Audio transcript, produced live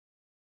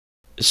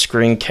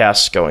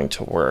screencast going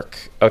to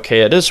work?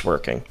 Okay, it is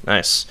working.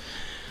 Nice.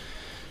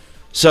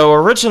 So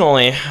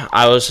originally,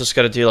 I was just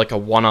going to do like a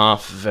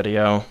one-off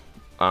video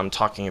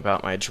talking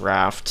about my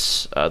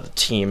drafts, the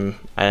team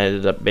I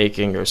ended up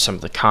making, or some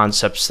of the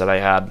concepts that I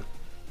had.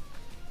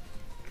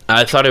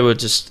 I thought it would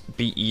just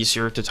be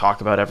easier to talk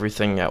about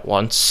everything at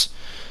once,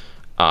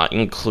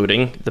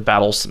 including the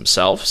battles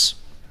themselves.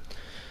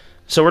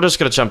 So we're just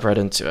going to jump right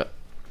into it.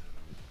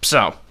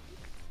 So,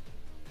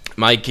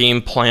 my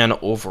game plan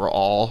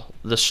overall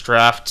this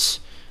draft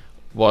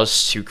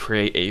was to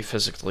create a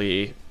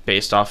physically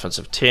based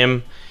offensive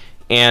team,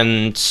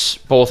 and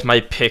both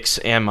my picks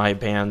and my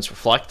bans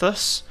reflect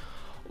this.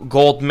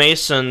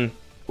 GoldMason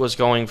was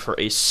going for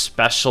a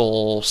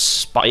special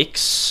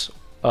spikes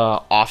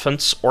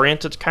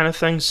offense-oriented kind of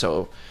thing,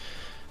 so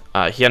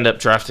he ended up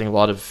drafting a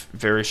lot of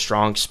very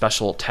strong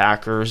special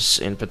attackers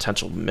and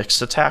potential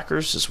mixed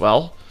attackers as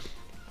well.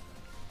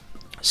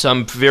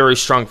 Some very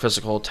strong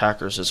physical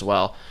attackers as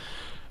well.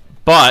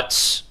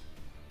 But,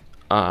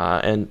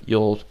 and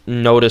you'll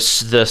notice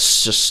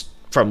this just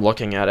from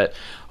looking at it,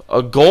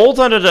 Gold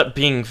ended up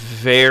being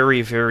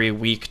very, very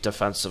weak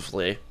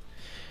defensively.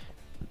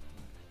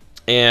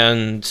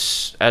 And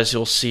as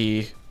you'll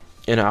see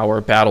in our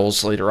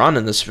battles later on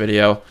in this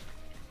video,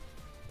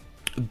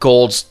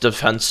 Gold's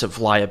defensive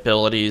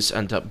liabilities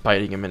end up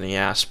biting him in the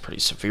ass pretty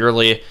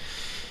severely.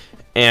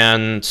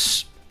 And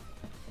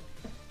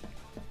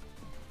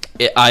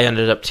I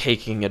ended up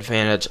taking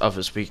advantage of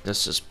his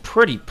weaknesses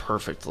pretty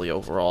perfectly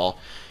overall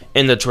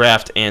in the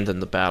draft and in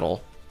the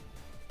battle.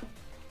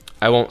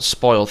 I won't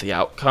spoil the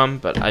outcome,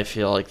 but I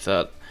feel like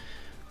that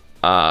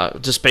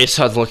just based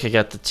on looking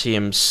at the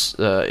teams,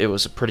 it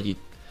was a pretty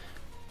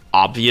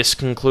obvious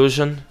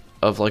conclusion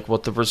of like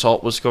what the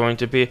result was going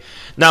to be.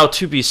 Now,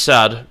 to be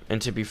said, and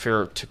to be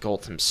fair to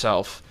Gold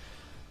himself,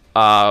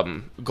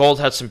 Gold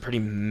had some pretty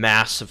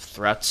massive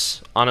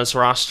threats on his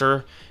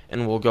roster,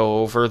 and we'll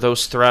go over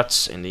those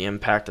threats and the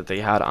impact that they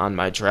had on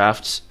my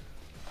drafts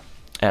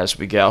as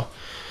we go.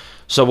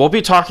 So we'll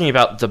be talking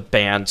about the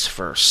bans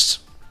first.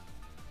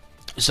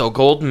 So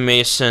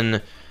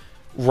GoldMason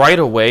right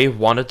away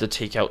wanted to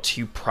take out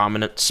two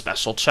prominent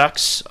special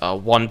checks,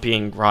 one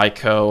being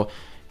Raiko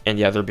and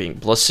the other being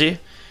Blissey.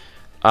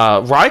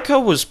 Raiko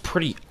was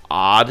pretty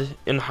odd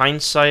in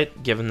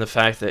hindsight, given the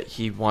fact that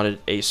he wanted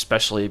a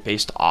specially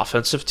based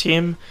offensive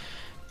team,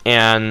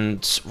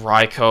 and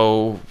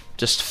Raiko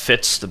just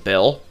fits the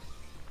bill.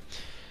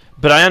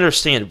 But I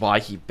understand why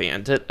he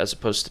banned it as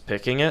opposed to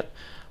picking it.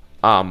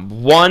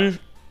 One,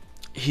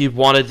 he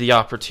wanted the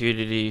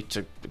opportunity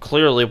to,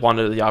 clearly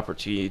wanted the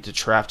opportunity to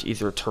draft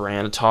either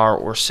Tyranitar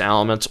or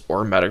Salamence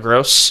or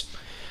Metagross.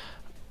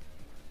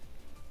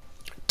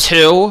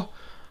 Two,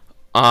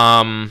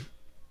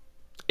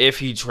 if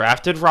he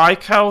drafted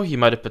Raiko, he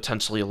might have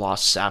potentially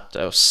lost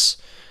Zapdos.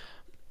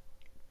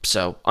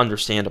 So,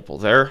 understandable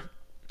there.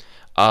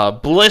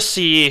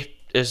 Blissey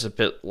is a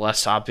bit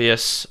less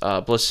obvious.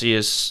 Blissey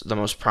is the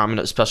most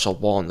prominent special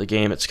wall in the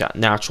game. It's got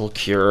Natural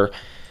Cure.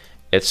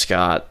 It's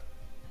got,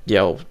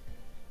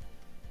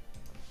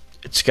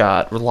 it's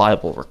got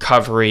Reliable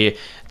Recovery.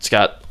 It's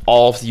got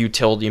all of the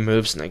utility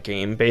moves in the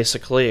game,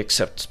 basically,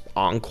 except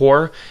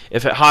Encore.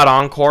 If it had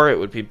Encore, it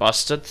would be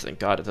busted. Thank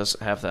God it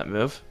doesn't have that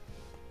move.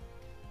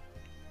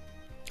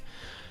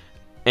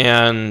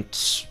 And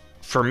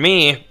for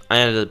me, I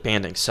ended up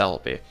banning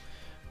Celebi.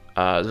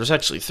 There's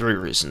actually three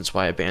reasons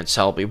why I banned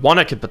Celebi. One,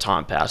 I could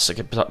Baton Pass. I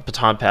could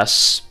Baton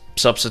Pass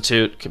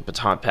Substitute, could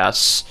Baton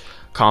Pass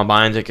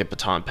Combined, I could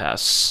Baton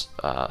Pass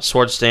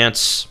Swords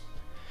Dance.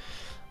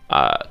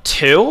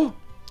 Two,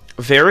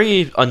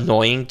 very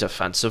annoying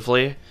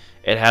defensively.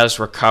 It has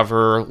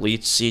Recover,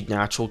 Leech Seed,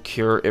 Natural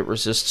Cure, it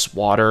resists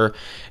water.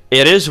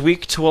 It is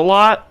weak to a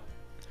lot,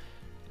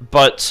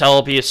 but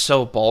Celebi is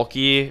so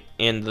bulky,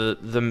 and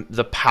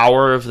the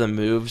power of the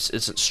moves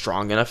isn't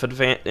strong enough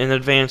in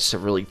advance to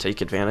really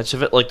take advantage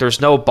of it. Like, there's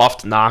no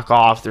buffed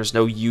knockoff, there's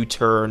no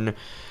U-turn,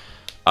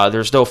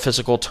 there's no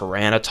physical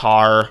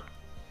Tyranitar,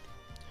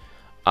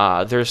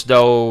 there's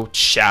no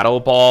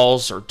Shadow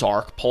Balls or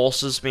Dark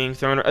Pulses being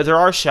thrown. There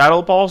are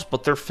Shadow Balls,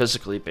 but they're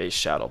physically based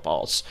Shadow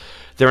Balls.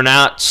 They're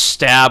not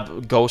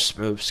stab ghost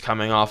moves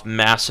coming off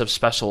massive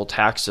special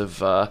attacks of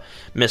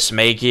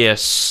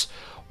Mismagius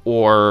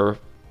or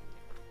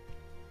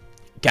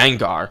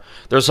Gengar.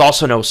 There's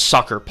also no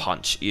Sucker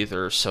Punch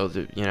either, so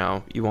that,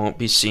 you won't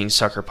be seeing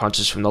Sucker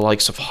Punches from the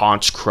likes of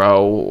Haunch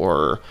Crow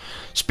or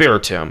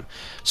Spiritomb.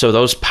 So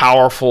those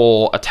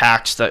powerful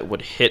attacks that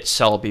would hit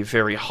Celebi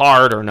very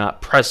hard are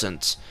not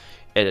present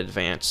in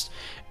Advanced.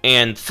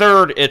 And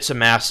third, it's a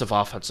massive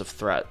offensive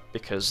threat,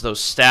 because those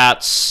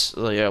stats,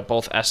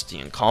 both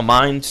SD and Calm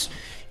Mind,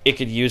 it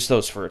could use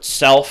those for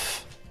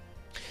itself.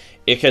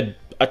 It could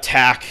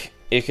attack.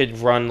 It could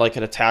run like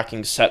an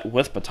attacking set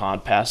with Baton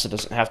Pass. It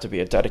doesn't have to be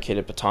a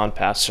dedicated Baton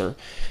Passer.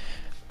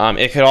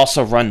 It could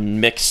also run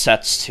mixed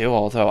sets too,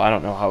 although I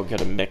don't know how good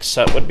a mixed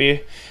set would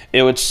be.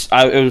 It would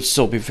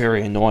still be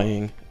very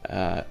annoying,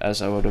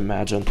 as I would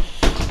imagine.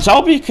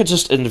 Celebi could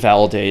just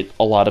invalidate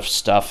a lot of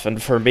stuff, and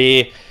for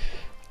me,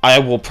 I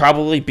will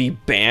probably be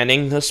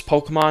banning this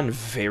Pokemon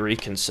very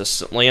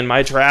consistently in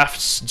my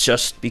drafts,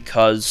 just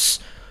because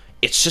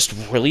it's just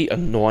really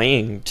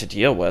annoying to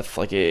deal with.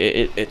 Like,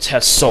 it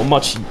has so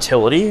much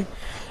utility,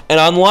 and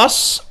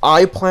unless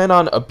I plan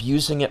on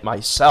abusing it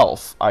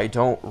myself, I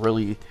don't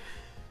really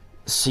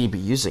see me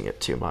using it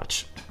too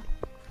much.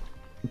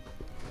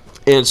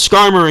 And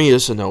Skarmory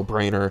is a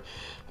no-brainer.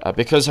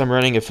 Because I'm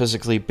running a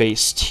physically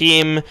based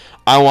team,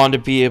 I want to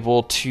be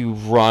able to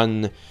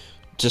run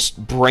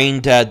just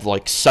brain-dead,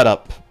 like,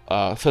 setup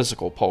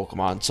physical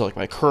Pokemon. So, like,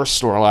 my Curse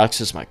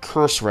Snorlaxes, my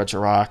Curse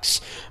Regirox,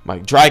 my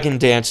Dragon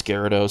Dance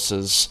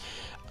Gyarados,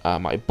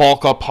 my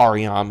Bulk Up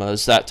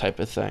Hariyamas, that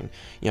type of thing.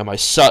 You know,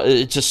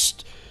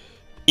 just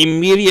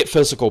immediate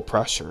physical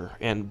pressure.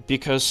 And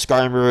because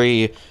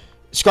Skarmory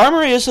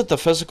isn't the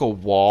physical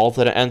wall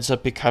that it ends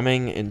up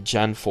becoming in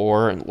Gen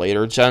 4 and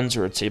later gens,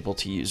 where it's able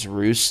to use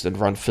Roost and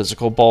run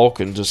physical bulk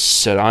and just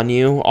sit on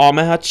you all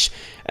match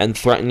and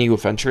threaten you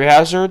with entry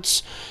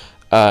hazards.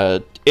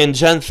 In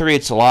Gen 3,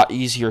 it's a lot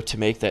easier to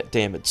make that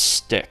damage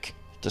stick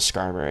to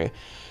Skarmory.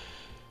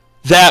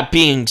 That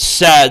being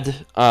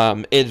said,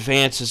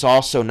 Advance is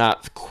also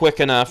not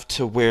quick enough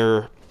to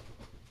where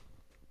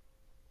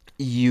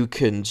you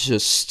can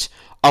just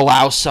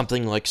allow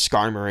something like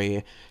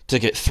Skarmory to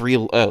get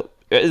 3...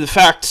 in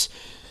fact,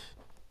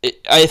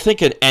 I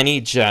think in any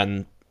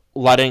gen,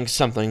 letting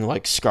something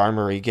like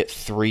Skarmory get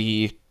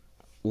 3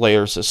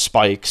 layers of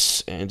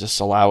spikes and just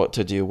allow it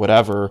to do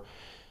whatever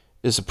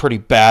is a pretty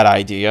bad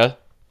idea.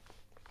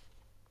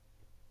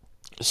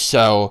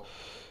 So,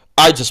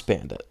 I just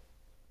banned it.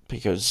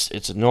 Because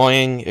it's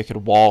annoying, it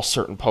could wall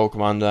certain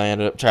Pokemon that I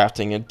ended up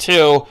drafting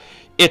into.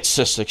 It's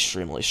just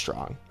extremely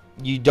strong.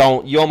 You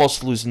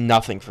almost lose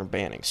nothing from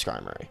banning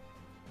Skarmory.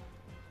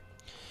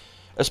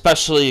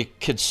 Especially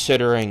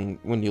considering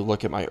when you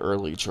look at my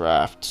early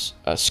drafts,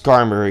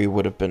 Skarmory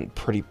would have been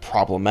pretty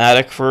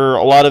problematic for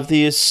a lot of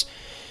these.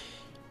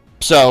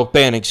 So,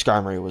 banning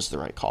Skarmory was the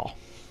right call.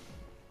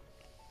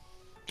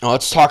 Now,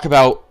 let's talk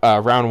about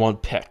round 1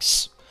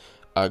 picks.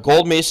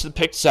 GoldMason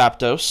picked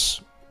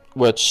Zapdos,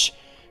 which,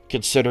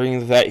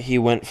 considering that he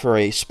went for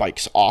a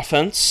Spikes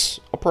offense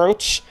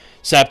approach,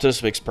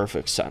 Zapdos makes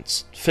perfect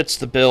sense. Fits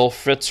the bill,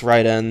 fits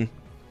right in.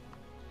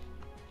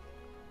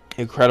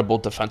 Incredible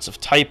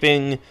defensive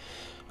typing,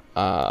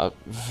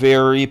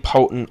 very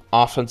potent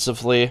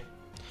offensively.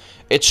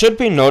 It should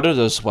be noted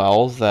as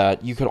well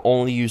that you can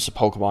only use a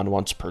Pokemon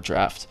once per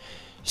draft.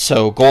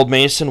 So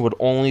GoldMason would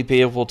only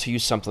be able to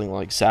use something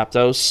like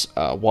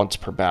Zapdos once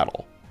per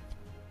battle.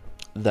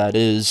 That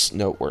is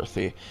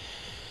noteworthy.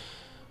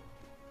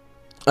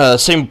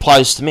 Same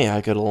applies to me.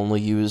 I could only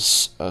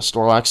use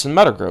Snorlax and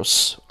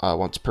Metagross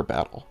once per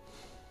battle.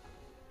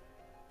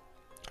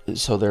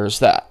 So there's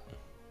that.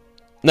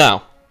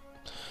 Now,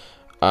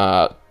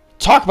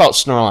 talk about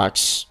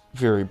Snorlax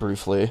very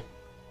briefly.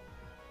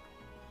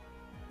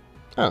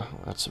 Oh,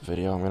 that's a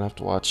video I'm going to have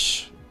to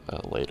watch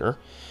later.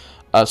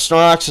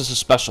 Snorlax is a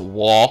special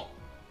wall,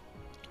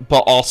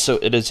 but also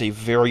it is a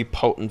very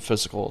potent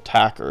physical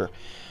attacker.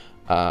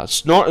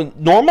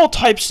 Normal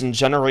types in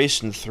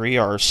Generation 3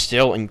 are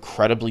still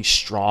incredibly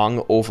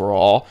strong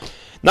overall.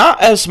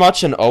 Not as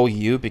much in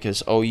OU,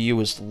 because OU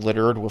is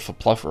littered with a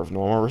plethora of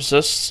normal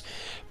resists,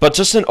 but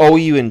just in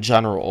OU in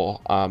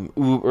general,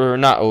 or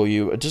not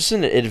OU, just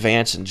in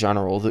Advance in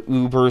general, the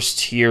Ubers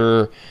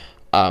tier,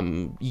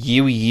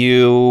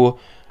 UU,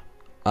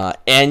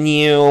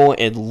 NU,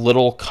 and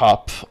Little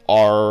Cup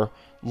are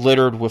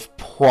littered with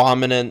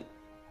prominent,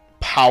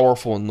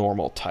 powerful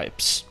normal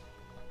types.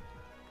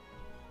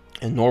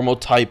 And normal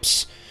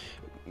types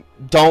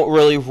don't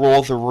really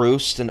rule the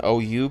roost in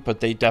OU, but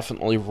they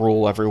definitely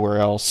rule everywhere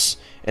else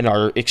and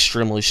are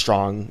extremely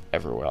strong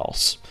everywhere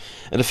else.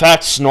 And in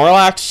fact,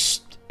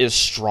 Snorlax is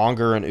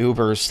stronger in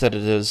Ubers than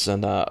it is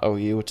in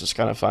OU, which is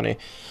kind of funny.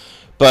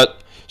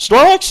 But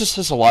Snorlax just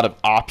has a lot of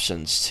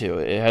options, too.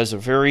 It has a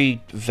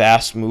very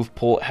vast move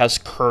pool. It has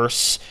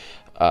Curse.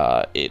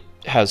 It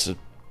has,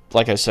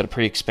 like I said, a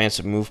pretty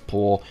expansive move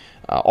pool.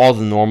 All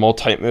the normal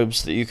type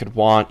moves that you could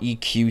want.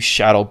 EQ,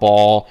 Shadow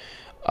Ball,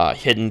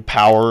 Hidden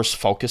Powers,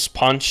 Focus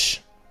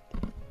Punch.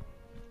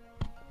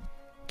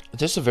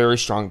 This is a very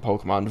strong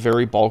Pokemon.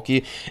 Very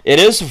bulky. It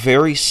is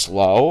very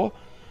slow.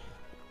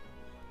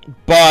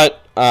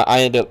 But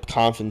I ended up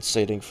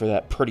compensating for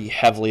that pretty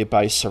heavily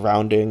by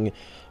surrounding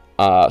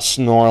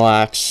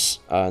Snorlax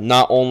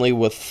not only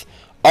with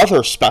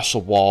other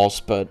special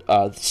walls, but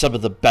some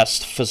of the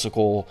best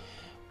physically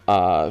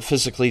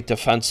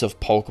defensive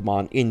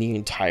Pokemon in the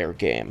entire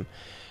game.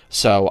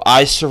 So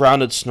I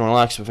surrounded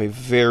Snorlax with a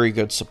very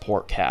good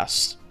support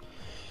cast.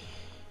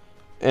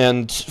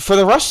 And for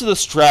the rest of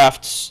this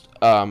draft,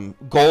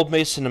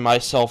 GoldMason and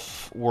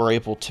myself were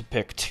able to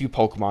pick 2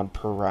 Pokemon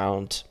per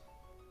round.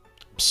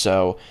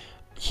 So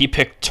he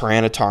picked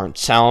Tyranitar and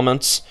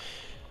Salamence.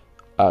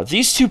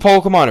 These 2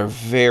 Pokemon are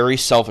very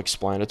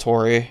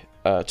self-explanatory.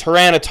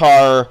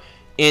 Tyranitar,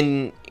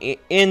 in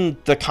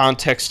the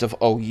context of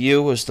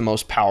OU, is the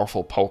most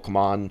powerful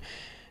Pokemon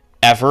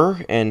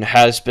ever and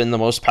has been the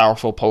most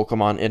powerful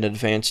Pokemon in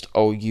Advanced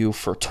OU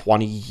for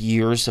 20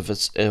 years of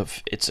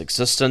its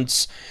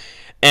existence.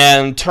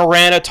 And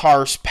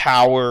Tyranitar's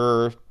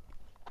power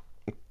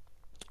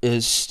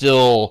is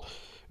still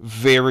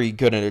very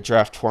good in a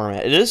draft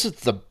format. It isn't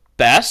the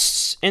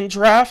best in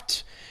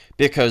draft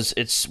because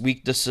its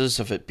weaknesses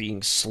of it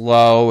being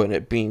slow and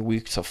it being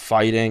weak to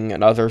fighting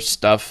and other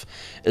stuff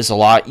is a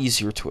lot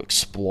easier to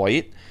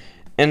exploit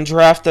in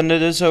draft than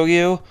it is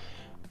OU.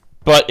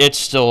 But it's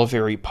still a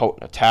very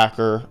potent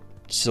attacker,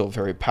 still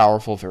very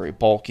powerful, very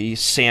bulky.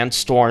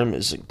 Sandstorm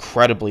is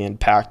incredibly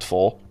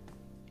impactful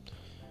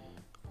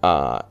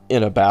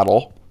in a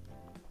battle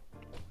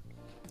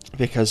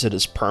because it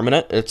is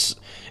permanent. It's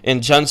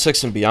in Gen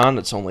 6 and beyond,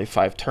 it's only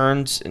 5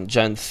 turns. In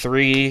Gen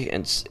 3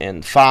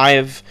 and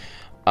 5,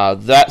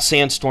 that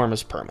Sandstorm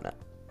is permanent.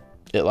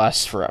 It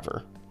lasts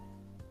forever.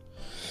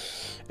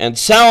 And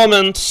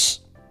Salamence,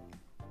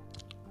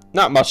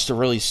 not much to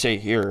really say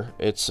here.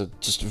 It's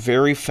just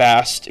very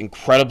fast,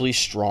 incredibly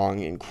strong,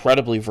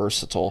 incredibly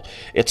versatile.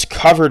 It's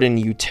covered in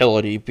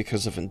utility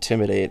because of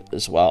Intimidate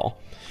as well.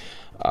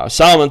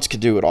 Salamence could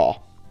do it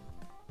all.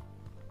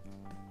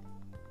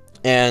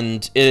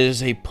 And it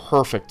is a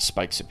perfect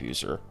Spikes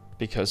abuser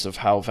because of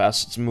how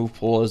vast its move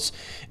pool is.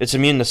 It's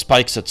immune to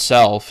Spikes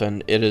itself,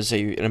 and it is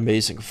an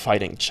amazing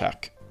fighting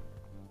check.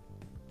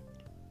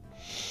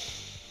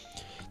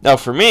 Now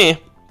for me,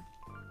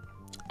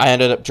 I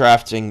ended up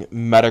drafting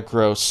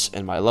Metagross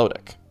and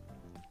Milotic.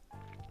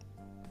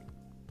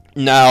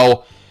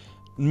 Now,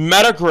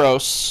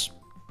 Metagross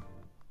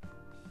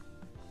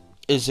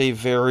is a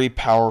very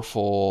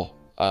powerful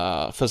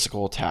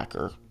physical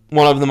attacker.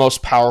 One of the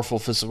most powerful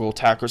physical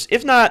attackers,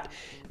 if not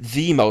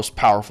the most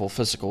powerful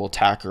physical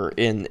attacker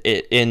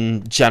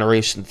in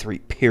Generation 3,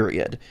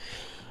 period.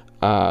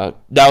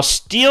 Now,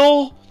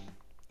 Steel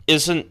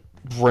isn't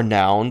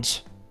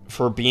renowned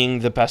for being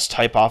the best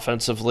type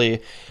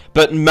offensively,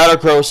 but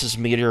Metagross's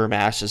Meteor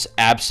Mash is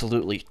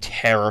absolutely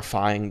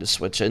terrifying to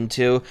switch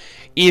into,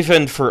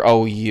 even for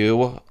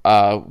OU,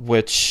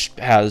 which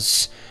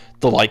has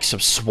the likes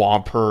of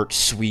Swampert,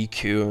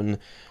 Suicune,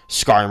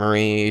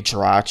 Skarmory,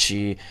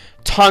 Jirachi,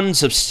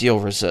 tons of steel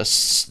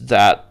resists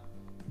that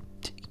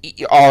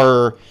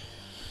are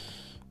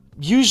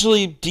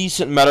usually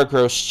decent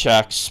Metagross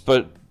checks,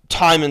 but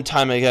time and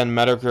time again,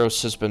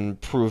 Metagross has been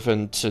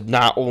proven to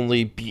not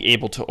only be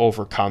able to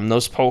overcome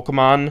those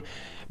Pokemon,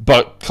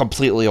 but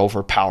completely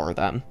overpower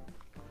them.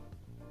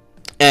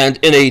 And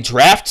in a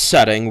draft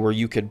setting where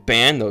you could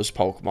ban those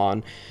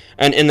Pokemon,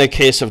 and in the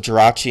case of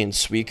Jirachi and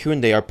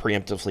Suicune, they are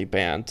preemptively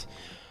banned.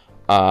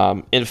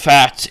 In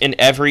fact, in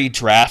every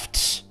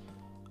draft,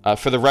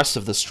 for the rest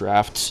of this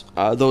draft,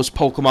 those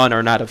Pokemon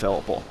are not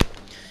available.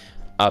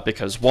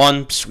 Because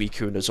one,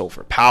 Suicune is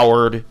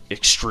overpowered,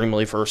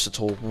 extremely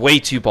versatile, way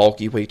too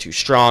bulky, way too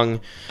strong.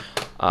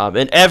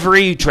 In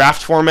every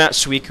draft format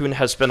Suicune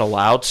has been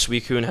allowed,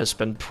 Suicune has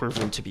been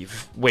proven to be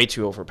way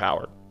too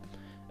overpowered.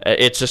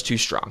 It's just too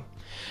strong.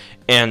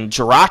 And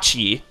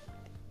Jirachi,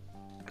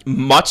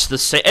 much the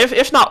same,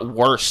 if not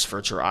worse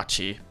for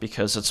Jirachi,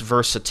 because its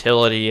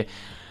versatility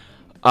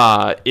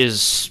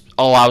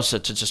allows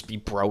it to just be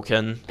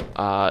broken,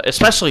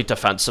 especially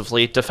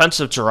defensively.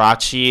 Defensive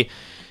Jirachi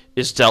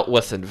is dealt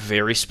with in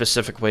very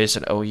specific ways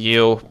in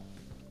OU.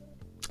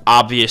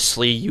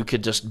 Obviously, you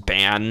could just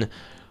ban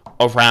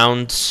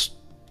around,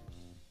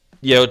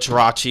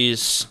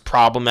 Jirachi's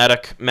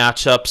problematic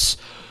matchups,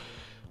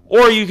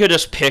 or you could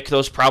just pick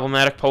those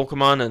problematic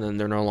Pokemon and then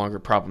they're no longer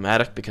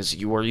problematic because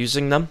you are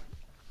using them.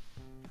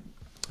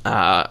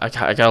 I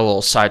got a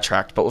little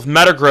sidetracked, but with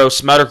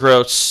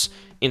Metagross,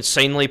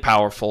 insanely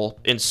powerful,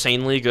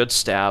 insanely good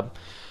stab.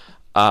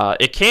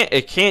 It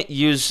can't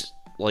use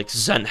like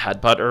Zen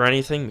Headbutt or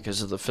anything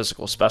because of the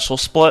physical special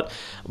split,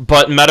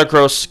 but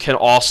Metagross can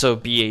also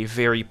be a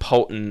very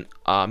potent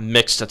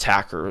mixed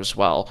attacker as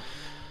well.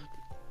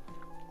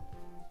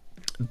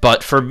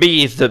 But for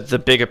me,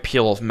 the big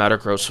appeal of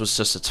Metagross was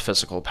just its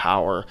physical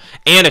power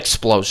and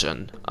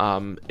Explosion.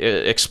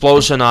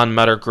 Explosion on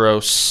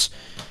Metagross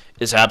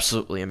is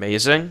absolutely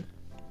amazing,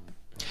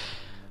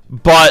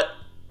 but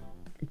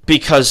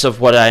because of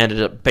what I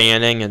ended up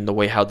banning and the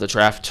way how the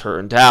draft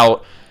turned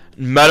out,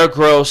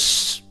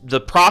 Metagross,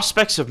 the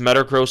prospects of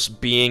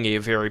Metagross being a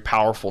very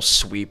powerful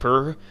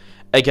sweeper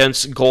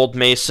against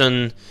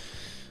GoldMason,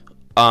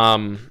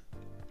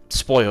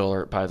 spoiler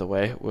alert, by the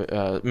way,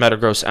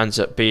 Metagross ends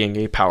up being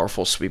a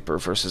powerful sweeper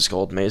versus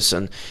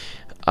GoldMason,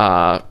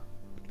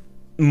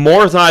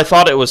 more than I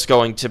thought it was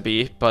going to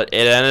be, but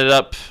it ended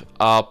up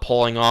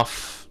pulling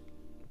off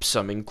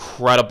some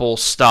incredible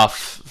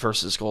stuff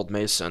versus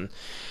GoldMason.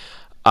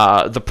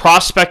 The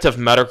prospect of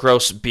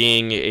Metagross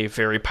being a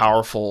very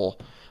powerful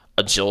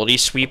agility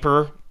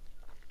sweeper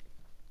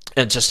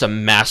and just a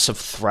massive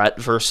threat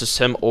versus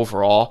him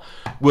overall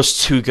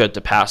was too good to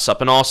pass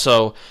up. And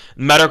also,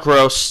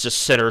 Metagross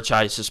just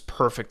synergizes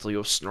perfectly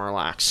with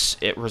Snorlax.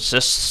 It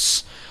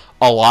resists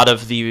a lot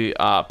of the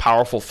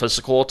powerful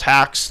physical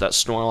attacks that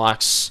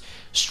Snorlax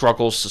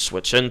struggles to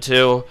switch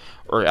into,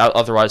 or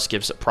otherwise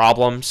gives it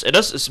problems.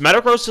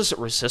 Metagross doesn't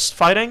resist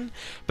fighting,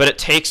 but it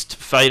takes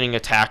fighting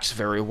attacks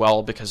very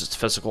well because its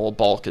physical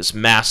bulk is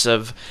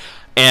massive,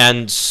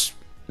 and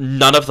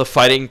none of the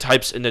fighting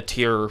types in the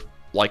tier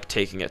like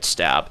taking its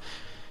stab.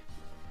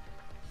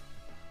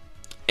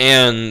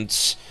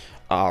 And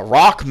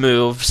rock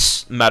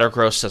moves,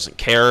 Metagross doesn't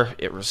care.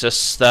 It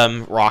resists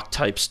them. Rock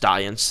types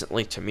die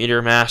instantly to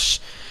Meteor Mash.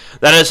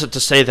 That isn't to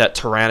say that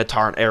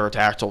Tyranitar and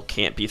Aerodactyl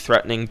can't be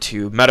threatening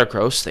to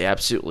Metagross. They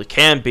absolutely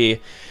can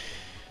be.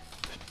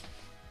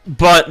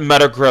 But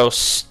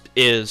Metagross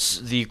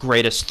is the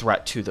greatest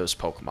threat to those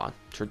Pokemon,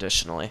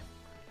 traditionally.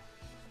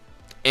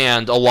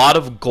 And a lot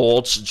of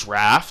Gold's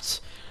draft,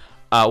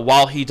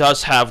 while he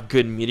does have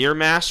good Meteor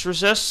Mash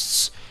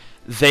resists,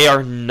 they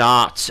are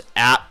not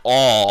at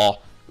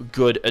all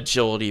good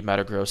Agility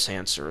Metagross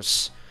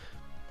answers.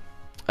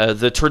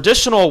 The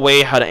traditional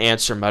way how to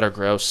answer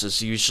Metagross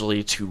is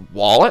usually to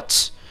wall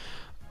it,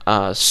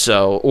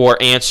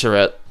 or answer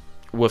it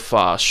with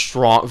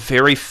strong,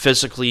 very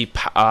physically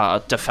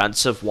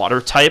defensive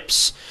water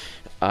types,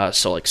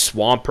 so like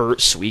Swampert,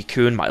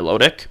 Suicune,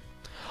 Milotic,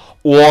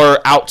 or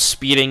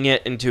outspeeding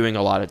it and doing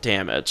a lot of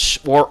damage,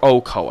 or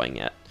OHKOing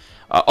it.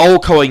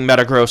 OHKOing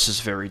Metagross is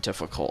very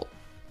difficult.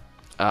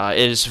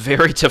 It is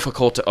very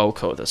difficult to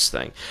OHKO this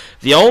thing.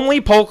 The only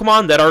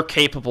Pokemon that are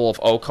capable of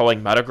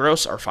OHKOing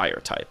Metagross are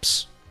fire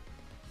types.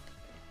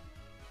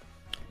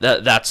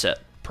 That's it,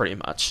 pretty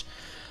much.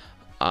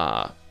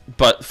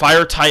 But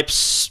fire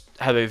types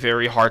have a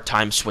very hard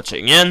time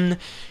switching in,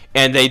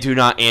 and they do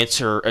not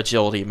answer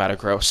Agility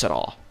Metagross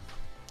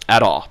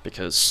at all.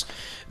 Because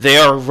they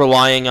are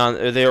relying on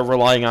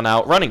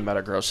outrunning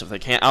Metagross. If they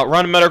can't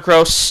outrun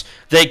Metagross,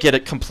 they get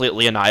it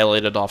completely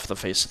annihilated off the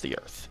face of the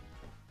earth.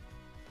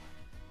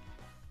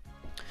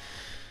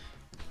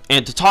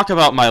 And to talk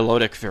about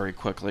Milotic very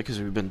quickly, because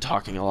we've been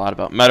talking a lot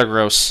about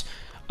Metagross,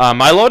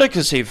 Milotic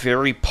is a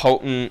very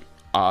potent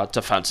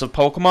defensive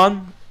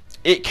Pokemon.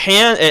 It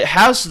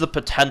has the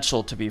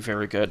potential to be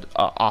very good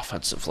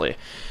offensively,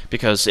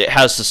 because it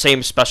has the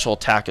same special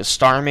attack as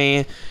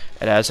Starmie,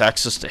 it has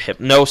access to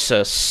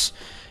Hypnosis,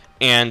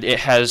 and it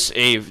has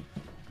a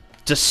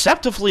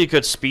deceptively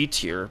good speed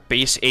tier.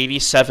 Base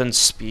 87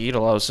 speed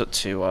allows it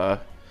to... Can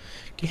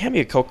you hand me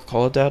a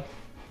Coca-Cola, Dad?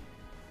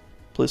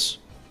 Please?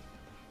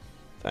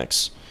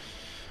 Thanks.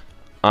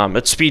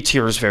 Its speed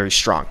tier is very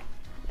strong.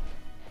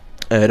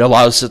 It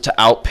allows it to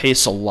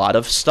outpace a lot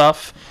of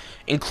stuff,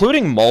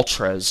 including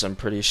Moltres, I'm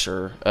pretty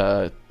sure.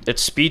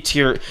 Its speed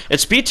tier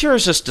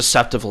is just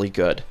deceptively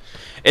good.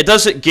 It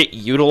doesn't get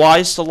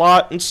utilized a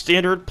lot in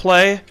standard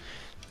play,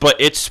 but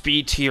its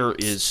speed tier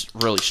is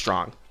really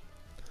strong.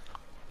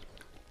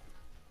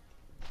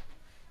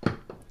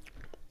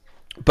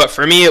 But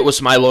for me, it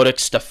was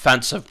Milotic's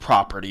defensive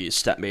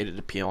properties that made it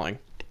appealing.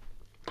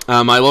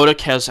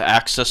 Milotic has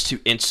access to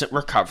instant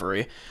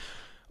recovery.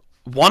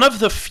 One of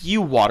the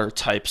few water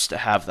types to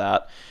have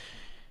that.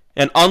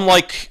 And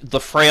unlike the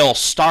frail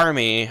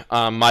Starmie,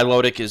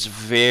 Milotic is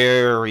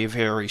very,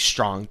 very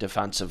strong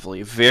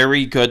defensively.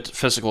 Very good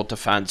physical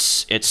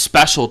defense. Its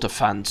special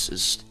defense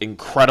is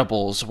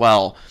incredible as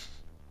well.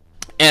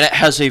 And it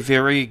has a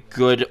very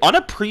good,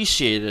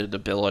 unappreciated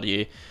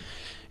ability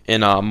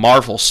in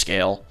Marvel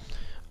Scale.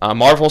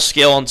 Marvel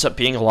Scale ends up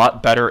being a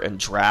lot better in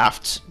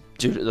draft,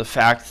 due to the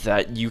fact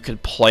that you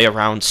could play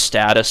around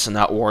status and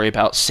not worry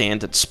about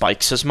sand and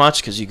spikes as much,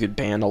 because you could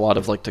ban a lot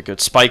of like the good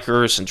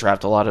spikers and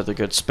draft a lot of the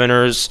good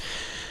spinners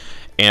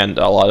and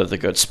a lot of the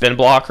good spin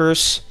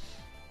blockers.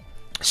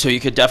 So you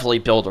could definitely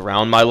build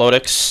around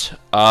Milotic's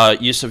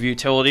use of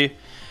utility.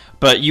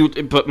 But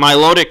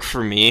Milotic,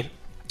 for me,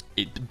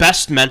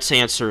 best Mets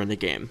answer in the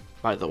game,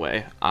 by the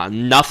way.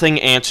 Nothing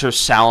answers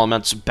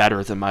Salamence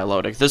better than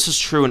Milotic. This is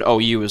true in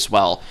OU as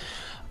well.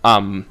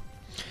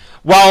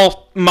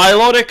 While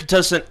Milotic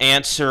doesn't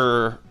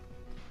answer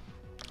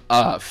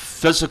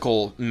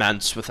physical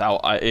Ments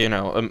without,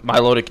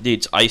 Milotic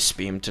needs Ice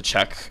Beam to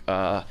check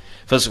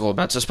physical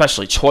Ments,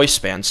 especially Choice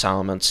Band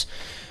Salamence.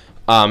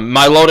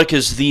 Milotic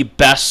is the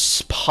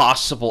best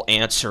possible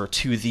answer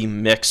to the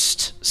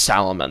mixed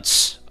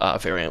Salamence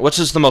variant, which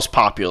is the most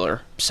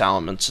popular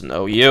Salamence in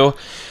OU.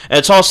 And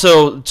it's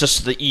also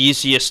just the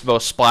easiest,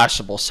 most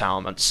splashable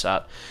Salamence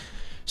set.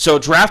 So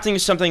drafting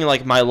something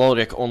like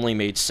Milotic only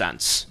made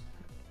sense.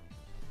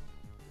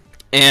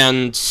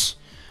 And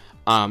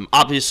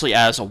obviously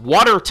as a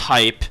water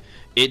type,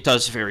 it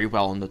does very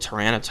well in the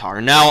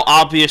Tyranitar. Now,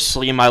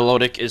 obviously,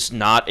 Milotic is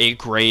not a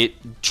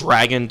great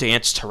Dragon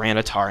Dance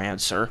Tyranitar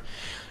answer,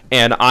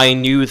 and I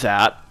knew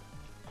that,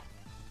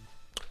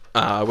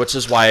 which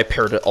is why I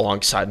paired it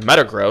alongside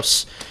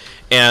Metagross.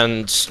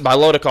 And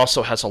Milotic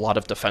also has a lot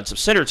of defensive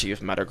synergy with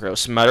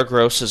Metagross.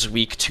 Metagross is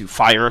weak to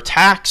fire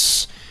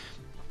attacks.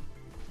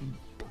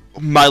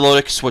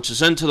 Milotic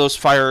switches into those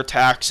fire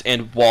attacks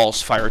and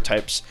walls fire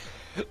types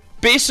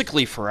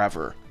basically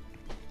forever.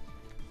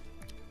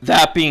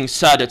 That being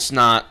said, it's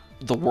not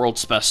the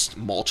world's best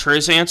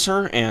Moltres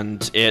answer,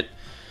 and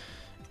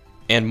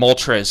and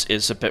Moltres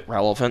is a bit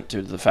relevant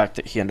due to the fact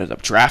that he ended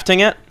up drafting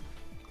it.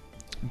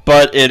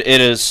 But it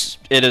is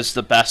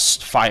the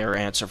best fire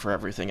answer for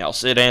everything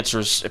else. It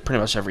answers pretty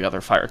much every other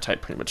fire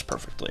type pretty much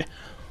perfectly.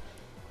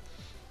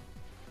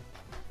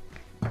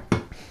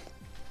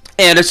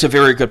 And it's a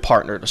very good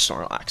partner to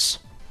Snorlax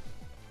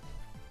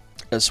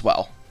as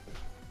well.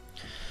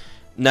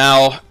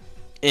 Now,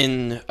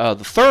 in the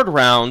third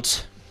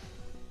round,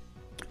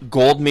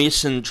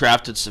 GoldMason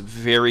drafted some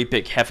very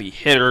big heavy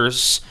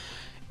hitters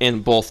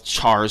in both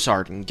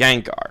Charizard and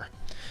Gengar.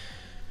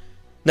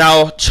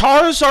 Now,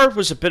 Charizard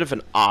was a bit of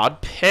an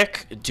odd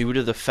pick due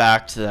to the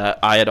fact that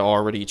I had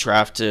already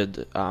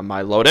drafted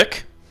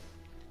Milotic.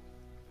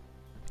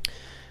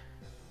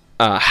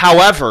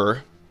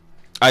 However,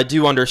 I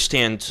do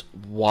understand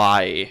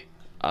why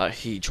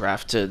he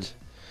drafted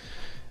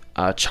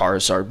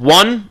Charizard.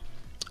 One,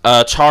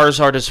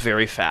 Charizard is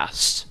very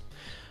fast.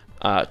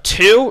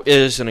 Two,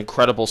 is an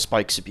incredible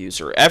Spikes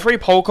abuser. Every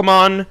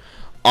Pokemon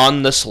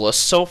on this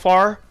list so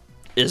far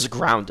is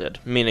grounded,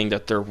 meaning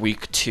that they're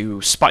weak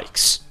to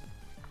Spikes.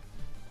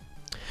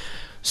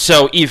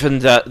 So even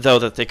though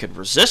they could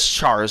resist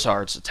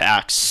Charizard's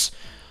attacks,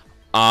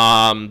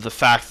 the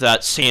fact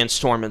that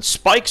Sandstorm and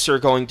Spikes are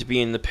going to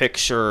be in the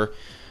picture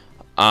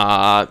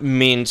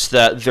means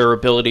that their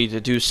ability to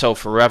do so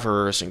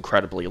forever is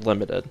incredibly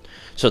limited.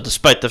 So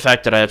despite the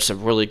fact that I have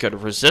some really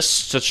good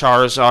resists to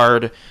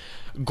Charizard,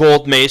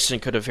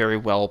 GoldMason could have very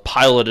well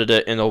piloted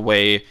it in a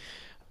way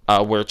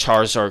where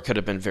Charizard could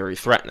have been very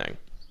threatening.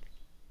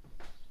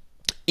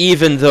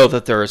 Even though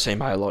that there is a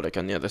Milotic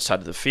on the other side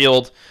of the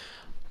field,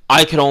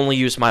 I could only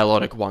use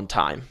Milotic one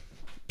time.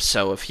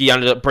 So if he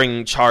ended up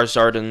bringing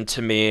Charizard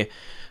into me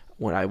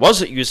when I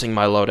wasn't using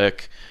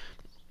Milotic,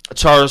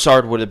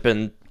 Charizard would have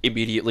been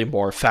immediately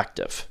more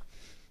effective.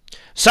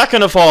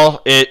 Second of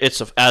all,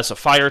 as a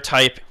fire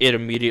type, it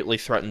immediately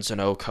threatens an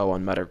Oko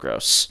on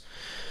Metagross.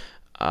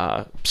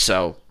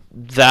 So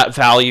that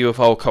value of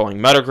Okoing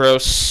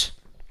Metagross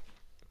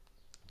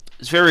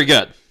is very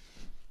good.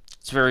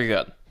 It's very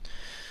good.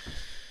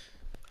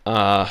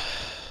 And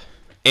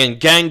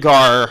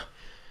Gengar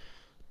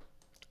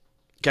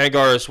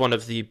is one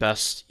of the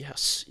best.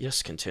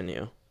 Yes,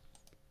 continue.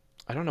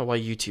 I don't know why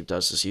YouTube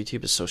does this.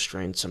 YouTube is so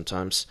strange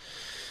sometimes.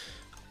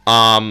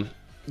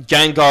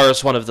 Gengar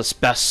is one of the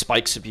best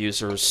Spikes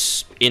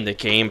abusers in the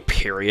game,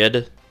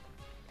 period.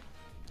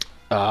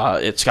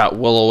 It's got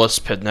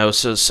Will-O-Wisp,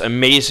 Hypnosis,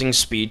 amazing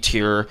speed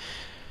tier.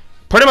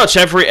 Pretty much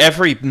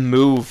every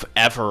move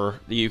ever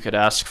that you could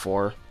ask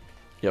for.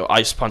 You know,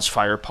 Ice Punch,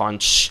 Fire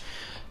Punch,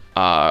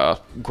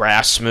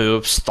 Grass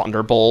moves,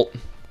 Thunderbolt,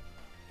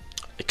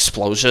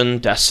 Explosion,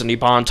 Destiny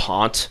Bond,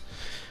 Taunt.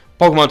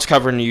 Pokemon's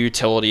covered in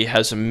utility,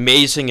 has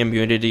amazing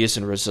immunities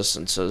and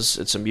resistances.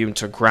 It's immune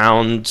to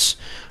ground,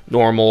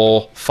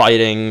 normal,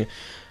 fighting,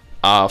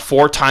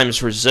 4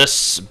 times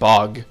resists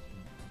bug,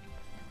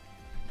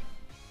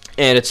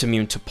 and it's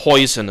immune to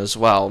poison as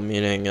well,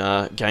 meaning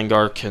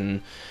Gengar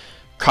can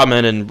come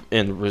in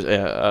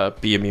and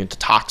be immune to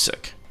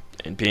toxic,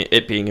 and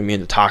it being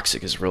immune to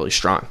toxic is really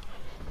strong.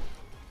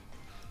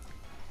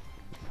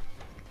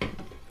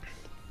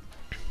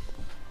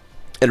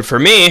 And for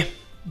me,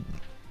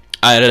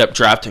 I ended up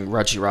drafting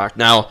Regirock.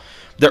 Now,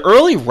 the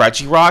early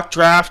Regirock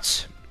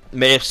draft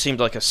may have seemed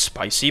like a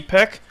spicy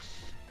pick,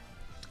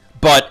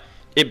 but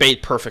it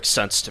made perfect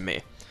sense to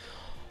me.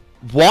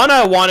 One,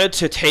 I wanted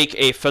to take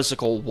a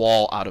physical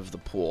wall out of the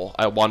pool.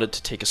 I wanted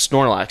to take a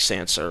Snorlax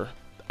answer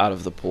out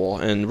of the pool,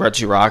 and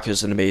Regirock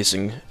is an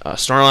amazing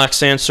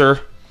Snorlax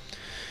answer.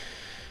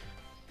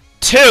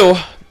 Two,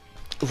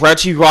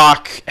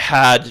 Regirock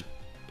had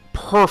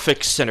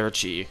perfect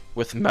synergy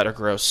with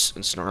Metagross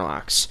and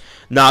Snorlax.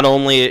 Not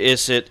only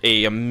is it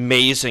an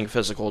amazing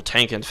physical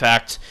tank, in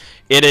fact,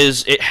 it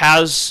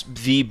has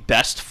the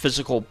best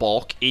physical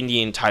bulk in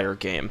the entire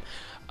game.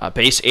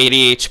 Base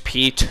 80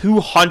 HP,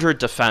 200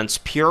 defense,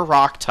 pure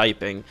rock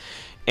typing,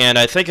 and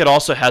I think it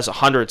also has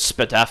 100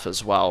 SPDF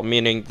as well,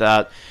 meaning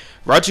that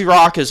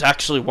Regirock is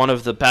actually one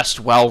of the best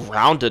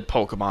well-rounded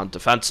Pokemon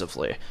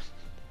defensively.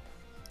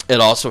 It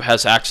also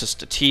has access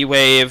to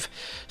T-Wave,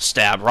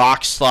 Stab,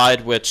 Rock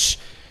Slide, which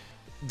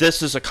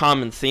this is a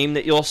common theme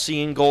that you'll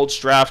see in Gold's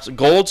draft.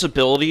 Gold's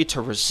ability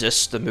to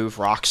resist the move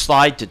Rock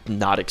Slide did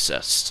not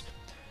exist.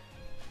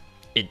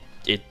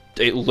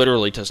 It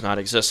literally does not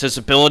exist. His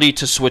ability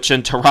to switch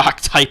into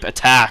Rock-type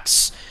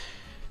attacks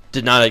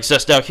did not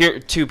exist. Now, here,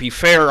 to be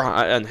fair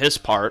on his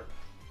part,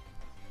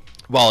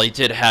 while he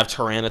did have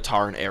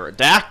Tyranitar and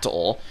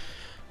Aerodactyl,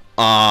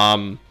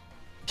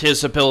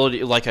 his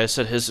ability, like I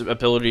said, his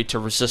ability to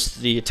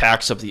resist the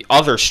attacks of the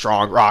other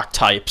strong rock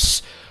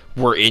types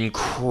were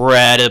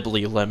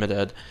incredibly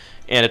limited,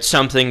 and it's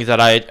something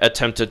that I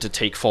attempted to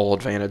take full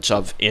advantage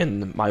of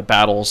in my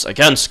battles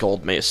against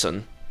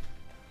GoldMason.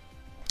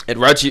 And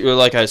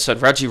like I said,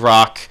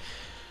 Regirock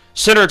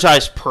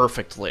synergized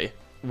perfectly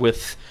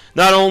with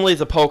not only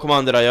the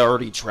Pokemon that I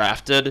already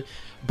drafted,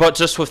 but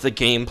just with the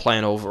game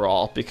plan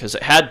overall, because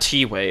it had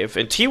T-Wave,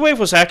 and T-Wave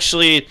was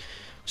actually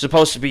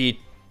supposed to be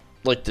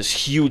like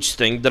this huge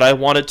thing that I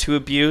wanted to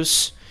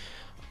abuse.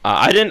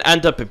 I didn't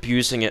end up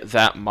abusing it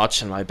that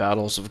much in my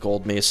battles of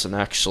GoldMason,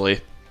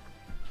 actually.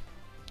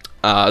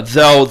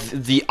 Though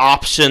the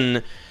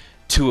option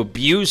to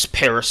abuse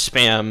Paris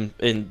Spam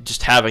and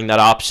just having that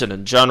option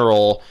in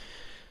general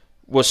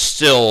was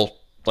still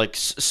like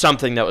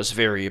something that was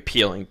very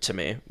appealing to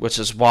me, which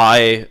is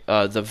why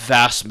the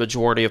vast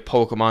majority of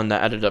Pokemon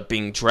that ended up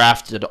being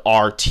drafted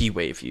are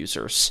T-Wave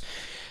users.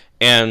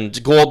 And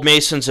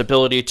GoldMason's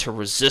ability to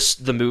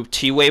resist the move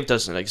T-Wave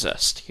doesn't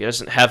exist. He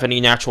doesn't have any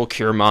natural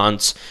Cure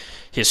Mons.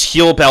 His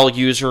Heal Bell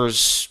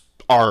users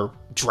are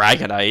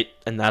Dragonite,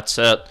 and that's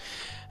it.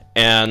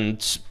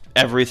 And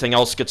everything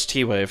else gets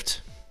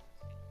T-Waved.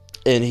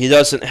 And he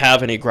doesn't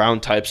have any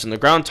ground types. And the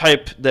ground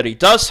type that he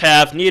does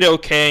have,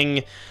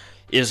 Nidoking,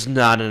 is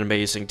not an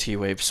amazing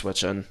T-Wave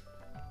switch-in.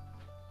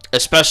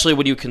 Especially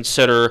when you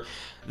consider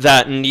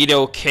that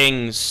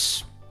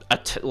Nidoking's,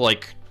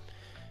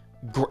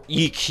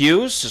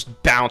 EQs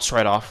just bounce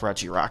right off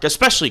Regirock.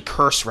 Especially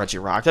Curse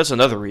Regirock. That's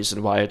another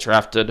reason why I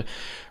drafted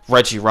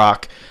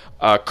Regirock.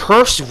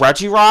 Curse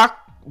Regirock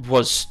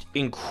was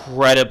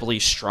incredibly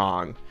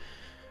strong.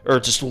 Or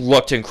just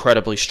looked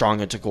incredibly strong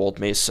into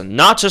GoldMason.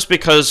 Not just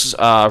because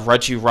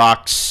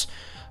Regirock's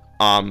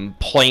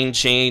plain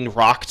Jane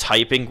rock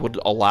typing would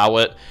allow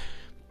it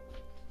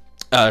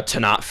to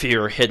not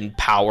fear hidden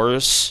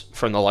powers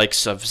from the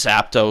likes of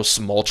Zapdos,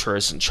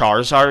 Moltres, and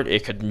Charizard.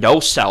 It could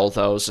no-sell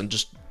those and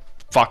just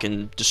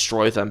fucking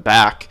destroy them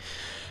back.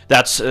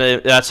 That's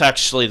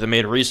actually the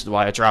main reason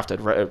why I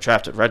drafted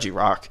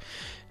Regirock.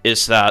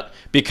 Is that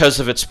because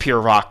of its pure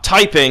rock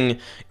typing,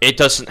 it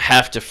doesn't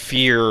have to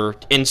fear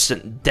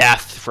instant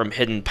death from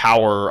hidden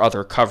power or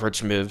other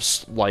coverage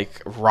moves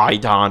like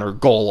Rhydon or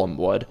Golem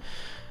would.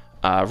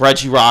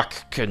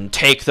 Regirock can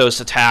take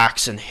those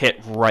attacks and hit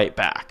right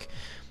back.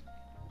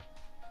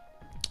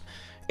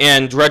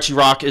 And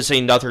Regirock is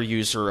another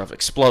user of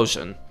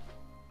Explosion.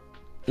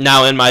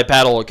 Now, in my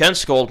battle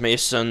against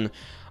GoldMason,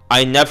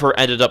 I never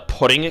ended up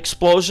putting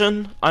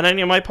Explosion on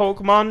any of my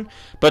Pokemon,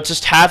 but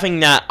just having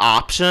that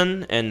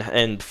option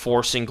and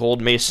forcing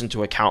GoldMason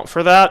to account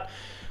for that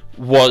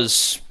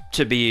was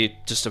to be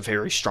just a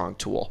very strong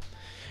tool.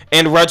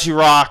 And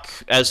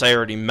Regirock, as I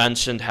already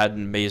mentioned,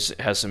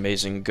 has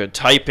amazing good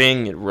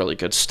typing and really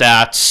good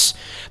stats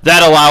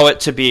that allow it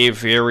to be a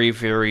very,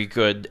 very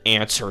good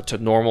answer to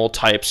normal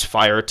types,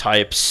 fire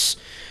types,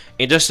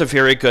 and just a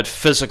very good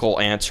physical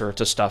answer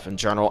to stuff in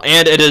general.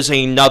 And it is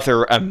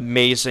another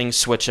amazing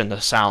switch into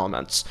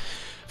Salamence.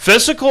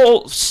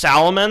 Physical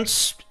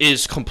Salamence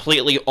is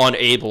completely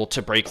unable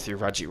to break through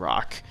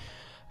Regirock.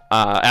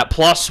 At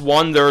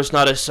 +1, there is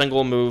not a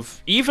single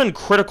move. Even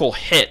critical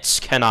hits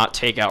cannot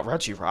take out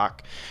Regirock.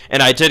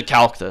 And I did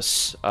calc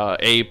this.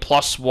 A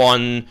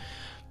 +1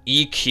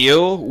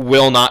 EQ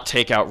will not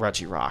take out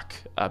Regirock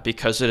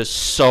because it is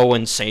so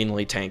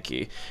insanely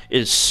tanky.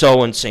 It is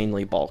so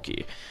insanely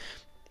bulky.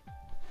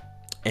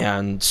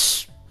 And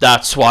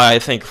that's why I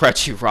think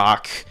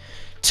Regirock,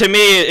 to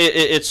me,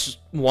 it's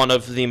one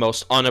of the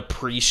most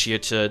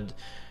unappreciated,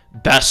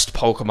 best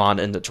Pokemon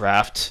in the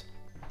draft.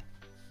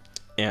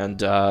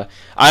 And I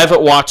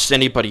haven't watched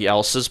anybody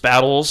else's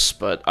battles,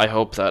 but I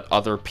hope that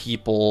other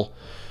people,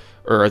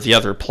 or the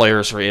other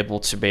players, are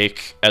able to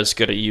make as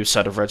good a use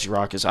out of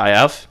Regirock as I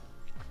have.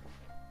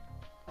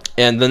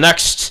 And the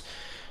next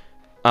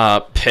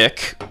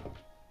pick,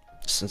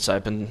 since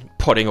I've been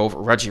putting over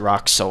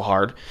Regirock so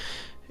hard,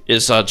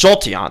 is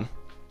Jolteon,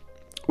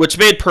 which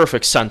made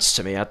perfect sense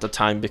to me at the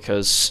time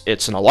because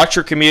it's an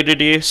electric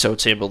immunity, so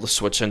it's able to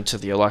switch into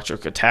the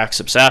electric attacks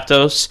of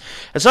Zapdos.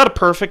 It's not a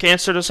perfect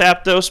answer to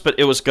Zapdos, but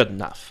it was good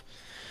enough.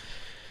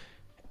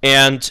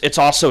 And it's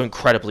also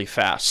incredibly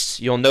fast.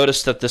 You'll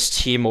notice that this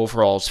team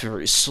overall is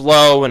very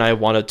slow, and I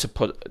wanted to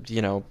put,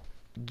 you know,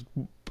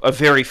 a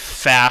very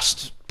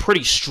fast,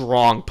 pretty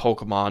strong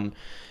Pokemon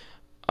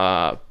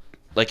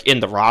like in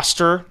the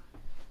roster.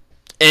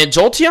 And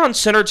Jolteon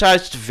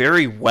synergized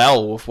very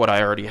well with what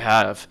I already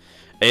have.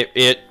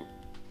 It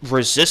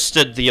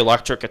resisted the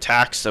electric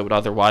attacks that would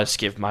otherwise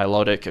give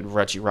Milotic and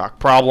Regirock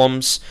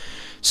problems,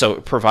 so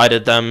it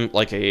provided them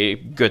like a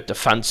good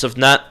defensive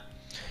net.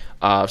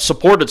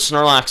 Supported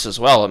Snorlax as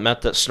well. It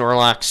meant that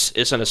Snorlax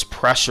isn't as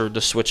pressured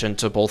to switch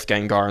into both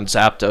Gengar and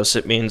Zapdos.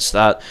 It means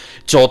that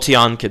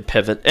Jolteon could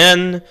pivot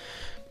in.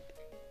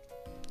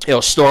 You know,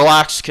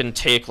 Snorlax can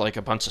take like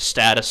a bunch of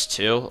status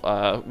too.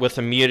 With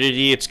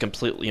immunity, it's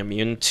completely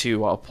immune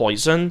to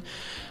poison.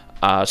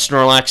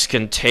 Snorlax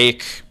can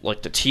take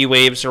like the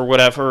T-Waves or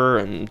whatever,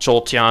 and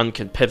Jolteon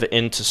can pivot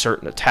into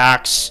certain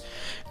attacks.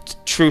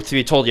 Truth to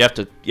be told, you have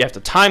to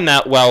time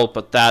that well,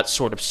 but that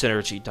sort of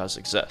synergy does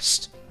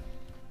exist.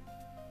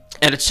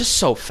 And it's just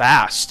so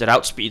fast. It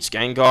outspeeds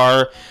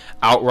Gengar,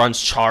 outruns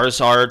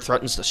Charizard,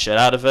 threatens the shit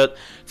out of it,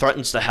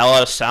 threatens the hell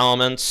out of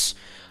Salamence.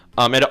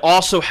 And it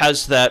also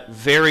has that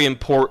very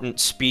important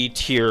speed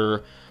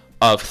tier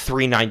of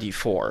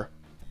 394,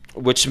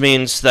 which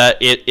means that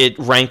it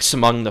ranks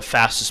among the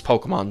fastest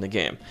Pokemon in the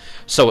game.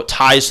 So it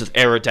ties with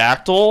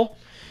Aerodactyl,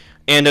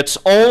 and it's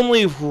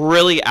only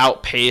really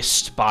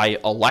outpaced by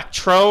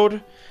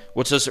Electrode,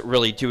 which isn't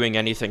really doing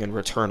anything in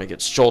return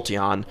against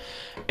Jolteon,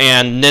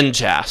 and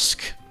Ninjask,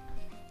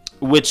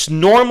 which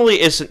normally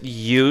isn't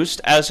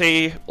used as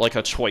a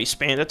choice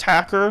band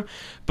attacker,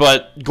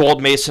 but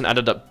GoldMason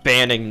ended up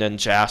banning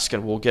Ninjask,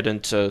 and we'll get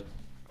into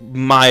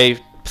my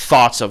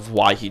thoughts of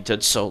why he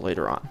did so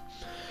later on.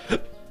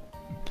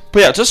 But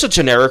yeah, just a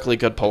generically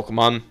good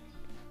Pokemon.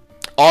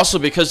 Also,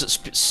 because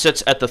it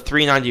sits at the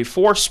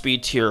 394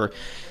 speed tier,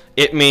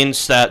 it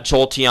means that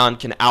Jolteon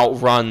can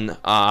outrun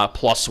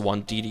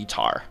 +1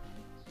 DD-Tar.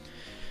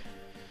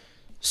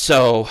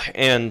 So,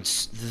 and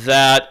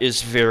that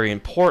is very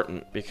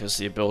important, because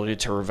the ability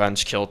to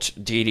revenge kill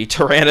DD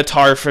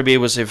Tyranitar for me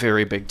was a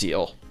very big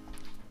deal.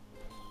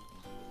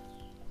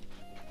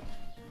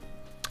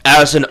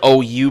 As an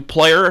OU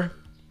player,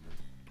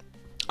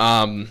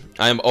 I'm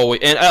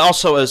always, and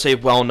also as a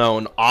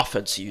well-known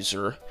offense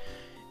user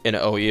in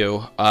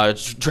OU,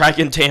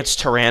 Dragon Dance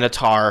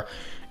Tyranitar,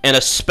 and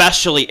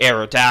especially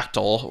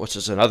Aerodactyl, which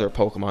is another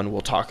Pokemon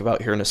we'll talk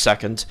about here in a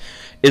second,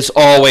 is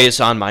always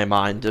on my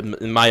mind. And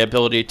my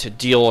ability to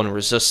deal and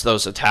resist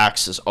those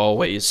attacks is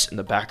always in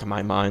the back of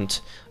my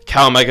mind. Like,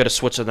 how am I going to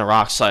switch in the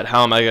Rock Slide?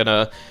 How am I going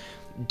to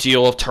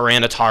deal with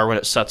Tyranitar when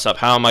it sets up?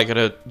 How am I going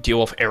to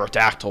deal with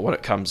Aerodactyl when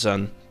it comes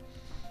in?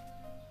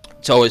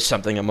 It's always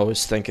something I'm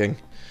always thinking.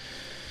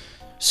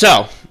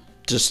 So,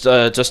 just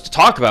to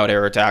talk about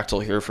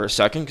Aerodactyl here for a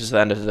second, because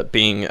that ended up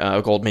being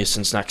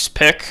GoldMason's next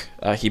pick.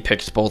 He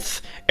picked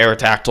both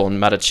Aerodactyl and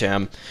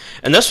Medicham.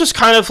 And this was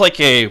kind of like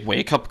a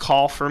wake-up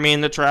call for me in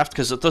the draft,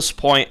 because at this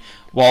point,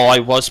 while I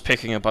was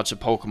picking a bunch of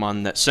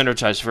Pokemon that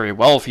synergized very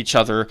well with each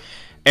other,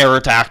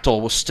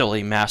 Aerodactyl was still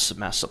a massive,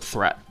 massive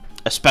threat,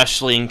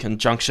 especially in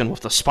conjunction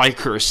with the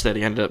Spikers that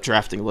he ended up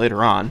drafting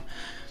later on.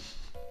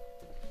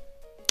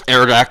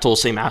 Aerodactyl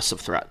is a massive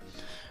threat.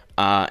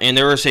 And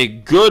there is a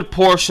good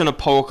portion of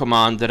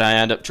Pokemon that I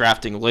end up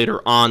drafting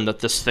later on that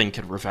this thing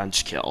can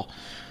revenge kill.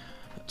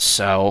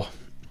 So,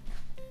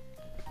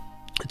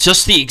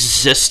 just the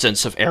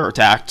existence of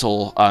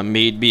Aerodactyl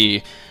made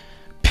me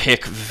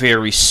pick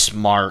very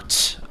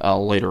smart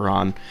later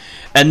on.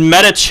 And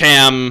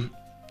Medicham,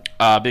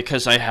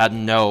 because I had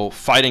no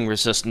fighting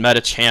resist,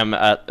 Medicham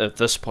at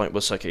this point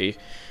was like a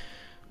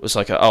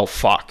oh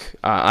fuck,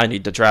 I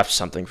need to draft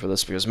something for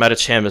this, because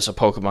Medicham is a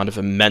Pokemon of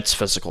immense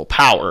physical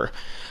power.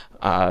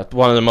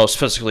 One of the most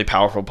physically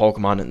powerful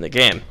Pokemon in the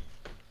game.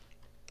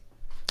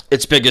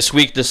 Its biggest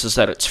weakness is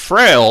that it's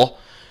frail,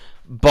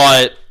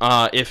 but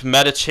if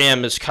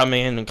Medicham is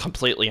coming in and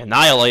completely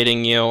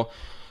annihilating you,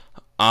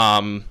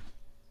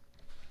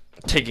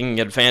 taking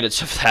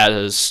advantage of that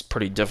is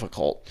pretty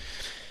difficult.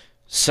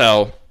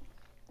 So,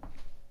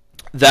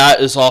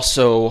 that is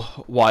also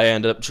why I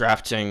ended up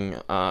drafting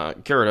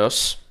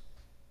Gyarados.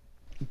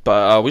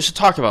 But we should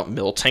talk about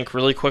Miltank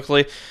really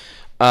quickly.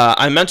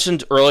 I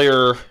mentioned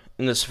earlier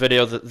in this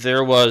video that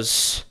there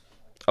was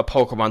a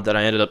Pokemon that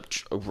I ended up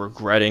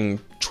regretting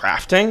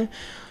drafting,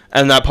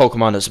 and that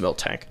Pokemon is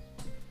Miltank.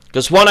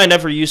 Because one, I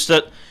never used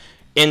it,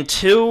 and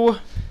two,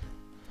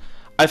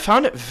 I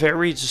found it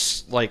very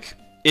just like,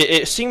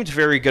 it seemed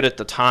very good at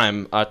the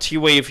time. A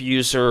T-Wave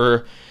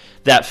user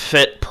that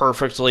fit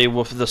perfectly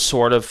with the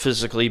sort of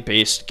physically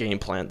based game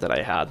plan that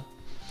I had.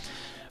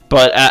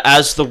 But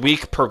as the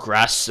week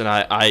progressed,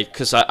 and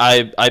because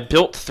I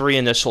built 3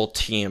 initial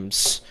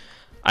teams,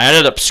 I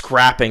ended up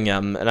scrapping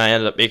them, and I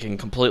ended up making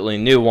completely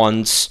new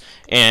ones,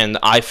 and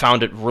I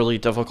found it really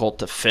difficult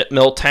to fit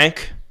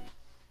Miltank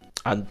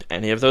on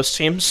any of those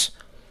teams.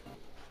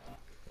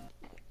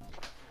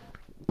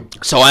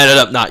 So I ended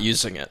up not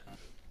using it.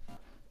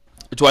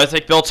 Do I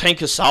think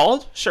Miltank is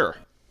solid? Sure.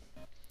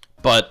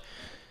 But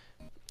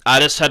I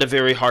just had a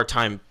very hard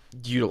time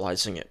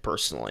utilizing it,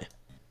 personally.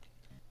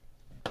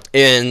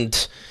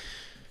 And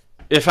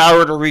if I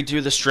were to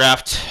redo this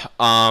draft,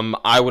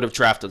 I would have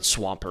drafted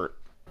Swampert.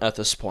 At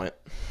this point,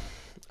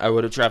 I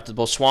would have drafted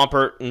both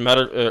Swampert and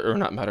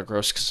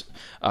Gyarados.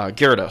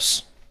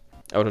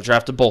 I would have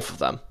drafted both of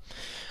them.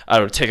 I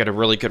would have taken a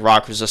really good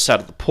rock resist out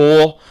of the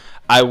pool.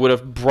 I would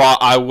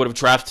have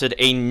drafted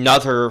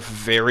another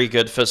very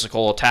good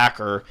physical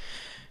attacker,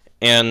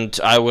 and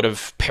I would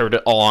have paired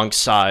it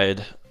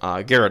alongside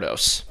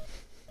Gyarados.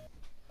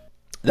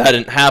 That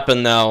didn't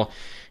happen though,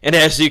 and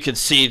as you can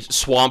see,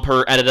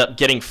 Swampert ended up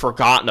getting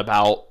forgotten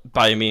about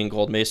by me and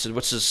GoldMason,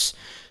 which is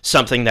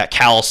something that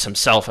Callous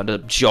himself ended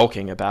up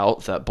joking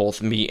about, that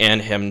both me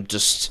and him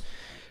just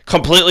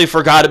completely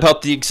forgot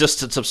about the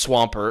existence of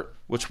Swampert,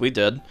 which we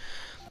did.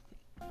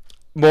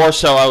 More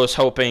so, I was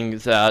hoping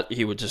that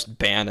he would just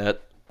ban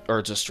it,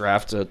 or just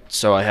draft it,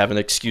 so I have an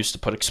excuse to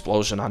put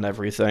Explosion on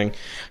everything.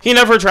 He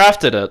never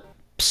drafted it,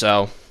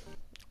 so,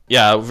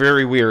 yeah,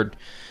 very weird.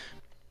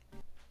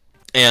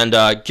 And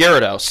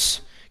Gyarados.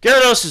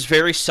 Gyarados is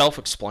very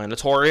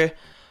self-explanatory.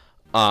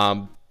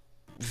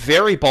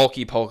 Very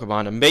bulky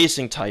Pokemon,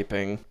 amazing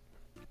typing.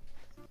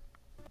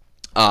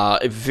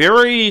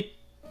 Very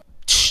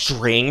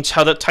strange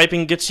how that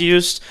typing gets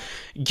used.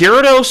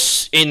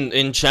 Gyarados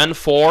in Gen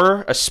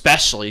 4,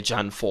 especially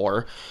Gen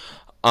 4,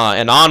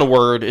 and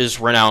Onward is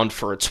renowned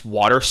for its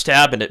water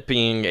stab and it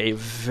being a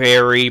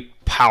very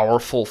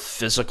powerful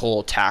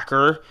physical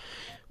attacker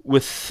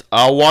with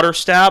a water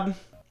stab.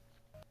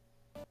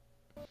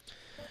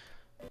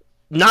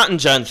 Not in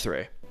Gen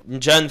 3. In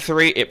Gen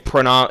 3,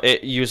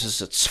 it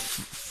uses its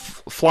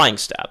flying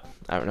stab.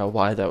 I don't know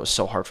why that was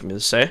so hard for me to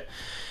say.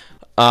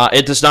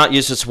 It does not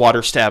use its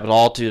water stab at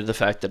all due to the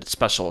fact that its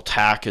special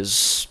attack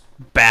is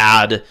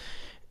bad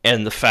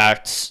and the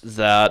fact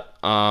that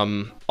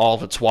all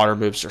of its water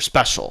moves are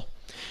special.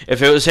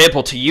 If it was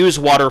able to use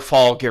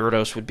Waterfall,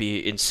 Gyarados would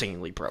be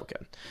insanely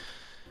broken.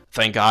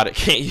 Thank God it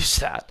can't use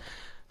that.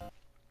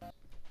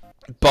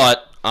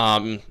 But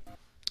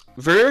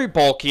very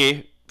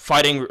bulky,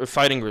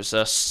 fighting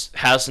resists,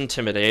 has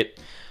Intimidate,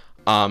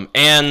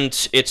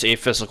 and it's a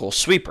physical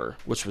sweeper,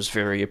 which was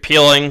very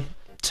appealing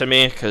to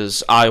me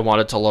because I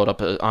wanted to load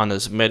up on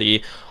as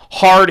many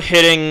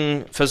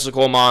hard-hitting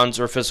physical mons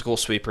or physical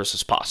sweepers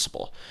as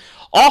possible.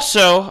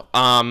 Also,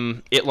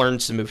 it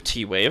learns to move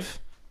T-Wave,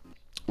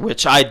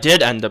 which I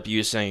did end up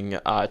using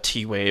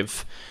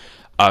T-Wave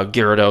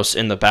Gyarados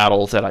in the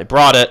battle that I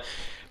brought it,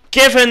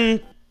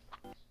 given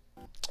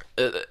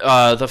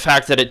the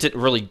fact that it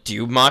didn't really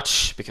do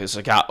much because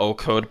it got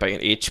O-code by an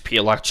HP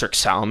Electric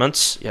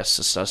Salamence. Yes,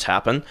 this does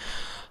happen.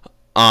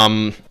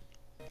 It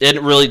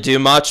didn't really do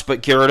much,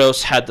 but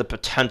Gyarados had the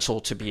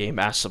potential to be a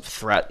massive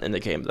threat in the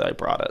game that I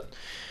brought it.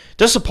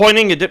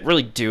 Disappointing, it didn't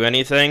really do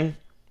anything,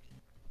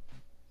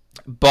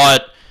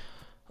 but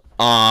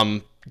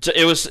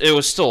it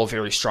was still a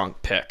very strong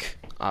pick.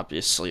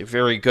 Obviously,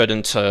 very good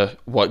into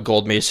what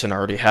GoldMason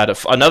already had.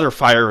 Another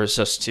fire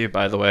resist too,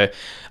 by the way.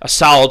 A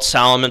solid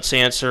Salamence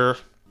answer.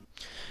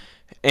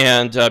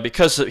 And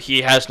because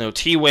he has no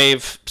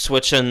T-Wave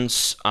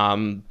switch-ins,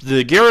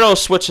 the Gyarados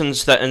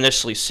switch-ins that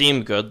initially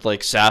seem good, like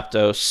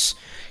Zapdos,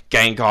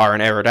 Gengar,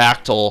 and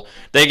Aerodactyl,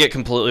 they get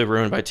completely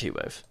ruined by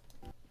T-Wave.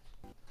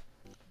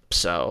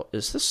 So,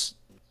 is this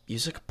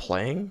music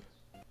playing?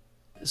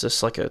 Is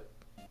this like a...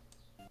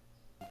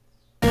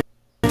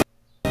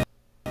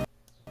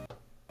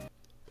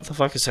 What the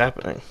fuck is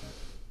happening?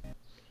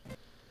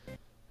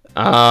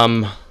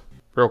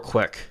 Real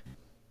quick.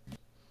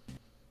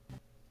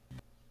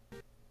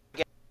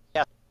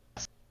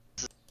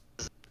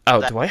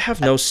 Oh, do I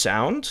have no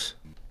sound?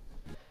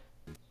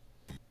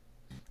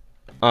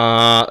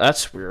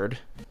 That's weird.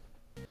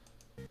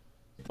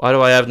 Why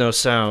do I have no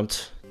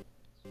sound?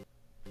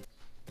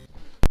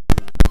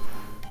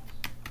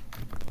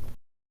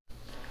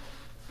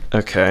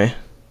 Okay.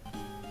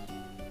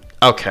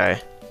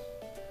 Okay.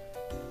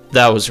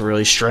 That was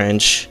really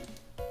strange.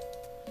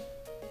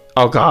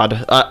 Oh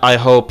god, I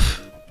hope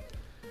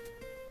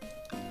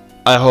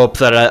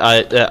that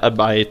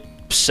I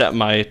set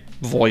my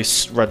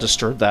voice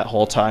registered that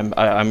whole time.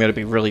 I'm gonna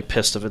be really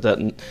pissed if it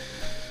didn't.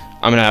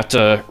 I'm gonna have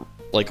to,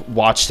 like,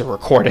 watch the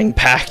recording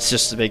back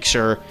just to make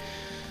sure.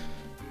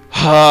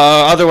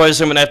 Otherwise,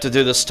 I'm gonna have to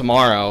do this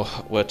tomorrow,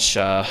 which,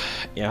 yeah,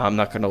 I'm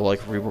not gonna,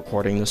 like,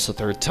 re-recording this a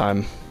third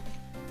time.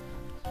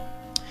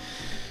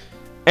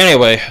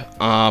 Anyway,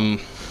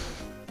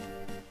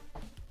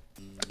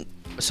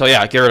 so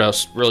yeah,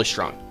 Gyarados, really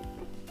strong.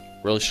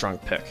 Really strong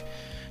pick.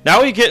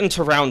 Now we get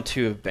into round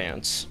 2 of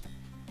bans.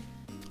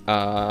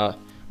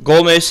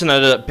 GoldMason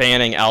ended up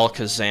banning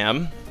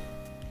Alakazam,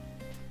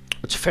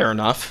 which fair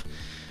enough.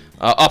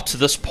 Up to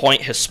this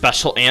point, his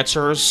special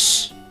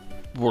answers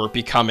were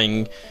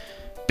becoming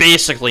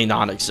basically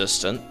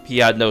non-existent. He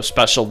had no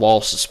special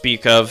walls to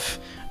speak of,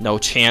 no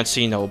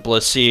Chansey, no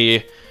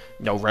Blissey,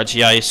 no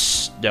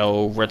Regice,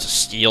 no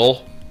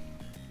Registeel,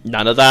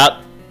 none of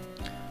that.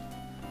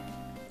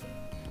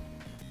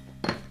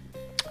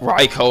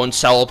 Raikou and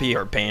Celebi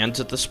are banned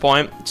at this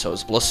point, so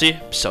is Blissey,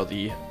 so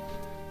the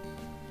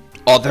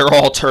other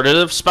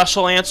alternative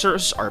special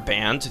answers are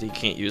banned, and he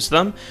can't use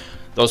them.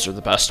 Those are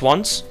the best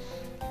ones.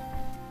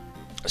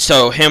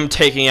 So him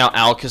taking out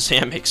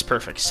Alakazam makes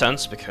perfect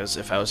sense, because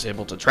if I was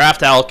able to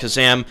draft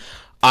Alakazam,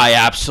 I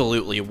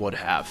absolutely would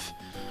have.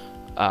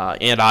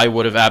 And I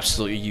would have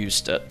absolutely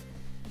used it.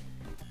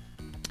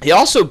 He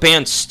also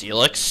banned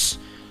Steelix,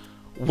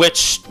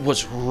 which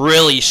was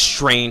really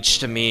strange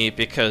to me,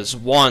 because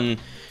one,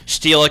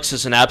 Steelix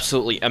is an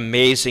absolutely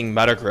amazing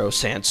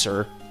Metagross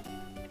answer.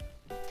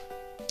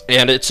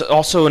 And it's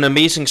also an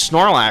amazing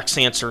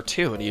Snorlax answer,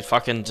 too. And he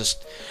fucking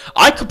just...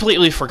 I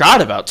completely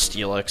forgot about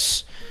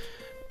Steelix.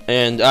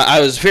 And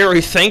I was very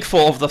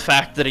thankful of the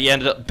fact that he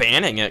ended up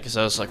banning it, because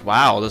I was like,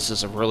 wow, this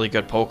is a really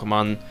good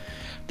Pokemon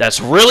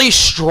that's really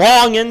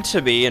strong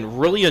into me and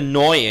really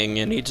annoying,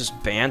 and he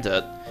just banned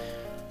it.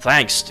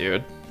 Thanks,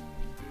 dude.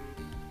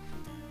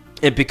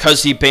 And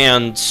because he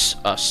banned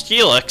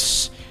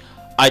Steelix,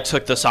 I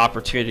took this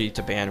opportunity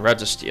to ban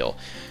Registeel.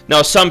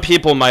 Now, some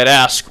people might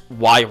ask,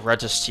 why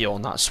Registeel,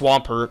 not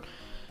Swampert?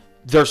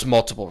 There's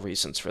multiple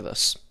reasons for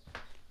this.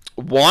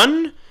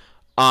 One,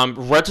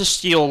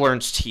 Registeel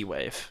learns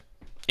T-Wave,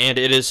 and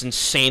it is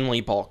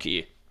insanely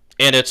bulky,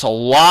 and it's a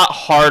lot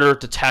harder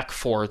to tech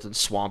for than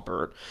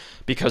Swampert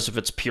because of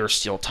its pure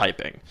steel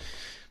typing.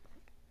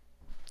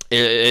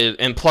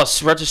 And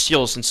plus,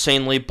 Registeel is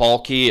insanely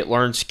bulky. It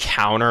learns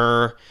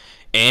counter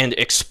and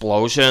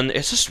explosion.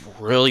 It's just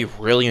really,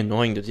 really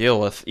annoying to deal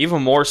with.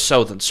 Even more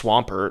so than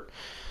Swampert.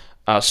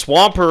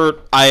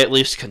 Swampert, I at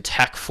least can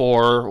tech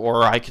for,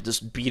 or I could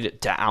just beat it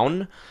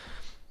down.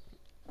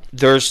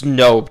 There's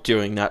no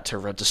doing that to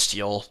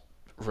Registeel,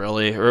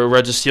 really. Or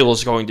Registeel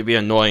is going to be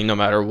annoying no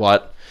matter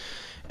what.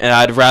 And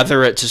I'd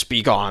rather it just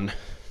be gone.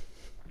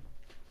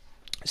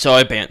 So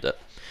I banned it.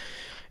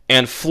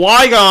 And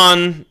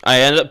Flygon, I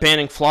ended up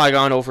banning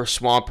Flygon over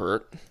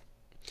Swampert.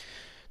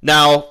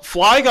 Now,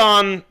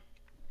 Flygon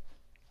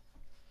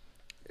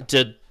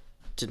did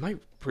my...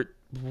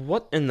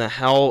 What in the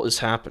hell is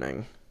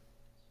happening?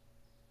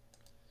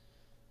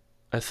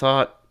 I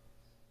thought...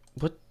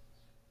 What?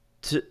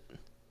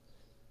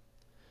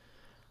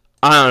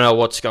 I don't know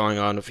what's going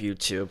on with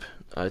YouTube.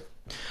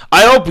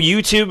 I hope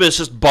YouTube is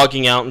just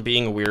bugging out and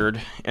being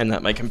weird, and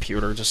that my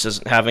computer just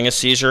isn't having a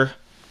seizure.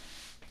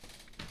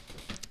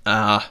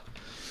 I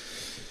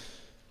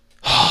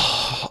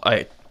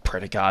pray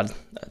to God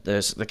that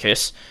is the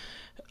case.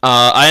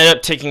 I ended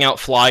up taking out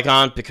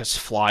Flygon because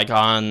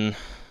Flygon,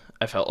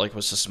 I felt like,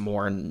 was just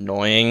more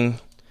annoying.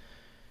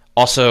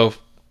 Also,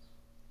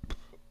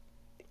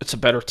 it's a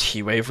better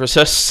T-Wave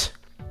resist.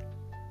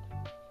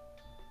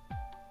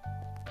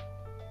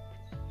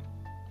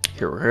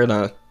 Here, we're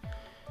gonna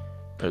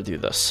do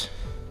this.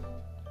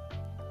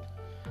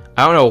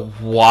 I don't know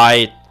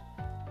why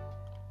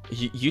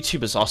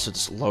YouTube is also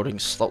just loading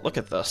slow. Look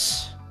at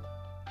this.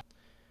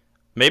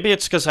 Maybe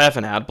it's because I have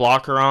an ad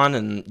blocker on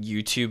and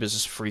YouTube is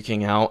just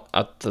freaking out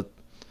at the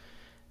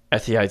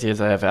idea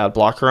that I have ad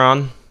blocker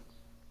on.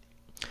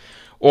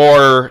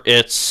 Or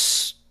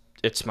it's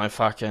my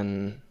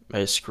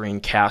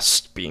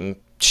screencast being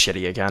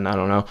shitty again. I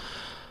don't know.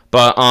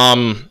 But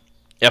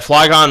yeah,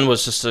 Flygon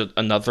was just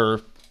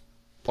another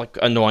like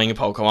annoying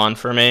Pokemon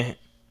for me.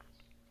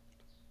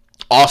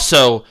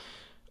 Also,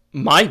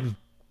 my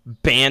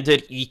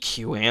banded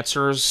EQ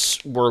answers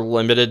were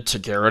limited to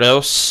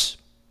Gyarados,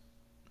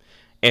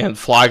 and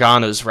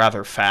Flygon is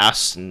rather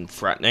fast and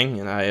threatening,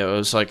 and I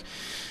was like,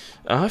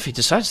 if he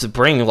decides to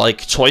bring,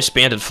 like, Choice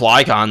Banded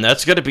Flygon,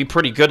 that's gonna be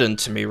pretty good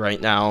into me right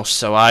now,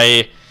 so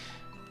I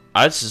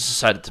just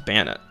decided to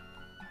ban it.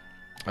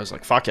 I was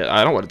like, fuck it,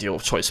 I don't want to deal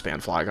with Choice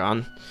Band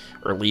Flygon,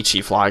 or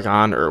Lychee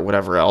Flygon, or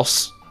whatever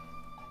else.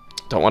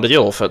 Don't want to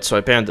deal with it, so I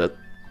banned it.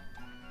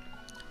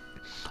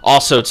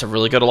 Also, it's a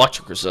really good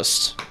electric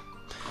resist.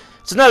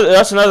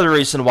 That's another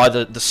reason why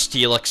the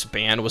Steelix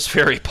ban was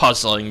very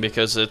puzzling,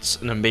 because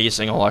it's an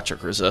amazing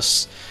electric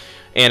resist.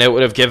 And it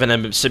would have given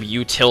him some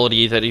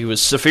utility that he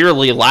was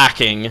severely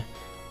lacking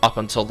up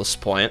until this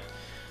point.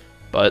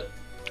 But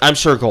I'm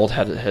sure Gold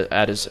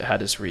had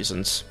his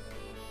reasons.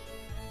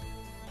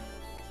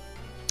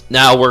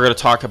 Now we're going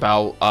to talk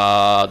about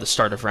the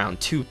start of round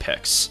 2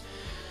 picks.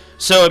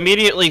 So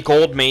immediately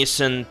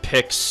GoldMason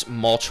picks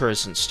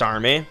Moltres and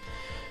Starmie.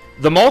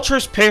 The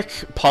Moltres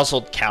pick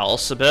puzzled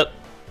Callous a bit,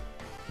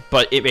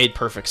 but it made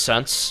perfect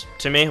sense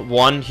to me.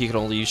 One, he could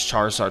only use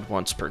Charizard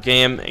once per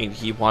game, and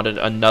he wanted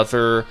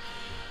another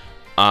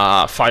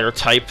fire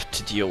type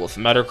to deal with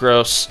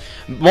Metagross.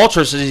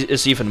 Moltres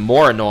is even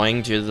more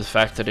annoying due to the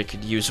fact that it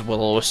could use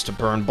Will-O-Wisp to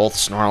burn both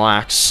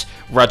Snorlax,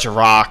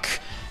 Regirock,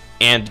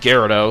 and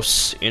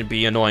Gyarados, and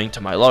be annoying to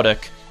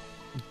Milotic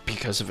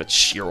because of its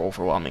sheer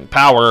overwhelming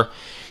power.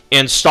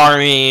 And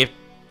Starmie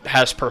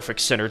has perfect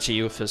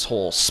synergy with his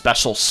whole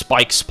special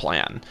spikes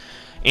plan,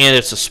 and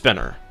it's a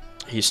spinner.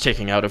 He's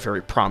taking out a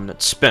very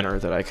prominent spinner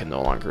that I can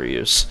no longer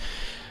use.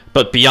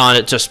 But beyond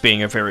it just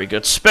being a very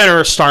good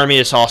spinner, Starmie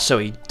is also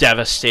a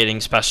devastating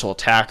special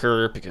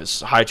attacker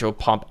because Hydro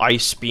Pump,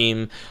 Ice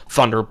Beam,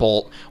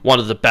 Thunderbolt, one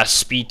of the best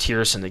speed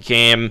tiers in the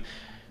game.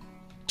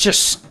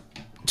 Just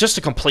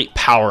a complete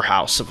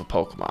powerhouse of a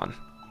Pokemon.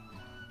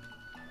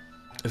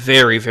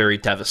 Very, very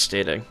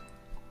devastating.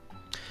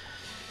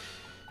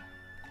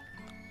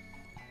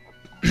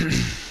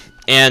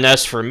 And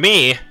as for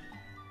me,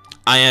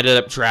 I ended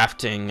up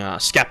drafting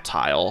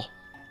Sceptile,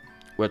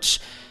 which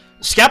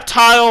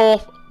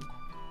Sceptile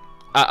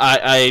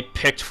I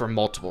picked for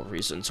multiple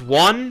reasons.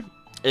 One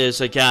is,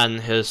 again,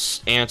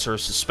 his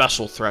answers, his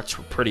special threats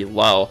were pretty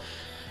low.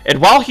 And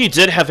while he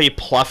did have a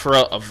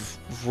plethora of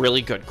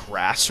really good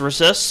grass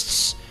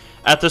resists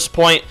at this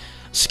point,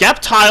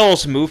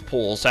 Sceptile's move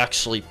pool is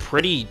actually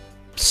pretty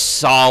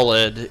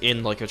solid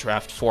in like a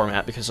draft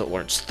format because it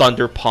learns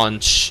Thunder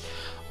Punch,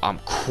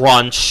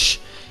 Crunch.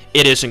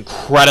 It is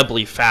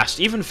incredibly fast,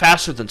 even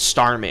faster than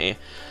Starmie.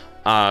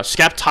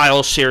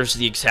 Sceptile shares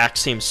the exact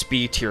same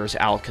speed tier as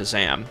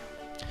Alakazam.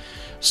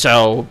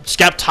 So,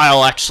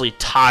 Sceptile actually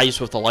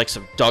ties with the likes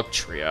of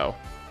Dugtrio.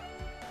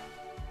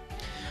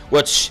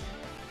 Which,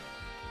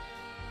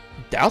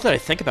 now that I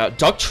think about it,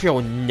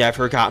 Dugtrio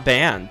never got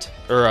banned,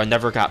 or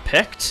never got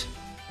picked.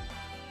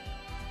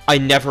 I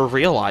never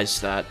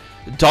realized that.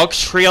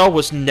 Dugtrio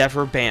was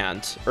never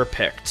banned or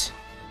picked.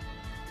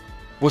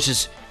 Which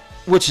is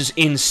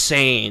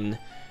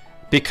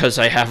because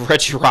I have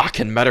Regirock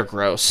and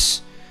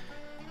Metagross.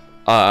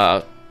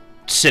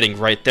 sitting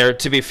right there.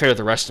 To be fair,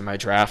 the rest of my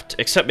draft,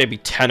 except maybe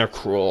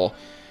Tentacruel,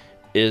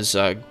 is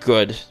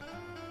good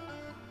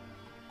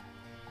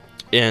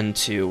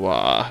into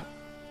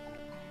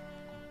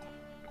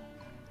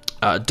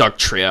Duck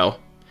Trio.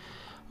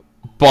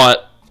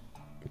 But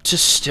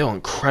just still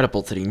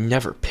incredible that he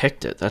never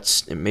picked it.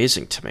 That's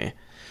amazing to me.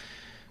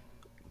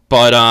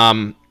 But,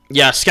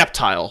 yeah,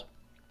 Sceptile.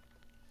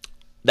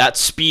 That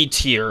speed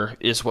tier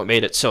is what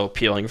made it so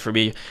appealing for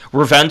me.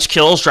 Revenge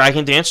kills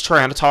Dragon Dance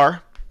Tyranitar.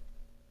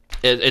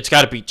 It's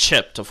got to be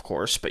chipped, of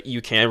course, but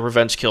you can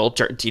Revenge kill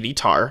DD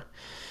Tar.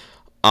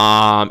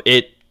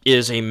 It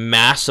is a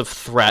massive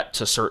threat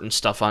to certain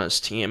stuff on his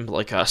team.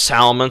 Like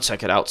Salamence, I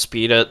could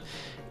outspeed it.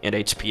 And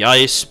HP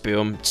Ice,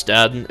 boom, it's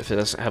dead if it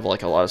doesn't have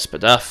like a lot of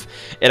Spadef.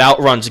 It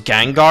outruns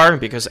Gengar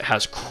because it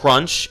has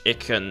Crunch.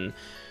 It could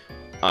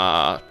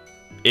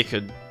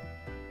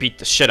beat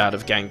the shit out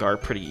of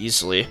Gengar pretty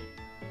easily.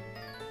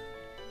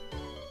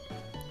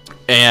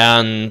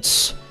 And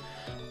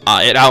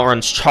it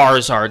outruns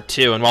Charizard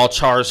too. And while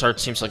Charizard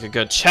seems like a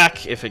good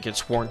check, if it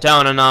gets worn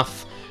down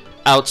enough,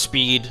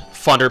 outspeed,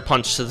 Thunder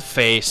Punch to the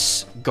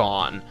face,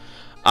 gone.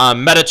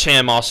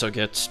 Metacham also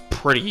gets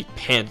pretty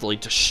handily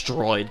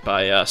destroyed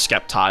by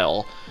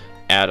Sceptile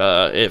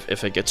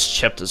if it gets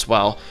chipped as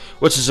well,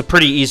 which is a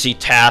pretty easy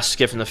task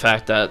given the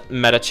fact that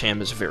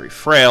Metacham is very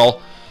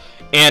frail,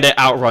 and it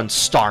outruns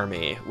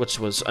Starmie, which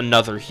was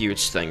another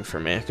huge thing for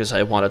me because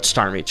I wanted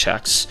Starmie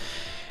checks.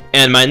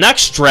 And my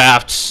next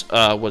draft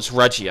was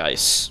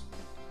Regice.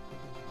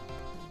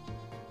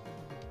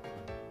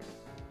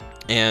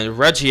 And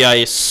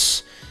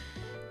Regice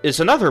is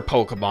another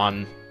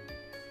Pokemon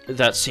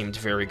that seemed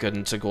very good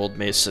into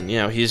GoldMason. You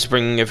know, he's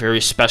bringing a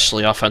very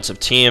specially offensive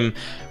team.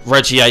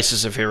 Regice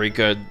is a very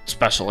good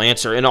special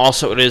answer, and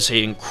also it is an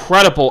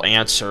incredible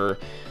answer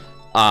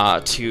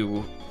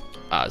to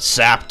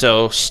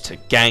Zapdos, to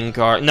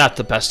Gengar. Not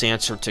the best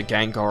answer to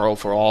Gengar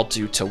overall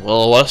due to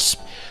Will-O-Wisp,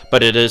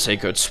 but it is a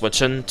good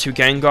switch-in to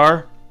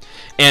Gengar,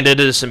 and it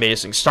is an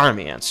amazing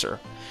Starmie answer.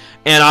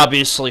 And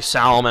obviously,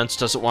 Salamence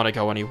doesn't want to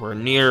go anywhere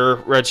near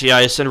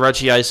Regice, and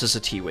Regice is a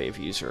T-Wave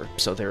user,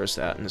 so there's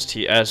that. And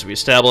as we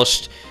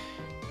established,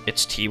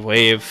 its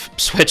T-Wave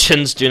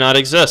switch-ins do not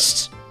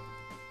exist.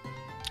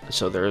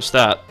 So there's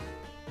that.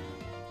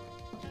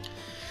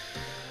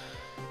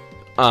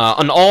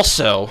 And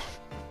also,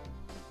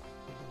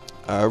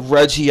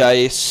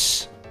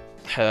 Regice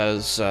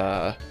has,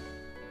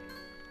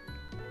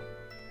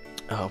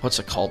 what's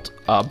it called?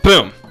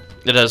 Boom.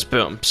 It has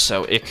Boom,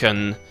 so it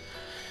can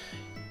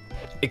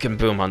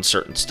boom on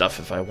certain stuff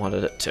if I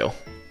wanted it to.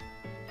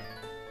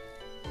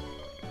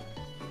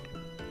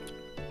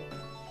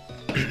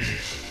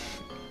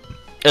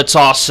 It's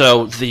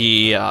also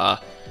the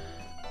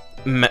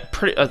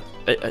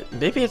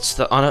maybe it's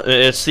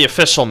the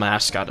official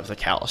mascot of the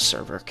Callous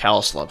server.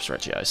 Callous loves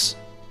Regice.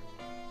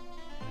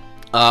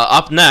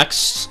 Up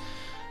next,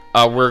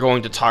 we're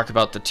going to talk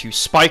about the two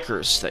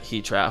Spikers that he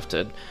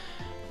drafted,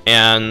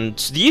 and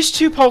these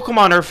two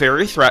Pokemon are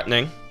very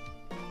threatening.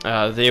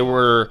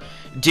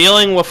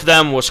 Dealing with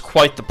them was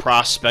quite the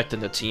prospect in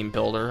the team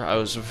builder. I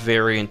was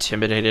very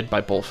intimidated by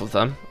both of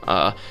them.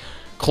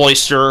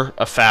 Cloyster,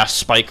 a fast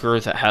spiker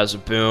that has a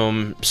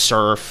Boom,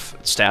 Surf,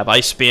 Stab,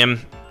 Ice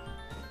Beam.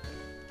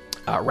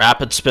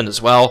 Rapid Spin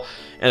as well.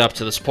 And up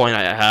to this point,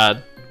 I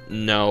had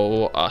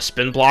no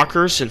spin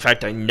blockers. In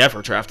fact, I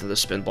never drafted a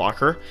spin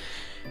blocker.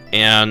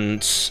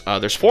 And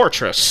there's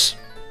Fortress.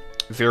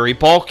 Very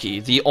bulky.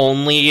 The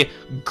only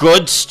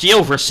good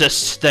steel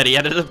resist that he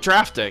ended up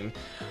drafting.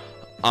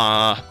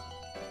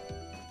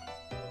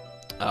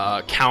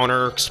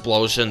 Counter,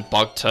 Explosion,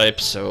 Bug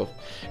type, so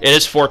it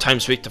is 4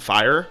 times weak to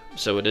fire,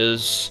 so it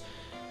is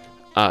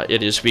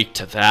weak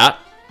to that.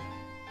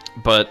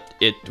 But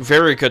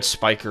very good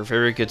spiker,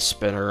 very good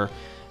spinner,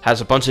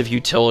 has a bunch of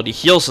utility,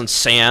 heals in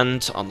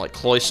sand, unlike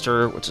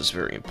Cloyster, which is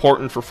very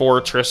important for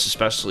Fortress,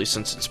 especially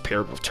since it's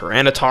paired with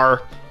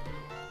Tyranitar.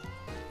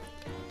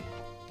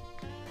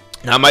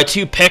 Now, my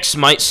two picks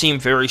might seem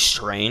very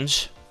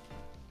strange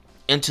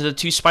into the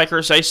two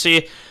Spikers I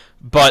see,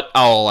 but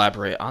I'll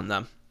elaborate on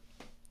them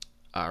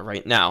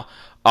right now.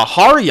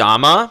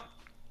 Hariyama,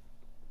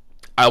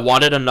 I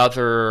wanted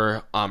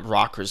another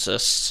rock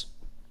resist.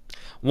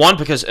 One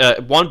because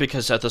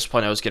at this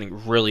point I was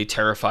getting really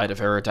terrified of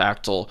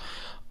Aerodactyl.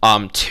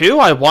 Two,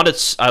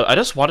 I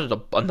just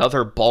wanted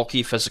another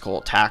bulky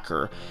physical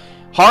attacker.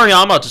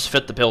 Hariyama just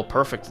fit the bill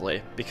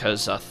perfectly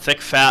because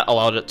Thick Fat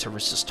allowed it to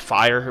resist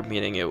fire,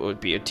 meaning it would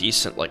be a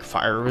decent like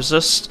fire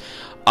resist.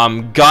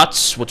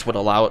 Guts, which would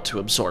allow it to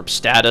absorb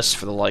status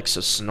for the likes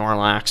of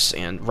Snorlax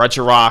and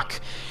Regirock,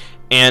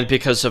 and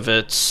because of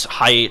its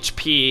high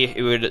HP,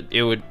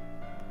 it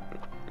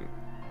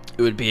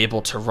would be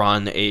able to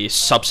run a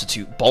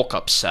substitute bulk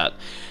up set,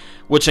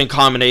 which in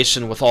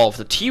combination with all of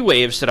the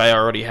T-Waves that I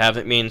already have,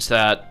 it means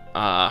that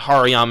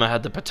Hariyama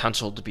had the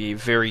potential to be a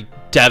very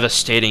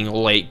devastating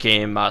late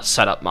game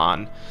setup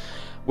mon,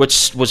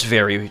 which is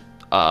very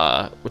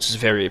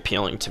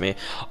appealing to me.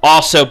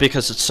 Also,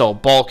 because it's so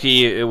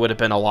bulky, it would have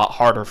been a lot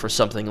harder for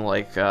something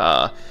like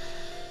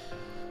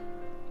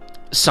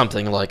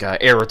something like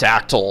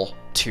Aerodactyl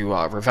to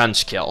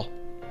Revenge Kill.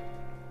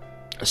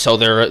 So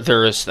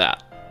there is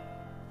that.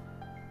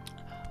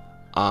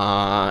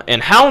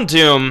 And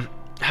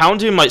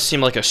Houndoom might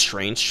seem like a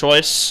strange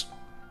choice,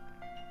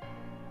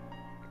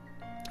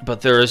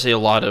 but there is a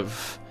lot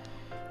of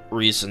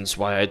reasons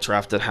why I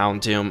drafted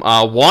Houndoom.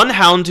 One,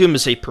 Houndoom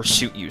is a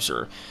pursuit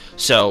user,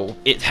 so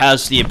it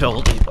has the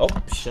ability... Oh,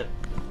 shit.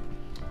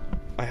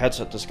 My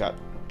headset just got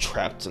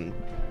trapped and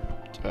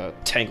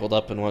tangled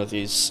up in one of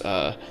these,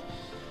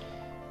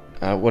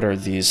 what are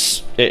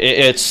these?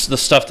 It's the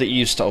stuff that you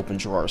use to open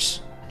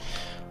drawers.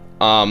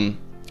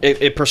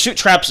 It pursuit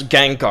traps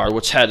Gengar,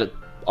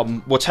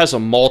 which has a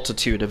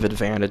multitude of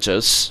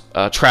advantages.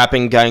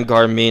 Trapping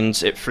Gengar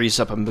means it frees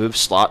up a move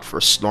slot for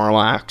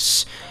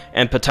Snorlax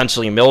and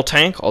potentially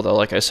Miltank, although,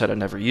 like I said, I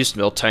never used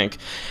Miltank.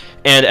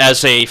 And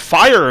as a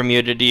fire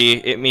immunity,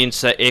 it means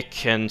that it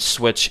can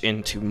switch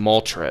into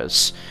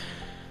Moltres.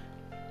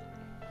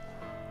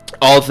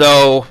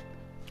 Although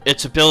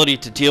its ability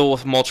to deal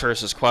with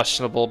Moltres is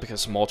questionable,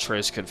 because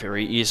Moltres could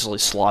very easily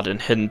slot in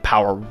Hidden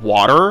Power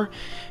Water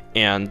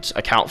and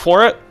account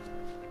for it.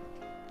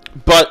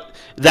 But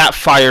that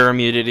fire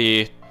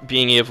immunity,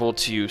 being able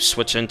to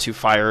switch into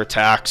fire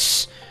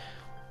attacks,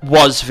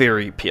 was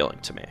very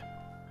appealing to me.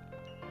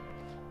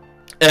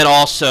 And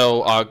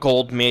also,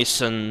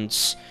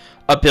 GoldMason's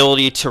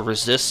ability to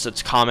resist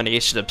its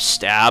combination of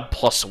Stab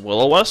plus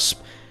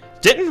Will-O-Wisp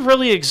didn't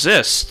really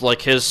exist.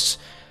 Like, his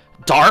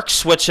Dark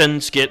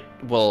switch-ins get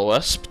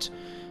Will-O-Wisped.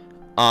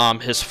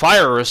 His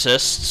fire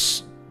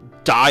resists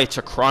die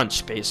to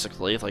Crunch,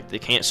 basically. Like, they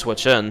can't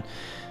switch in.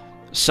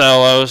 So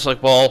I was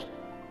like, well,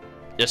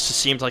 this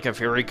seemed like a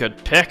very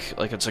good pick.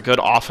 Like, it's a good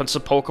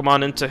offensive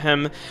Pokemon into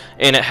him,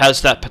 and it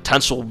has that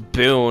potential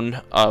boon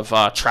of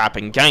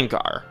trapping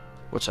Gengar,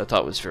 which I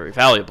thought was very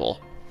valuable.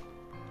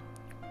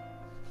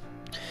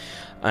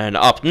 And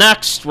up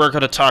next, we're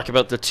going to talk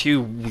about the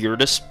two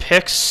weirdest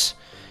picks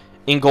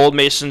in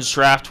GoldMason's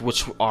draft,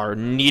 which are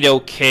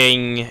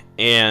Nidoking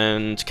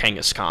and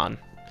Kangaskhan.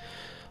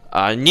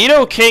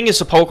 Nidoking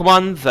is a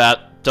Pokemon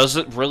that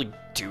doesn't really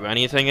do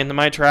anything into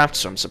my draft,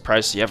 so I'm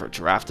surprised he ever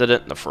drafted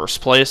it in the first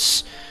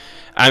place.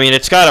 I mean,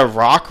 it's got a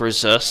rock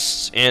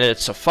resist, and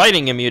it's a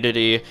fighting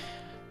immunity,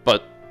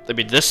 but, I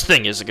mean, this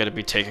thing isn't going to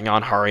be taking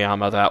on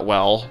Hariyama that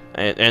well,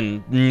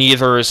 and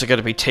neither is it going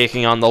to be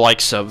taking on the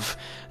likes of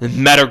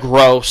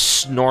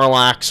Metagross,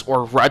 Snorlax,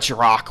 or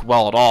Regirock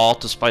well at all,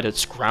 despite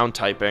its ground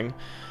typing.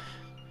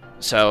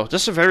 So,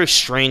 this is a very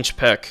strange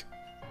pick.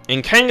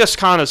 And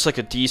Kangaskhan is like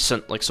a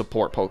decent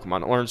support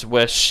Pokemon. It learns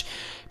Wish.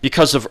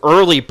 Because of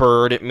Early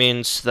Bird, it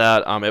means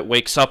that it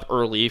wakes up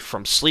early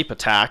from sleep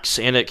attacks,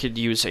 and it could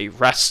use a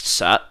rest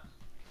set.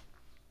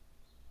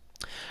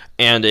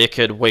 And it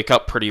could wake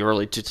up pretty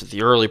early due to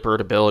the Early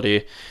Bird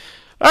ability.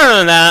 Other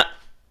than that,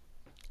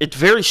 it's a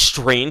very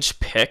strange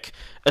pick,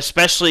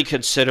 especially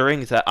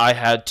considering that I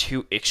had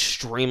two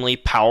extremely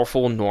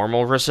powerful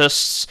normal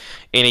resists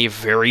and a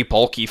very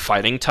bulky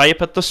fighting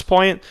type at this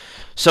point.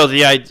 So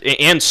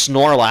and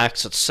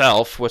Snorlax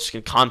itself, which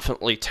can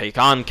confidently take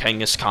on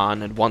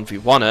Kangaskhan and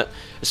 1v1 it,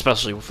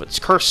 especially with its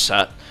curse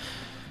set.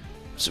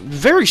 It's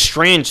very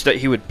strange that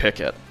he would pick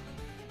it,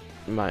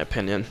 in my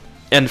opinion.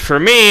 And for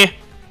me,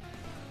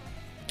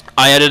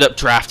 I ended up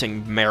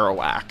drafting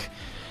Marowak.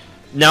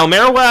 Now,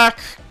 Marowak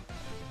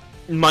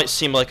might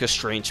seem like a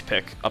strange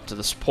pick up to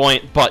this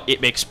point, but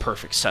it makes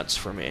perfect sense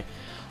for me.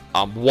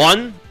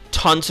 One,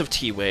 tons of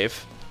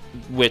T-Wave,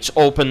 which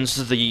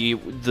opens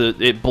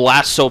it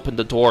blasts open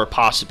the door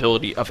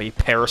possibility of a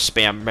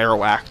pair-spam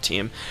Marowak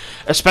team,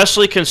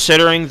 especially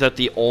considering that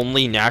the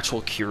only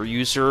natural cure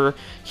user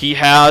he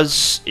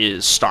has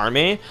is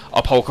Starmie,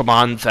 a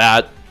Pokemon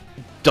that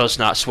does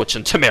not switch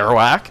into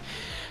Marowak,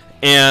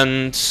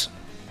 and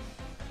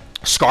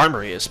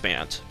Skarmory is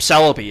banned,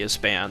 Celebi is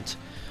banned,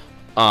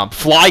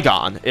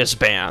 Flygon is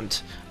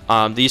banned.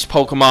 These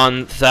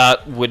Pokemon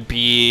that would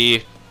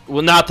be...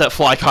 Well, not that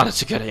Flygon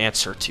is a good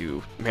answer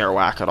to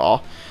Marowak at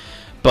all,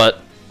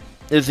 but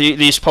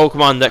these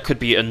Pokemon that could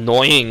be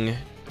annoying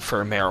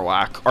for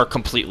Marowak are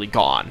completely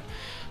gone.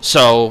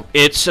 So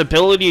its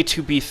ability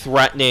to be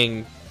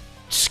threatening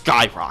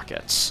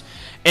skyrockets.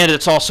 And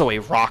it's also a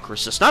rock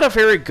resist. Not a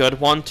very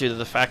good one due to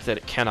the fact that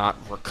it cannot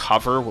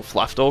recover with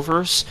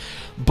leftovers,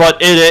 but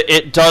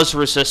it does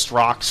resist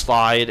Rock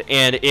Slide,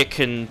 and it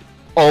can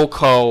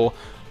OHKO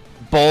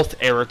both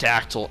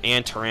Aerodactyl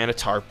and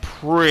Tyranitar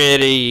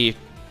pretty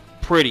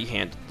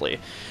handedly.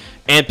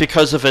 And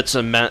because of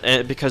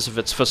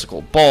its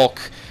physical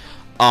bulk,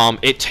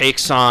 it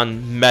takes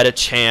on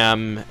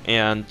Medicham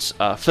and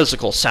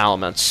physical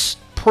Salamence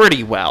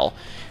pretty well.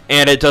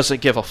 And it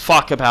doesn't give a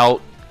fuck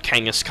about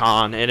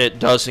Kangaskhan, and it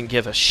doesn't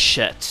give a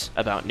shit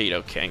about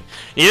Nidoking.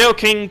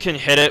 Nidoking can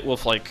hit it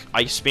with,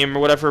 Ice Beam or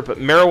whatever, but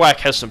Marowak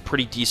has some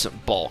pretty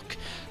decent bulk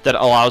that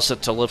allows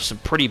it to lift some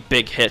pretty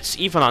big hits,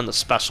 even on the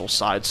special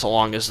side, so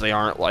long as they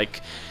aren't,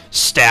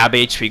 Stab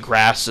HP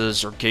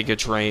Grasses or Giga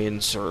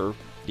Drains or,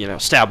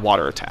 Stab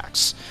Water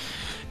attacks.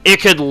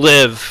 It could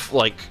live,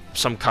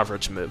 some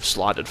coverage moves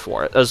slotted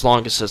for it, as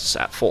long as it's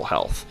at full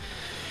health.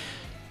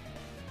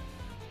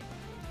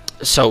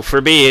 So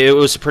for me, it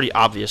was a pretty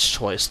obvious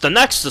choice. The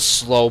next is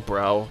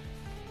Slowbro.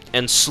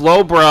 And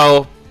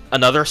Slowbro,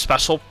 another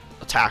special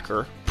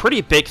attacker,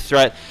 pretty big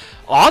threat.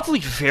 Oddly,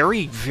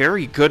 very,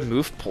 very good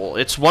move pool.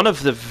 It's one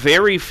of the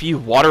very few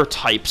water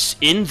types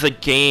in the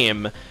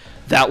game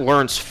that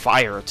learns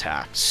fire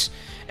attacks.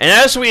 And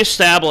as we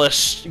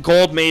established,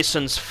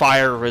 GoldMason's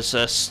fire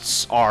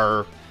resists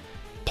are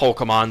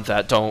Pokemon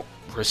that don't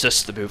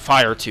resist the move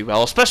fire too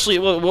well. Especially,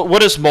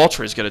 what is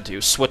Moltres gonna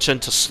do? Switch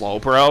into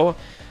Slowbro?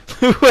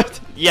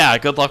 Yeah,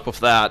 good luck with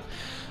that.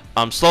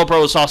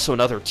 Slowbro is also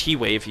another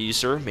T-Wave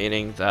user,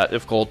 meaning that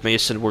if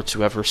GoldMason were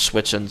to ever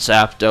switch in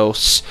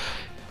Zapdos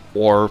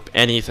or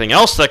anything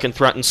else that can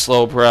threaten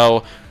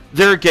Slowbro,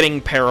 they're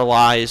getting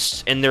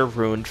paralyzed and they're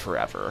ruined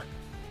forever.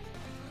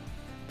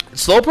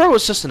 Slowbro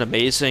is just an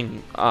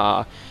amazing,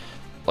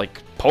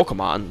 like,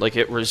 Pokemon. Like,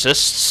 it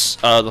resists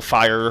the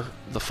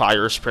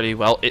fires pretty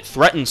well. It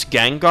threatens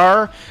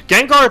Gengar.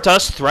 Gengar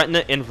does threaten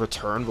it in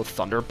return with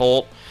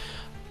Thunderbolt.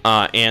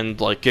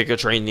 And, like, Giga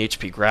Drain and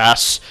HP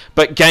Grass.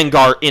 But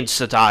Gengar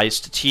insta-dies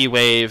to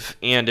T-Wave,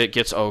 and it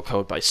gets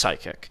O-Code by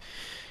Psychic.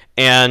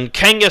 And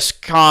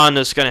Kangaskhan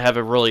is going to have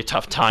a really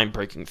tough time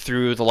breaking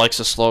through the likes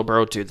of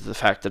Slowbro due to the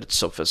fact that it's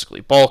so physically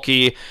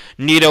bulky.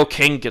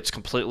 Nidoking gets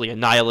completely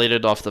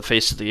annihilated off the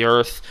face of the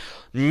earth.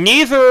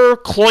 Neither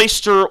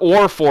Cloyster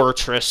or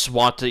Fortress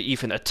want to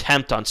even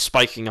attempt on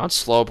spiking on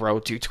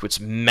Slowbro due to its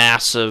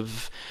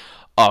massive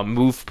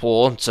move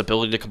pool, its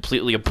ability to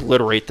completely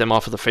obliterate them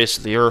off of the face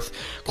of the earth.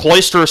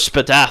 Cloyster's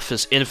Spadef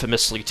is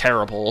infamously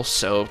terrible,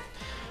 so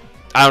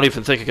I don't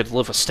even think I could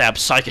live a stab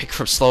Psychic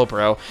from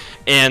Slowbro.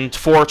 And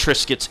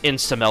Fortress gets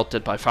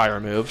insta-melted by fire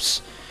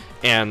moves.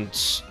 And,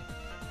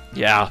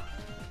 yeah.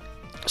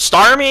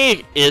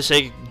 Starmie is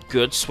a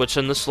good switch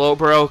in the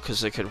Slowbro,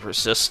 because it could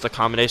resist the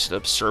combination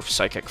of Surf,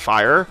 Psychic,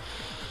 Fire.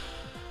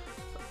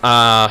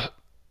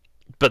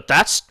 But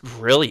that's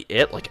really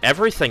it. Like,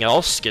 everything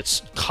else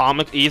gets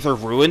either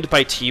ruined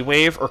by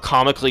T-Wave or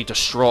comically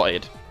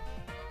destroyed.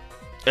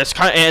 It's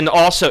and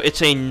also,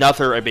 it's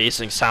another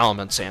amazing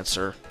Salamence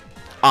answer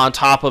on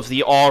top of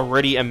the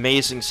already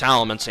amazing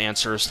Salamence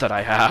answers that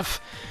I have.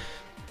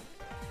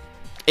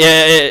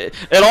 It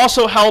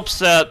also helps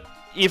that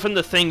even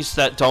the things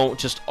that don't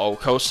just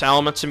OHKO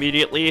Salamence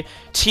immediately,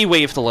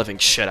 T-Wave the living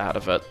shit out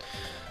of it.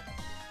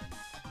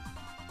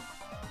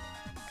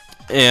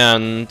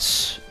 And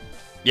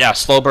yeah,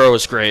 Slowbro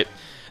is great.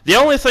 The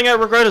only thing I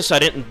regret is I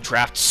didn't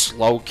draft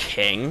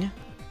Slowking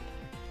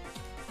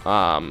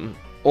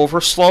over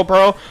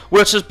Slowbro,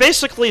 which is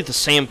basically the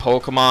same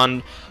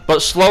Pokemon, but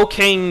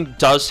Slowking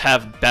does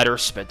have better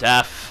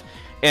Spadef,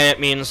 and it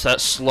means that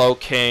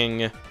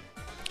Slowking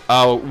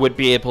would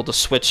be able to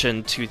switch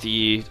into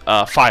the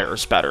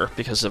fires better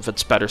because of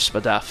its better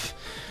Spadef.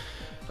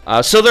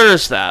 So there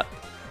is that.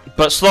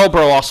 But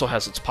Slowbro also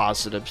has its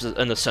positives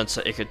in the sense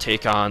that it could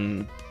take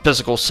on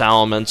Physical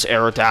Salamence,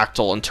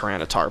 Aerodactyl, and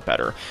Tyranitar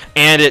better.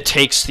 And it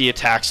takes the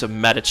attacks of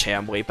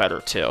Medicham way better,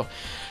 too.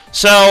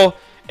 So,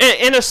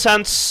 in a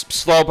sense,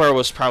 Slowbro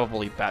was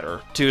probably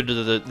better, due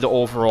to the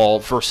overall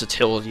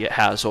versatility it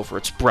has over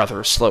its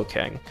brother,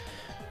 Slowking.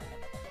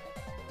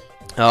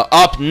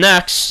 Up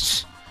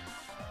next,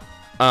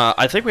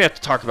 I think we have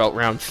to talk about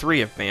round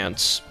 3 of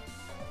bans,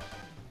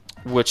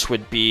 which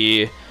would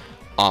be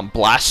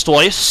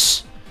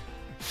Blastoise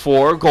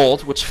for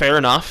gold, which fair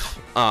enough.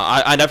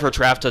 I never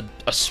drafted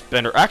a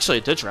spinner. Actually, I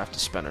did draft a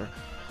spinner.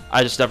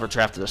 I just never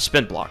drafted a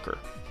spin blocker.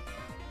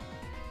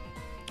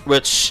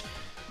 Which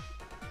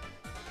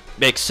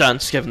makes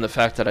sense, given the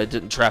fact that I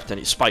didn't draft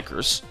any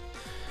spikers.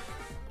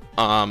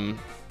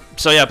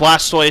 So yeah,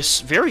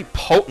 Blastoise, very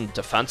potent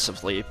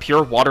defensively.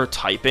 Pure water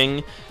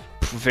typing.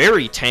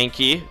 Very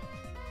tanky.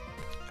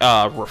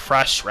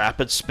 Refresh,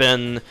 rapid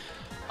spin.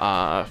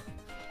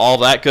 All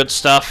that good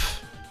stuff.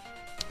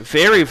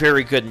 Very,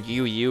 very good in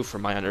UU,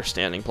 from my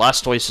understanding.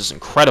 Blastoise is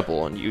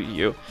incredible in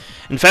UU.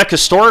 In fact,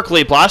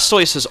 historically,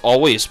 Blastoise has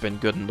always been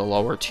good in the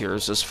lower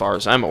tiers, as far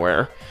as I'm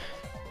aware.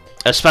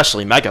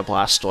 Especially Mega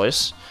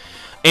Blastoise.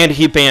 And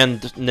he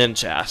banned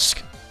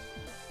Ninjask.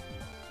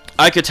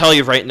 I could tell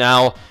you right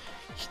now,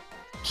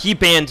 he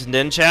banned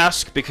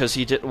Ninjask because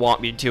he didn't want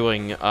me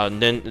doing,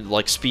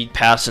 like, Speed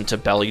Pass into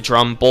Belly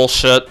Drum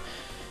bullshit.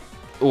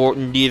 Or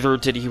neither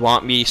did he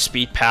want me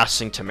Speed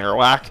Passing to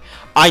Marowak.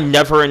 I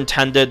never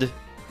intended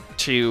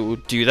to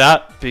do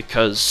that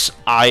because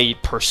I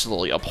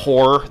personally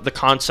abhor the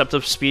concept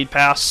of Speed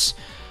Pass.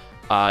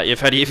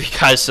 If any of you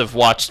guys have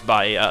watched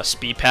my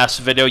Speed Pass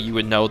video, you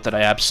would know that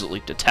I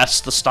absolutely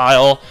detest the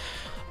style.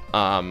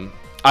 I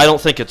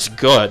don't think it's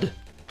good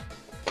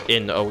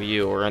in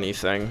OU or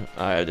anything.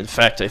 In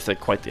fact, I think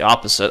quite the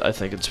opposite. I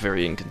think it's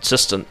very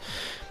inconsistent.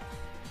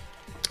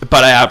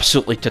 But I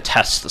absolutely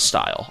detest the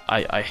style.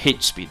 I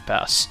hate Speed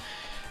Pass.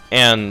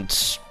 And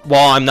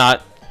while I'm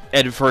not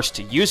adverse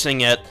to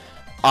using it,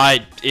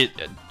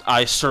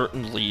 I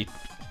certainly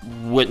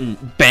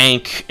wouldn't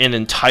bank an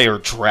entire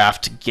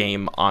draft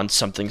game on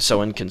something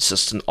so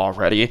inconsistent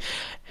already,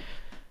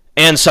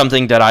 and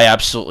something that I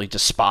absolutely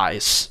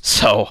despise.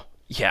 So,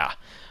 yeah.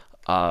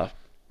 I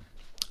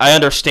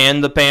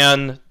understand the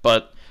ban,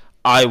 but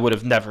I would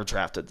have never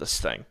drafted this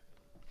thing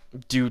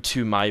due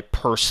to my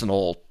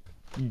personal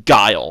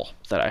guile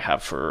that I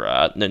have for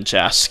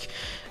Ninjask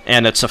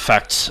and its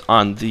effect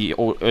on the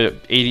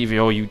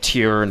ADVOU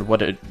tier and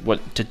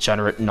what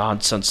degenerate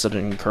nonsense that it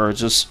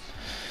encourages.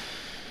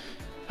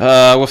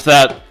 With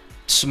that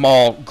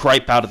small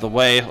gripe out of the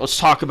way, let's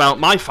talk about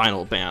my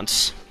final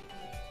bands.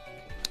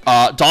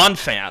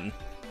 Donphan.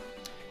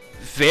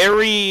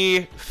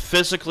 Very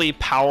physically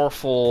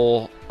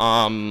powerful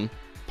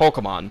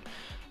Pokemon.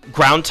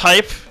 Ground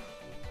type,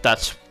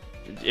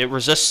 it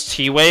resists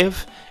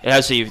T-Wave. It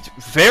has a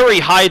very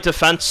high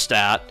defense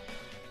stat.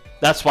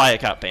 That's why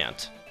it got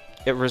banned.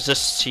 It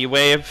resists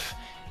T-Wave,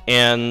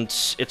 and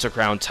it's a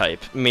ground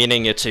type,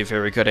 meaning it's a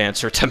very good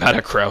answer to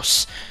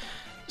Metagross.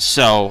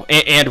 So,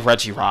 and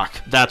Regirock.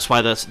 That's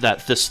why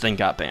this thing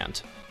got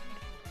banned.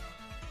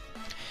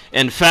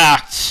 In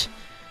fact,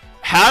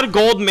 had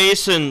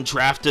GoldMason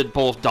drafted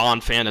both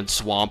Donphan and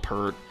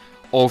Swampert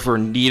over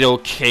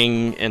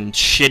Nidoking and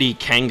shitty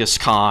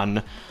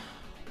Kangaskhan,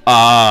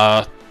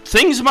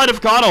 things might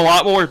have gone a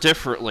lot more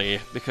differently,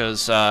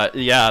 because,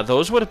 yeah,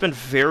 those would have been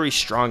very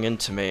strong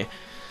into me.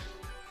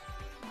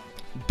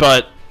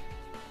 But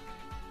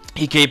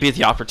he gave me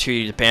the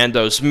opportunity to ban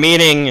those,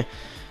 meaning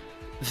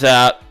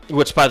that,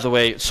 which, by the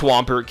way,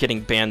 Swampert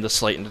getting banned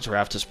this late in the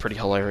draft is pretty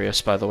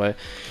hilarious, by the way,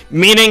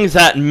 meaning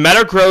that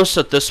Metagross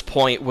at this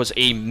point was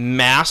a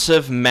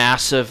massive,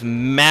 massive,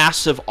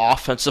 massive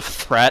offensive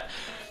threat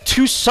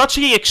to such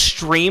an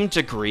extreme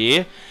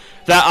degree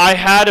that I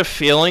had a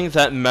feeling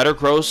that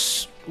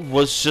Metagross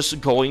was just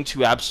going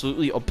to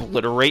absolutely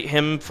obliterate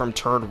him from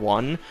turn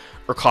 1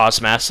 or cause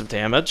massive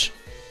damage.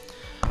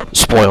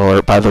 Spoiler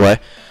alert, by the way.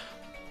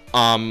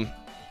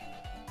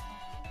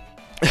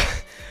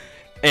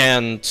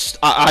 And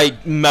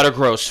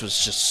Metagross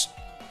was just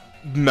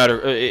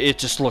it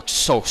just looked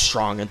so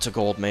strong into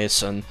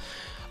GoldMason.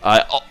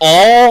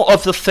 All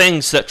of the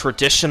things that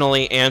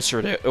traditionally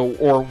answered it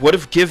or would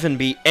have given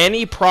me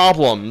any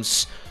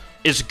problems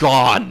is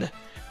gone.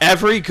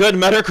 Every good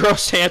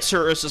Metagross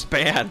answer is just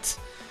banned.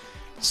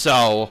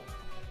 So,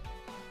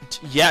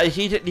 yeah,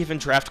 he didn't even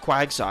draft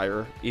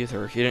Quagsire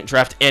either. He didn't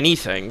draft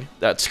anything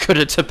that's good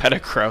into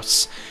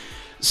Metagross.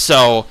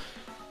 So,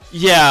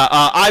 yeah,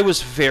 I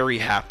was very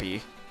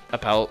happy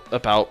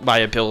about my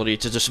ability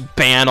to just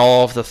ban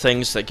all of the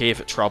things that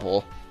gave it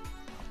trouble.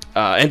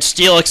 And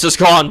Steelix is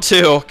gone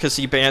too, because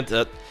he banned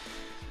it.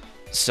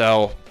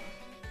 So,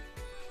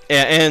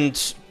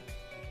 and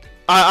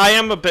I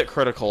am a bit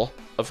critical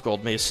of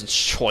GoldMason's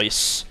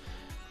choice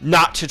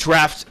not to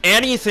draft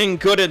anything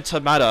good into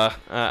meta.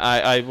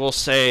 I will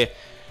say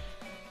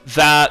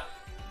that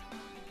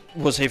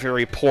was a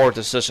very poor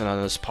decision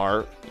on his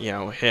part. You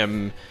know,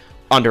 him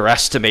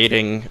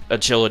underestimating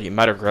agility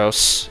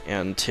Metagross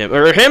and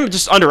him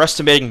just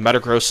underestimating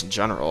Metagross in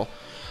general.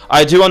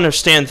 I do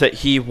understand that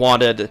he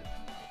wanted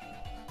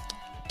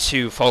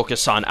to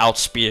focus on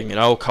outspeeding and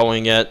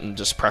OHKOing it and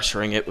just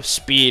pressuring it with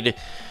speed,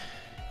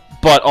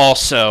 but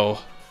also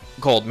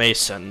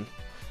GoldMason.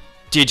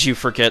 Did you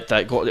forget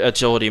that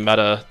agility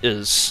meta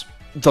is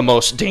the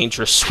most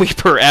dangerous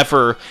sweeper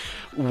ever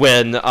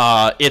when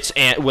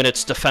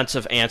its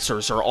defensive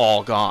answers are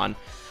all gone?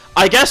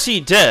 I guess he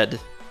did,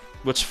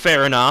 which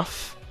fair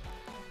enough.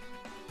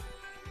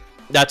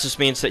 That just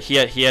means that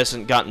he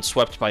hasn't gotten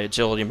swept by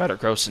agility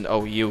Metagross and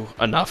OU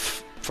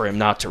enough for him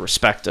not to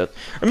respect it.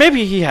 Or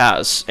maybe he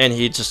has, and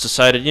he just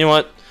decided, you know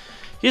what?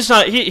 He's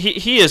not.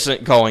 He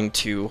isn't going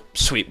to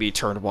sweep me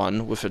turn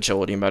 1 with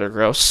agility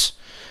Metagross.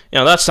 You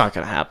know, that's not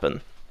going to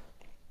happen.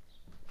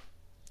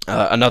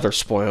 Another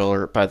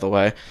spoiler, by the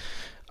way.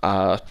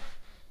 But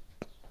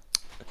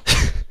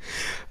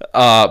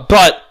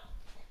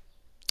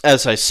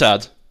as I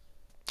said,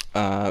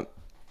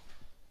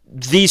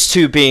 these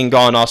two being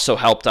gone also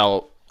helped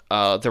out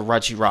the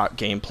Regirock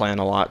game plan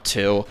a lot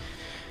too.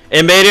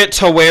 It made it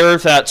to where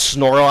that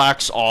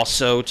Snorlax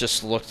also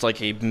just looked like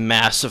a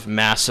massive,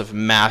 massive,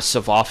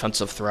 massive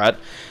offensive threat.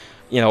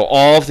 You know,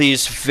 all of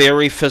these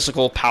very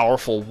physical,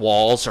 powerful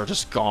walls are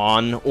just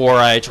gone, or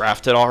I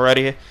drafted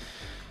already.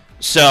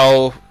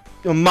 So,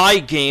 my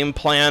game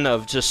plan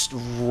of just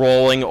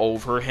rolling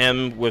over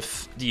him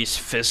with these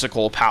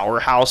physical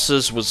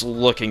powerhouses was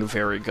looking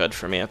very good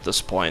for me at this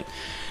point.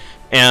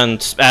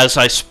 And as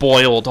I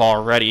spoiled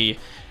already,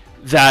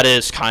 that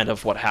is kind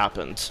of what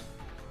happened.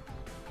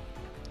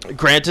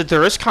 Granted,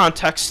 there is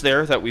context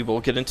there that we will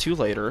get into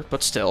later,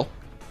 but still.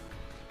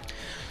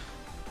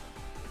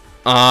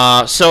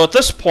 So at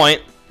this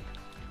point,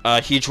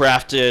 he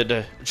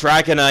drafted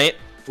Dragonite,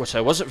 which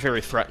I wasn't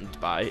very threatened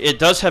by. It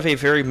does have a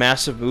very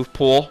massive move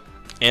pool,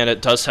 and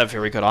it does have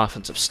very good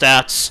offensive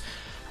stats,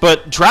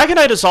 but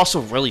Dragonite is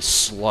also really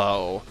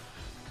slow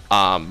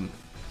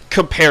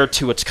compared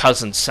to its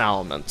cousin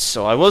Salamence,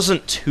 so I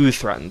wasn't too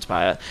threatened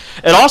by it.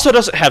 It also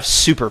doesn't have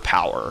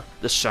superpower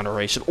this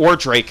generation, or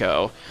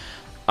Draco.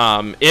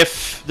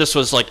 If this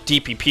was like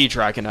DPP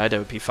Dragonite, I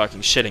would be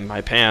fucking shitting my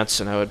pants,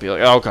 and I would be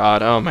like, oh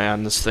god, oh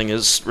man, this thing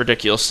is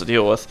ridiculous to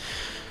deal with.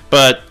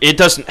 But it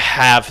doesn't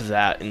have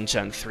that in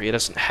Gen 3. It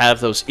doesn't have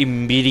those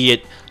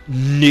immediate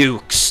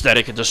nukes that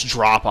it could just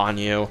drop on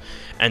you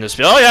and just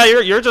be, oh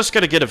yeah, you're just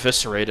gonna get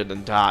eviscerated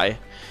and die.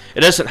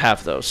 It doesn't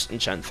have those in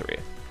Gen 3.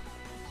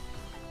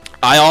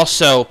 I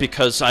also,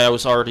 because I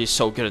was already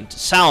so good into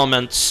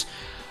Salamence,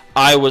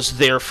 I was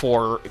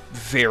therefore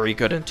very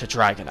good into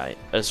Dragonite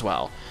as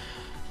well.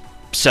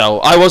 So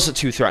I wasn't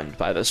too threatened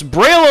by this.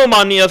 Breloom,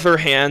 on the other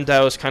hand,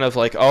 I was kind of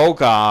like, oh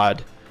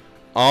god,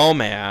 oh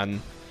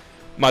man,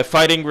 my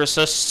fighting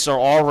resists are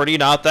already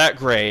not that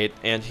great,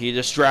 and he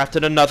just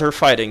drafted another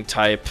fighting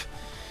type.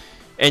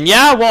 And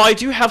yeah, while I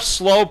do have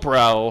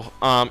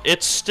Slowbro,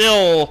 it's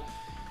still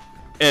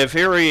a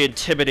very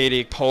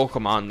intimidating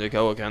Pokemon to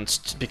go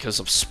against because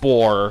of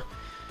Spore.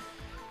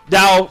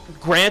 Now,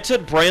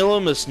 granted,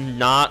 Breloom is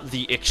not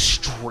the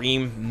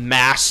extreme,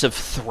 massive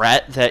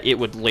threat that it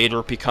would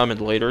later become in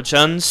later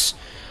gens.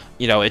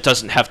 You know, it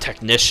doesn't have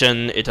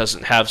Technician, it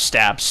doesn't have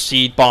Stab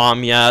Seed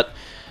Bomb yet,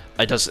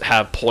 it doesn't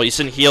have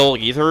Poison Heal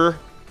either.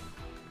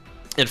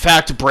 In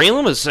fact,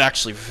 Breloom is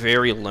actually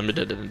very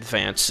limited in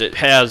advance. It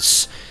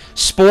has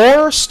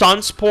Spore,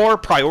 Stun Spore,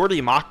 Priority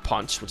Mach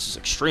Punch, which is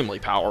extremely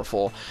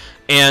powerful,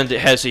 and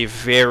it has a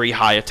very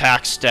high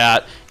attack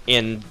stat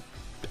in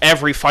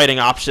every fighting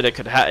option it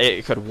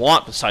could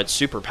want besides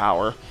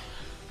Superpower.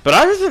 But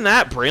other than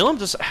that, Breloom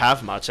doesn't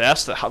have much. It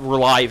has to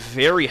rely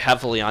very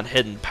heavily on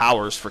hidden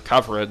powers for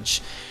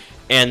coverage,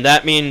 and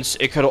that means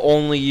it could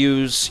only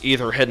use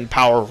either Hidden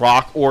Power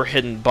Rock or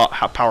Hidden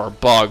Power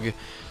Bug.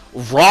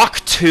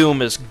 Rock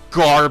Tomb is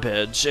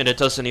garbage, and it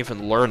doesn't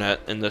even learn it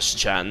in this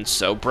gen,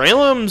 so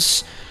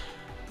Breloom's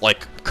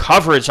like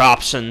coverage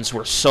options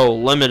were so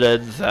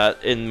limited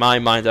that in my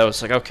mind I was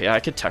like, okay,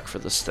 I could tech for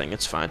this thing,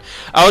 it's fine.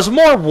 I was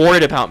more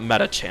worried about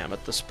Medicham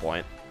at this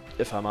point,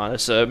 if I'm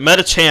honest.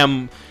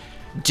 Medicham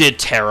did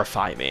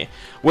terrify me,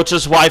 which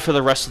is why for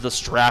the rest of this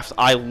draft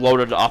I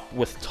loaded up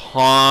with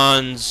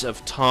tons of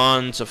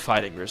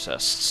fighting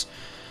resists,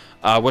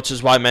 which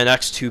is why my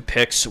next two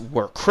picks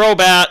were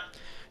Crobat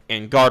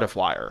and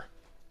Gardevoir.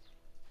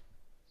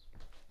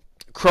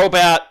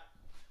 Crobat,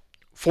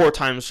 4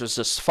 times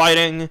resist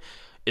fighting,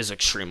 is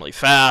extremely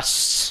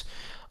fast,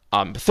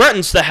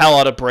 threatens the hell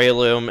out of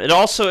Breloom, and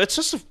also, it's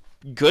just a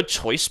good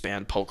choice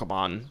band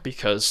Pokemon,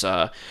 because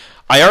I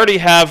already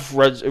have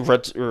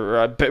Registeel,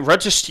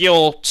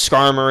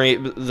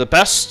 Skarmory. The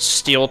best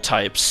Steel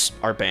types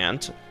are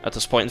banned at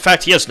this point. In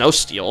fact, he has no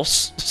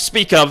Steels, to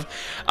speak of,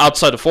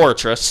 outside of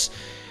Fortress.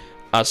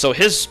 So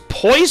his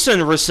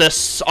Poison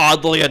resists,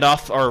 oddly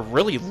enough, are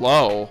really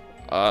low,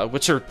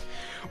 which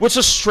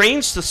is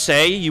strange to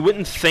say. You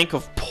wouldn't think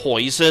of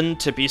Poison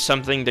to be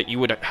something that you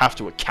would have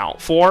to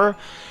account for,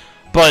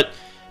 but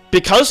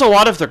because a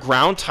lot of the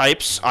ground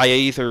types are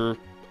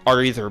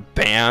either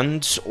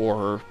banned,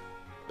 or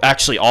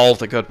actually all of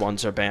the good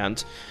ones are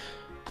banned,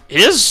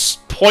 his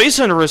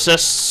Poison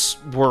resists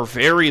were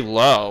very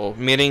low,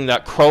 meaning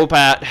that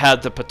Crobat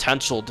had the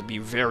potential to be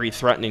very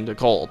threatening to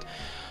Gold.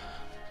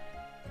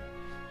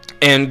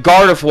 And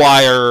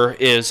Gardevoir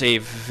is a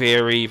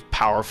very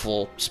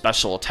powerful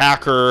special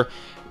attacker,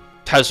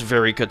 has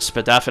very good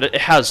Spadef, and it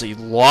has a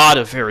lot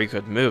of very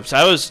good moves.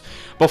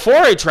 Before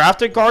I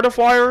drafted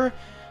Gardevoir,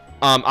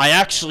 I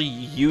actually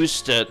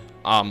used it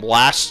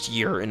last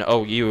year in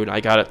OU, and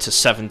I got it to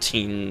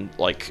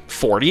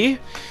 1740.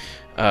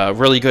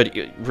 Really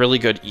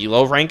good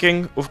ELO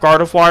ranking with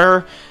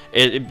Gardevoir.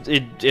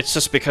 It's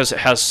just because it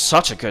has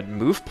such a good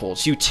move pool.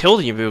 Its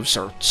utility moves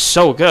are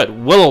so good.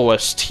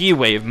 Will-O-Wisp,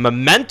 T-Wave,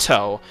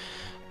 Memento,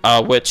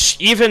 which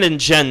even in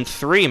Gen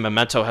 3,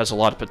 Memento has a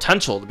lot of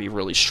potential to be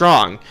really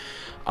strong.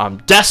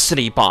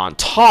 Destiny Bond,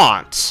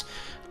 Taunt,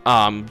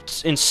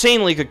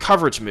 insanely good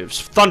coverage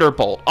moves.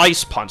 Thunderbolt,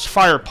 Ice Punch,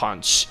 Fire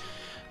Punch,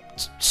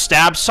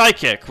 Stab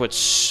Psychic,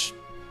 which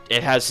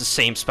it has the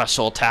same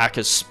special attack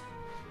as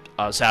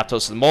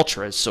Zapdos and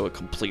Moltres, so it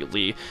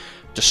completely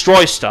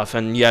destroys stuff.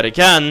 And yet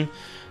again,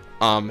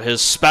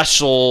 his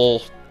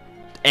special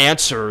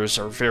answers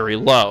are very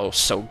low,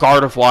 so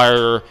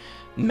Gardevoir,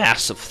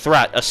 massive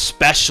threat,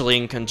 especially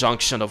in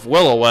conjunction of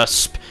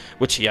Will-O-Wisp,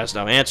 which he has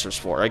no answers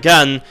for.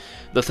 Again,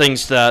 the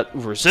things that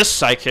resist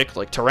Psychic,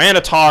 like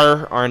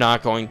Tyranitar, are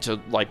not going to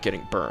like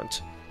getting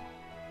burned.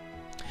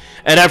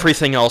 And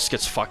everything else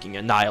gets fucking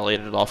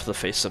annihilated off the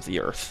face of the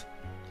earth.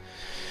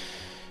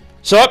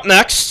 So up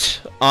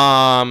next,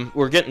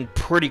 we're getting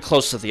pretty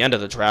close to the end of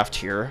the draft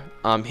here.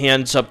 He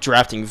ends up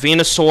drafting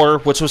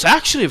Venusaur, which was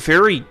actually a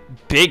very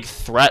big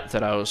threat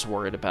that I was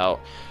worried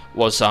about,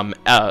 was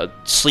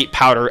Sleep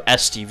Powder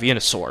SD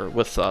Venusaur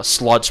with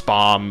Sludge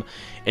Bomb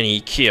and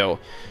EQ.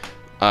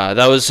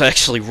 That was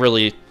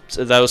actually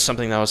that was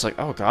something that I was like,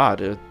 oh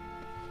god,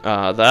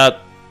 that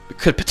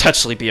could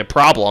potentially be a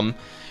problem.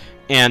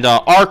 And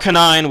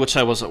Arcanine, which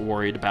I wasn't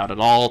worried about at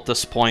all at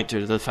this point,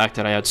 due to the fact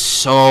that I had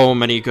so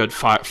many good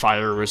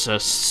fire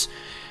resists.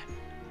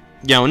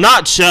 You know,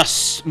 not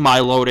just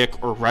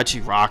Milotic or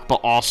Regirock, but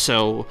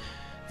also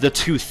the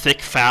 2 thick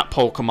fat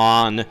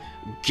Pokemon,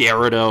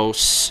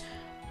 Gyarados,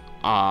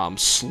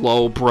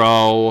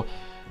 Slowbro,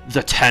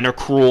 the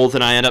Tentacruel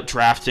that I end up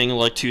drafting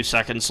like 2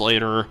 seconds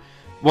later.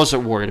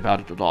 Wasn't worried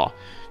about it at all.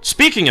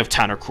 Speaking of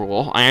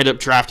Tentacruel, I ended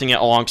up drafting it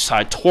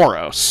alongside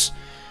Tauros.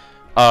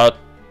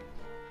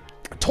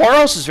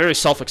 Tauros is very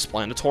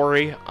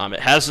self-explanatory. It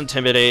has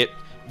Intimidate,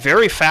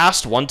 very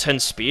fast, 110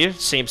 speed,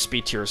 same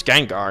speed tier as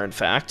Gengar, in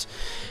fact,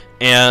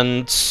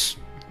 and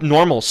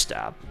normal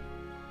stab,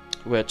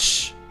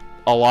 which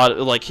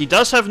he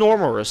does have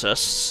normal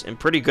resists, and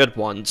pretty good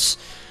ones,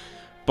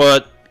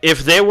 but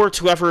if they were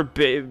to have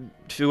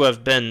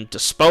been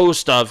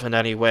disposed of in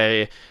any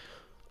way,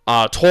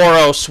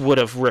 Tauros would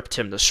have ripped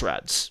him to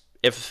shreds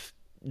if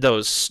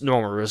those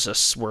normal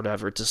resists were to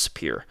ever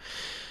disappear.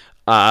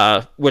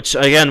 Which,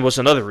 again, was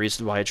another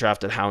reason why I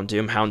drafted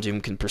Houndoom.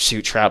 Houndoom can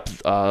Pursuit Trap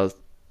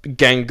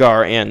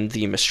Gengar and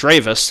the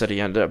Misdreavus that he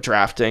ended up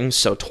drafting,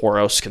 so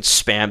Tauros can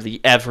spam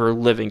the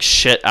ever-living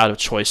shit out of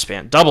Choice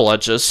Band Double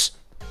Edges.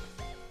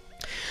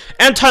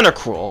 And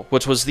Tentacruel,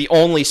 which was the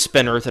only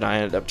spinner that I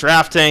ended up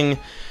drafting,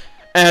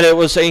 and it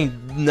was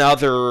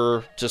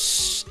another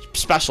just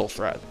special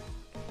threat.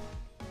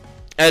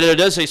 And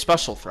it is a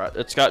special threat.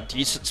 It's got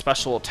decent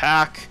special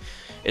attack.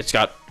 It's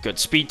got good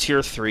speed tier,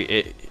 it's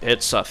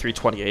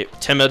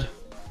 328 timid,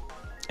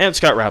 and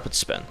it's got rapid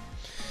spin.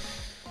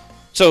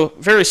 So,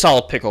 very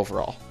solid pick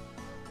overall.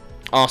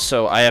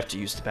 Also, I have to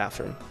use the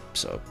bathroom,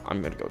 so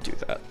I'm gonna go do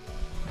that.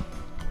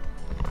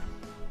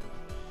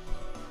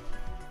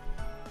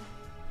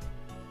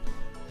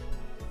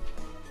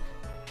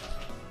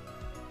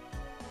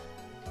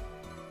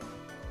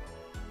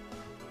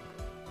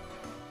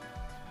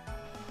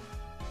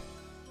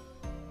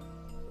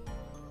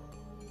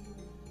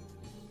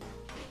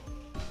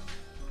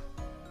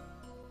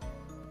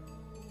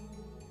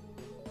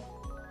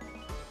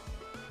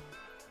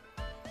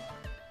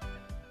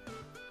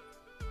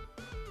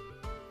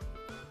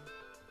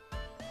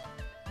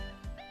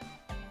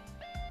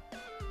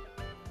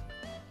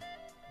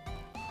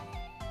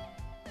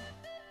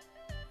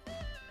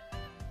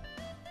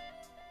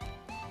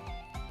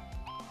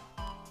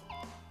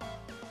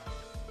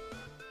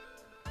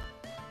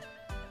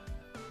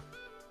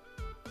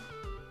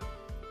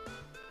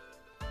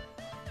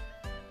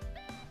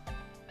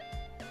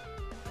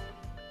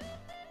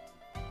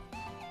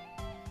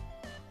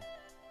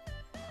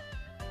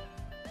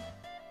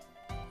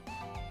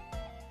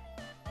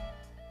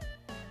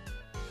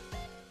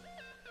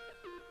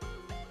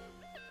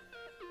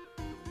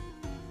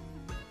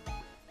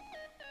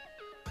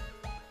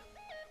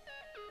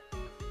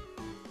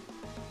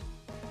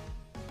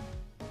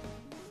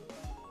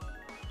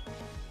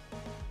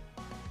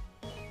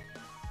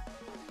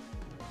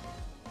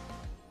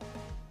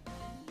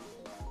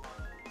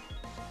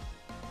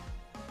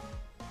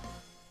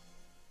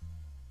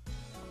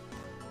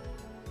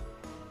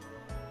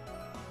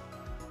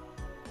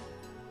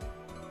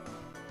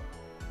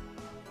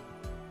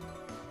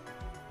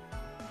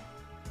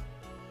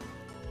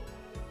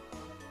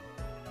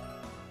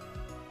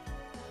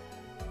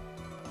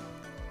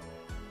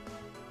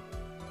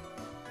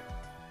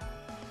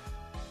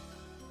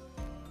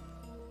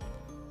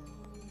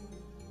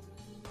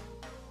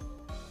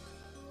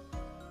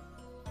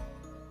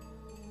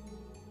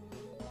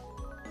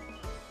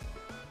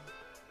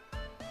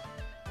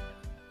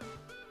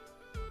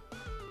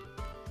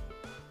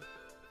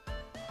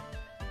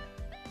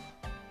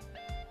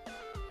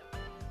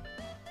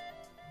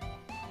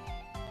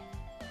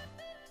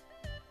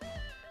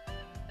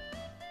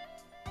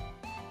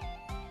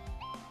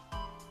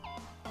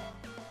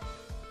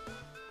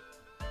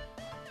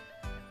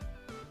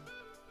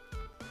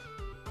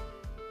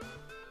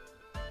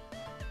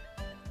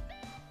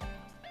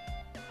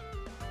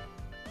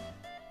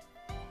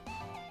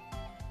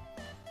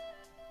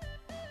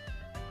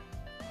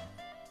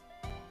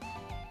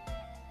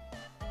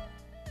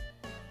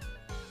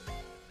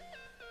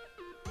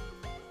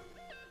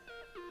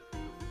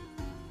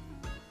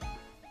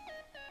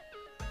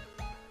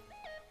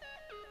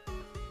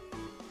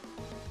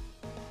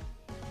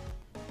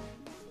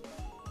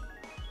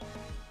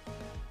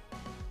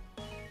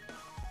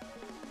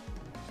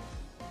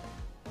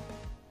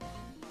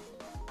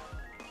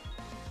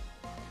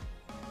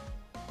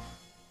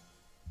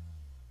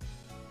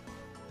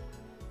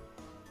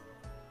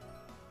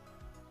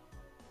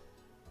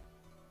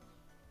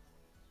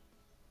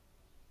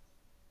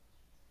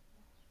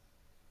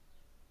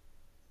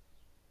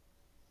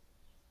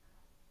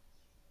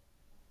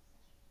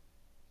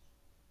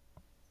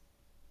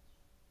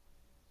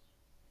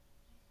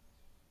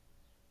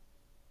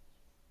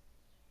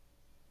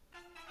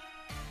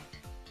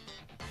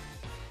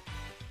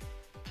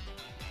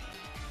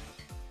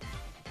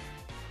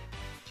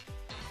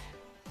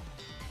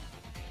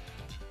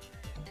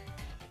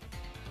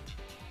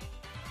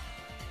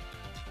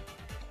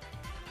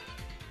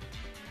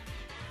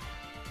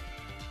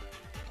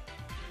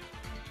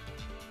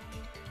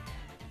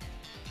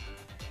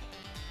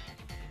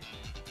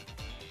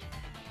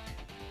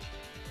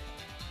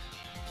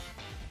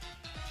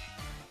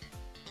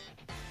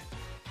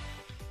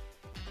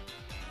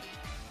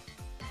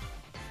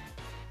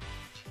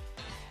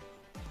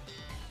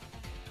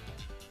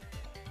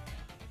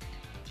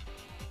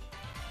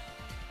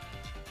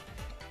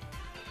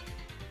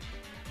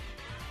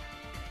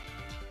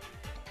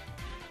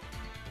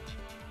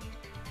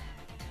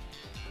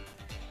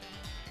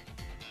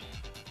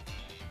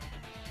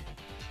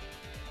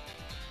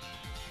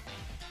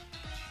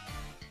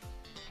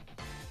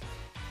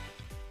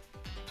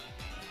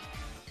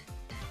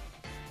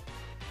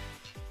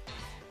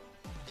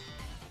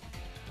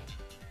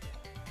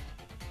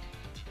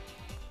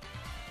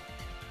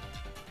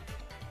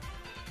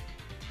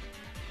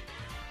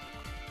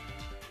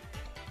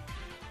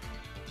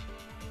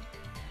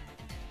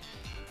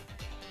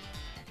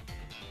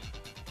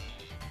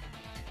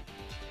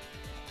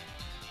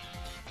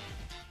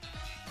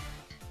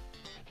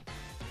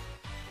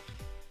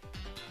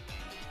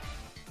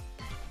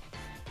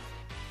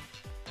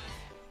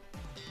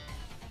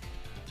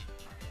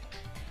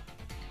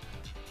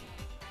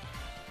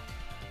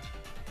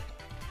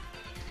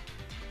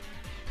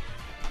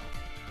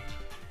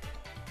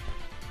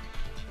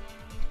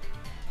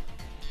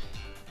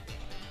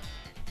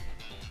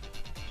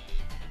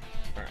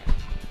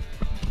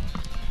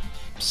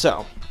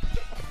 So,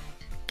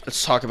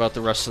 let's talk about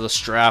the rest of this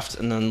draft,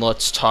 and then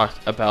let's talk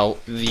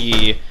about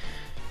the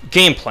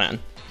game plan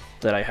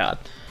that I had.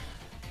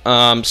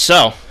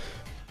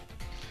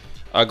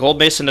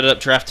 GoldMason ended up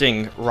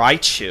drafting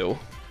Raichu,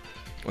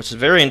 which is a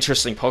very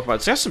interesting Pokemon.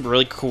 It's got some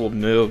really cool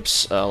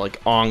moves,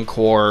 like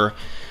Encore,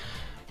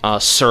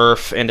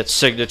 Surf, and its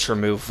signature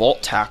move,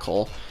 Volt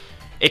Tackle.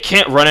 It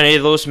can't run any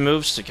of those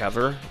moves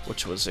together,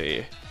 which was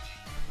a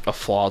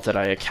flaw that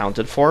I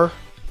accounted for.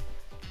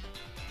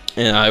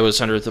 And I was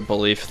under the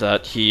belief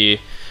that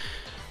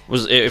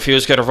if he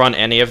was going to run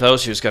any of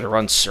those, he was going to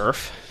run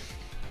Surf.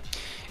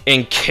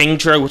 And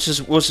Kingdra, which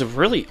was a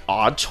really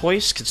odd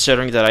choice,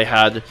 considering that I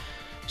had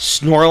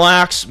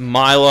Snorlax,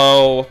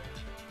 Milo,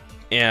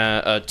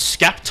 and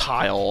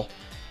Sceptile,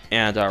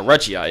 and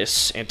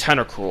Regice, and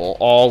Tentacruel,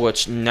 all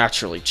which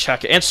naturally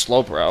check, and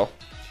Slowbro.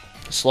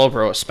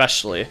 Slowbro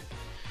especially.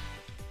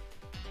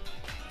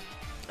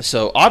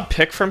 So, odd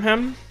pick from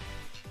him.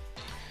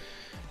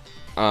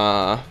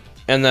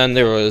 And then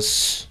there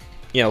was,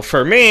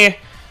 for me,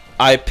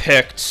 I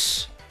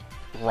picked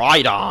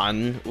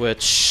Rhydon,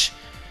 which,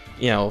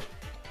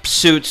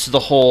 suits the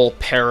whole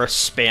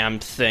Paris spam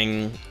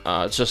thing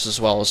just as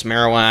well as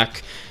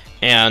Marowak.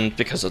 And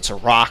because it's a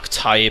rock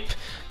type,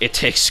 it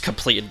takes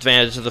complete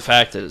advantage of the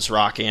fact that its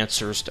rock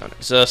answers don't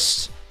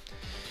exist.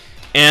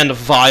 And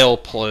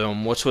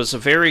Vileplume, which was a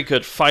very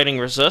good fighting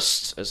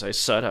resist. As I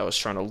said, I was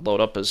trying to load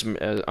up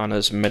on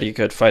as many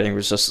good fighting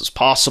resists as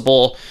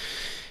possible.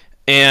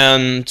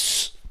 And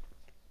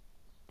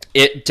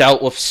it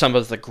dealt with some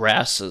of the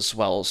grass as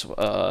well.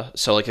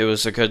 So, it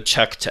was a good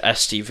check to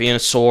SD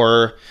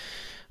Venusaur.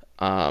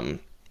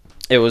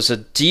 It was a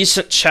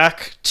decent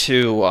check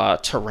to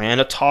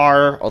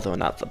Tyranitar, although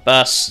not the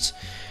best.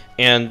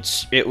 And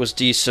it was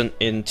decent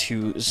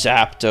into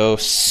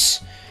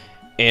Zapdos.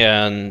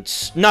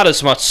 And not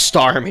as much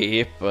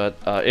Starmie, but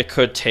it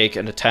could take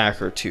an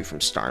attack or two from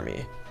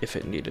Starmie if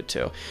it needed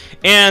to.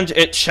 And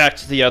it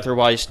checked the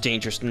otherwise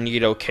dangerous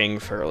Nidoking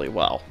fairly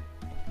well.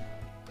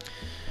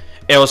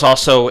 It was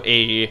also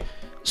a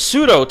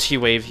pseudo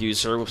T-Wave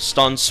user with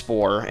Stun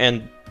Spore,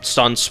 and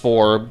Stun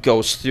Spore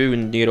goes through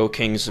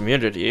Nidoking's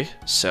immunity,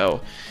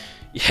 so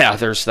yeah,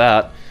 there's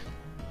that.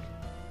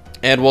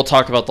 And we'll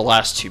talk about the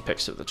last two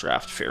picks of the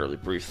draft fairly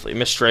briefly.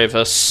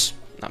 Misdreavus,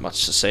 not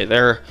much to say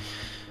there.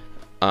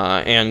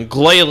 And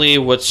Glalie,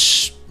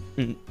 which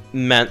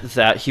meant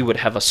that he would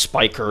have a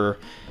Spiker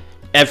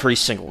every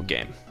single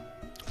game,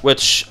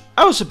 which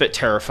I was a bit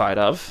terrified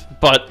of,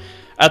 but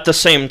at the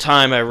same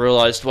time I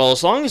realized, well,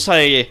 as long as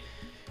my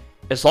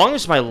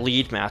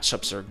lead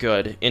matchups are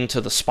good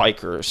into the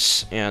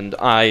Spikers, and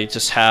I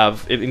just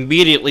have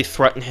immediately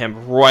threaten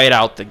him right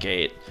out the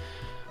gate,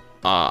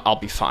 I'll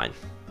be fine.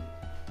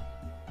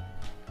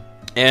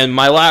 And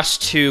my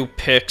last two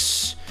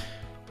picks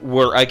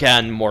were,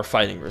 again, more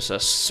fighting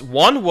resists.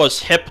 One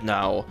was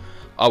Hypno,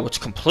 which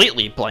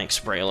completely blanks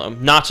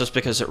Breloom, not just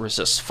because it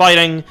resists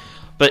fighting,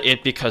 but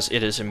because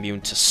it is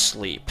immune to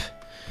sleep,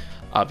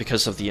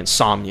 because of the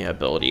Insomnia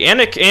ability.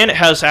 And it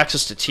has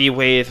access to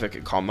T-Wave, it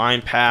can call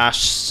Mind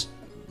Pass,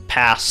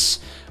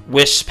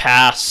 Wish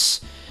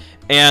Pass,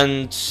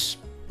 and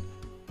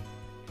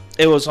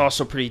it was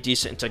also pretty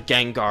decent to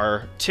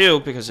Gengar,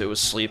 too, because it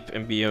was sleep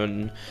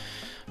immune.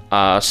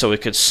 So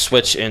it could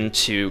switch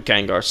into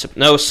Gengar's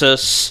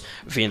Hypnosis,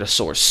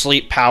 Venusaur's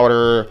Sleep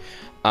Powder,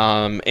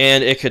 and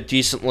it could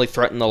decently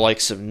threaten the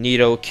likes of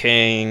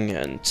Nidoking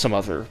and some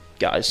other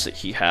guys that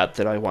he had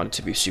that I wanted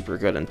to be super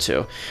good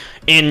into.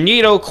 And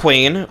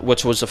Nidoqueen,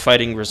 which was a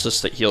fighting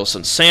resist that heals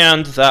in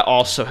sand, that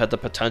also had the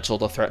potential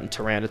to threaten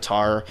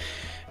Tyranitar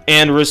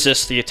and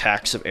resist the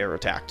attacks of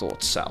Aerodactyl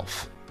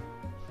itself.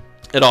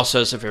 It also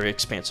has a very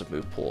expansive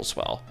move pool as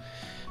well.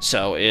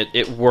 So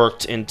it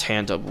worked in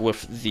tandem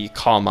with the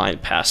Calm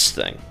Mind Pass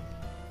thing.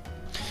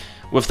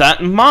 With that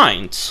in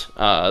mind,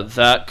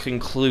 that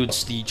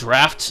concludes the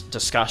draft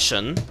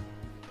discussion.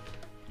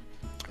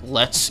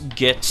 Let's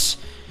get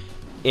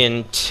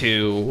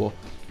into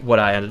what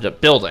I ended up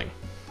building.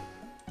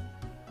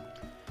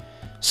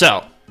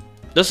 So,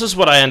 this is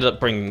what I ended up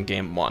bringing in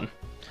Game 1.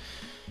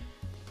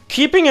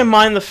 Keeping in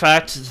mind the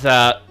fact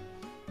that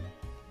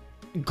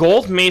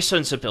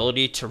GoldMason's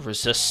ability to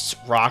resist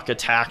rock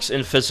attacks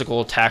and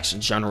physical attacks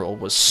in general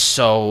was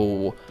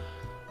so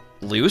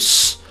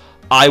loose,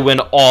 I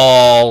went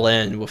all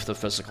in with the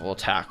physical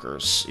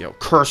attackers.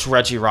 Curse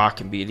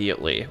Regirock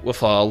immediately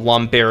with a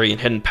Lumberry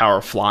and Hidden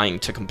Power Flying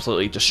to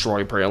completely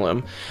destroy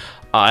Breloom.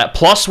 At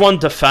 +1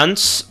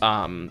 defense,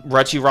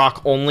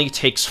 Regirock only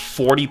takes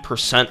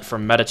 40%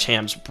 from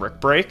Metacham's Brick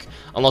Break,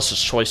 unless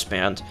it's Choice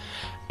Band.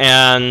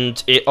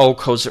 And it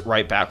OHKOs it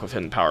right back with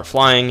Hidden Power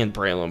Flying, and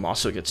Breloom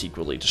also gets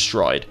equally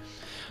destroyed.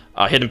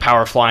 Hidden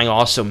Power Flying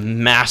also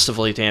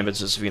massively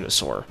damages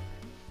Venusaur.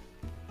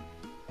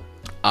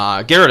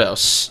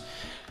 Gyarados,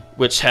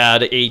 which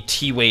had a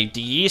T-Wave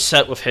DE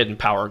set with Hidden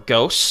Power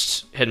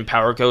Ghost. Hidden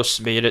Power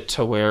Ghost made it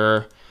to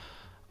where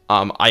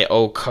I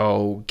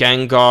OHKO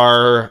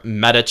Gengar,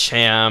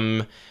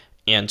 Metacham,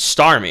 and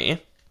Starmie.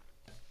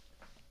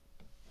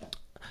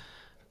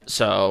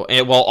 So,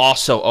 it will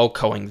also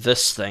OHKOing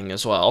this thing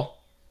as well.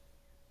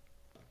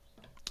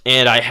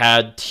 And I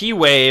had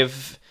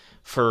T-Wave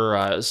for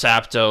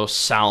Zapdos,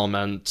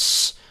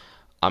 Salamence,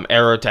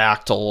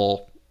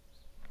 Aerodactyl,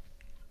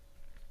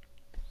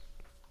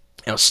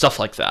 stuff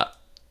like that.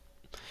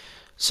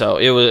 So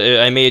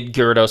I made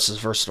Gyarados as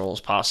versatile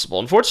as possible.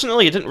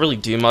 Unfortunately, it didn't really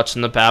do much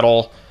in the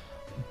battle,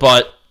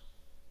 but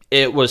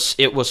it was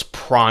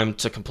primed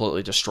to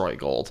completely destroy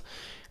Gold.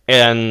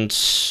 And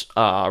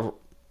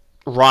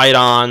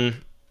Rhydon,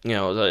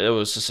 it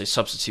was just a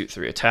substitute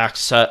 3 attack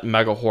set.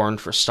 Mega Horn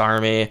for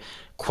Starmie.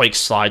 Quake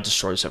Slide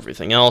destroys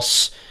everything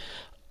else.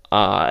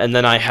 And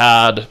then I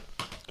had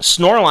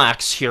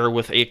Snorlax here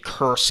with a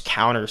Curse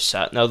counter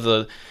set. Now,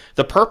 the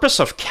purpose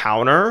of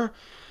counter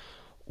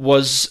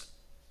was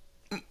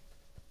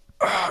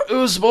it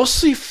was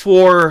mostly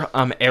for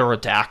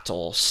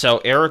Aerodactyl. So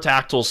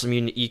Aerodactyl's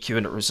immune to EQ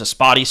and it resists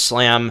Body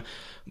Slam,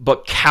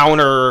 but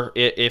counter,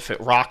 if it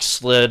Rock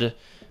Slid,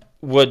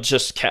 would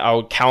just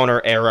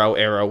counter Arrow.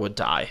 Arrow would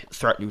die.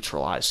 Threat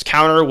neutralized.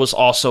 Counter was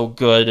also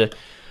good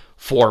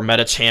for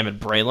Medicham and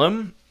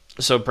Breloom.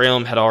 So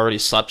Breloom had already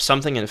slept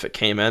something, and if it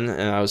came in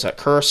and I was at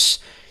Curse,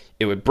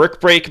 it would Brick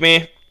Break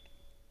me.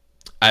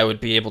 I would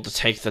be able to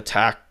take the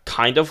attack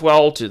kind of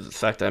well due to the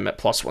fact that I'm at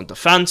 +1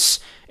 defense,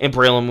 and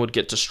Breloom would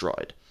get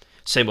destroyed.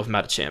 Same with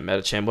Medicham.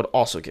 Medicham would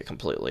also get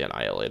completely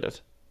annihilated.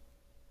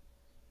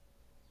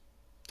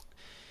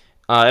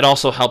 It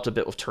also helped a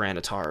bit with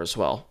Tyranitar as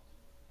well.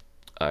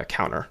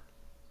 Counter.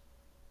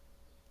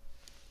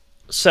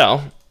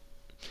 So,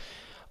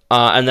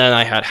 and then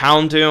I had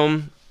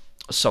Houndoom,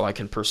 so I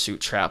can Pursuit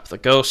Trap the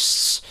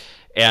Ghosts,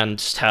 and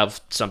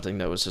have something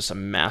that was just a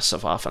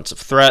massive offensive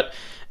threat.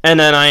 And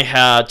then I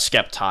had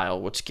Sceptile,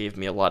 which gave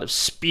me a lot of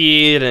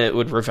speed, and it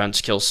would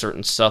revenge kill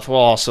certain stuff,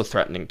 while also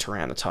threatening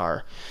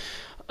Tyranitar.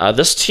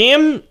 This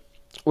team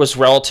was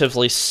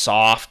relatively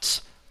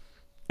soft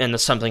into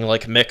something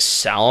like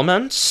Mixed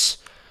Salamence,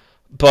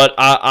 but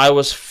I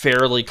was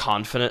fairly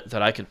confident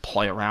that I could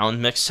play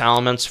around Mixed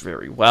Salamence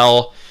very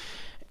well.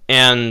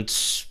 And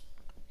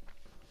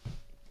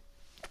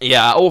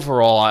yeah,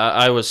 overall,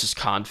 I was just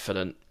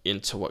confident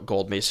into what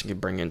GoldMason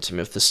could bring into me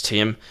with this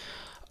team.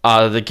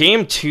 The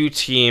Game 2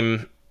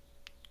 team,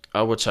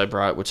 which I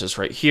brought, which is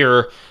right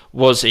here,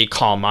 was a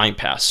Calm Mind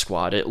Pass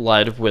squad. It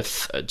led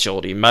with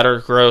Agility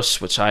Metagross,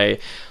 which I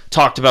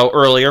talked about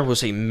earlier,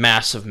 was a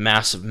massive,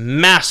 massive,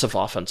 massive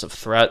offensive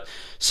threat.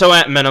 So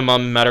at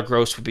minimum,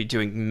 Metagross would be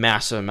doing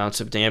massive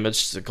amounts of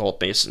damage to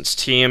GoldMason's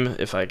team.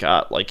 If I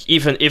got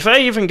if I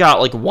even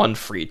got one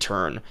free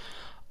turn,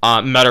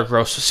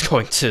 Metagross was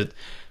going to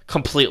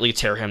completely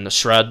tear him to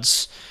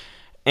shreds.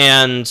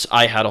 And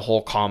I had a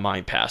whole Calm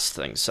Mind Pass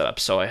thing set up.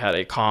 So I had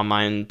a Calm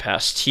Mind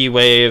Pass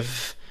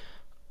T-Wave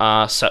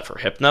set for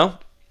Hypno.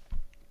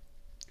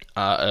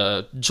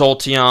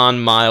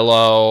 Jolteon,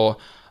 Milo,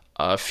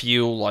 a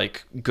few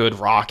good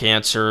rock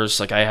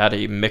answers. I had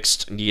a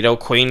mixed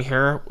Nidoqueen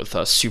here with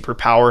a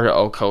superpower to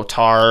OHKO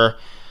Tar.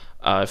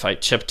 If I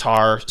chip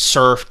Tar,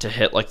 Surf to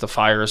hit the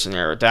fires in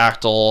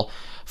Aerodactyl,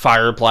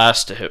 Fire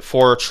Blast to hit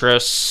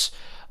Fortress,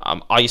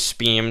 Ice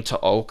Beam to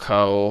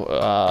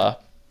OHKO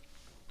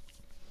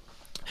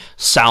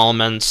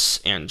Salamence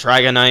and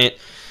Dragonite.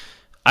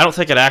 I don't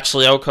think it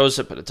actually OHKOs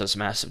it, but it does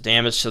massive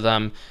damage to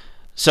them.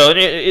 So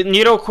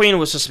Nidoqueen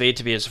was just made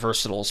to be as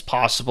versatile as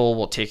possible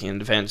while taking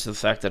advantage of the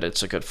fact that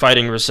it's a good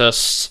fighting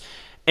resist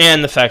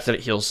and the fact that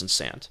it heals in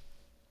sand.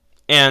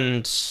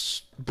 And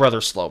Brother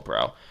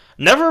Slowbro.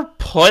 Never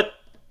put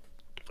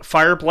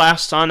Fire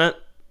Blast on it,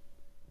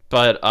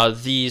 but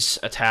these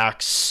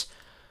attacks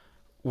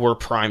were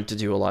primed to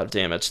do a lot of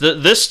damage.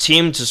 This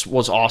team just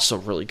was also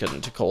really good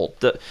into Gold.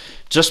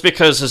 Just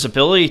because his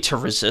ability to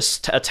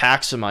resist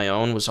attacks of my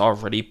own was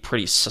already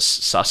pretty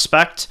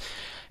suspect,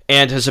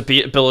 and his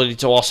ability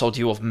to also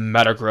deal with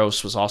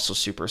Metagross was also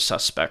super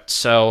suspect.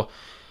 So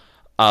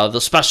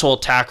the special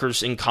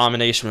attackers in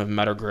combination with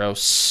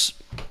Metagross,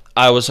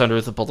 I was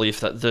under the belief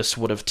that this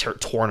would have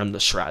torn him to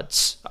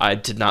shreds. I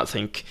did not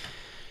think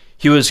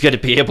he was going to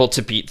be able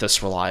to beat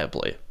this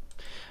reliably.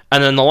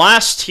 And then the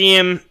last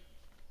team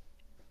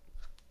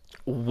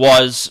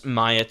was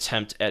my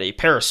attempt at a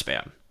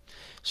Paraspam.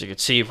 So you can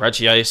see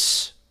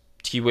Regice,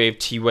 T-Wave,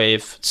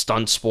 T-Wave,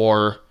 Stun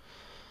Spore,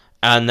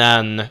 and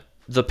then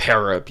the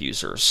Para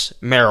Abusers,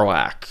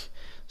 Marowak,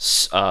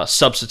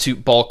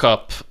 Substitute Bulk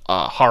Up,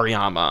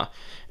 Hariyama,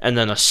 and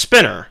then a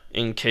Spinner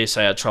in case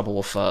I had trouble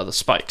with the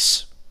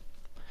spikes.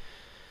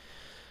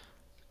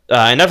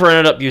 I never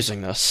ended up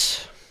using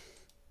this,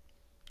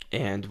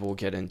 and we'll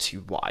get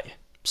into why.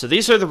 So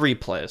these are the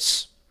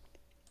replays.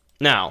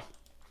 Now,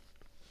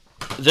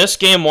 this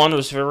game 1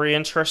 was very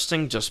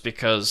interesting just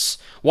because,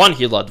 one,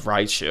 he led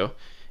Raichu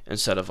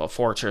instead of a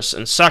Fortress,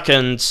 and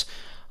second,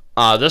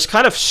 this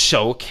kind of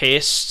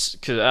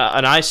showcased,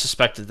 and I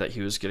suspected that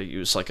he was going to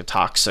use a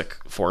Toxic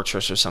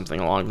Fortress or something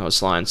along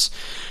those lines.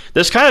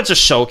 This kind of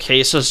just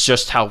showcases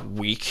just how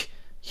weak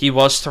he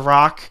was to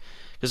Rock,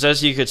 because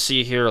as you could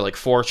see here,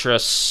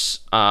 Fortress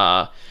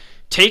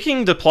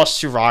taking the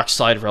 +2 Rock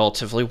Slide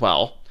relatively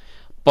well,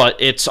 but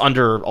it's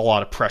under a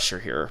lot of pressure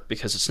here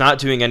because it's not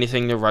doing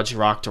anything to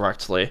Regirock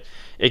directly.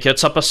 It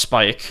gets up a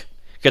spike,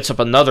 gets up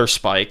another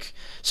spike,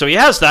 so he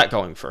has that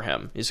going for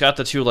him. He's got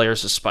the 2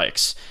 layers of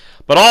spikes,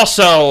 but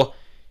also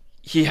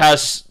he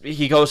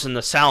goes in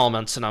the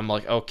Salamence, and I'm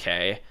like,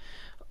 okay.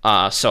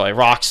 So I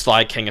Rock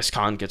Slide,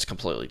 Kangaskhan gets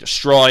completely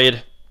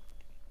destroyed,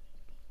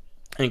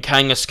 and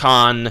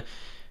Kangaskhan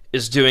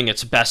is doing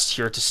its best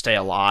here to stay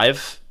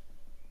alive.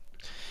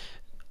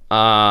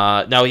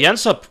 Now he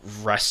ends up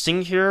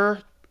resting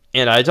here,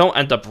 and I don't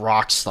end up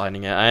Rock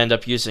Sliding it. I end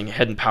up using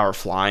Hidden Power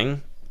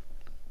Flying,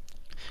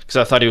 because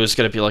I thought he was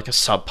going to be like a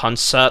sub-punch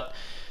set.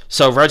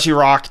 So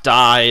Regirock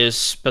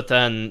dies, but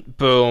then,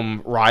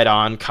 boom,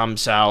 Rhydon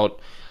comes out.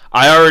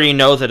 I already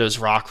know that his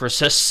rock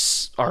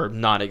resists are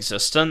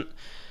non-existent.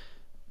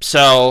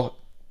 So,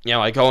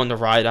 I go into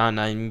Rhydon, and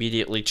I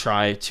immediately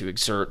try to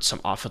exert some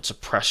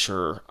offensive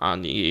pressure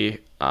on the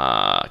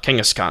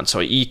Kangaskhan. So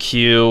I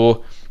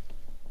EQ,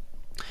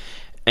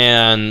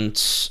 and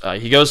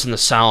he goes in the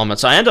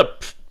Salamence. I end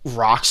up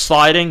Rock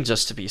Sliding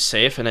just to be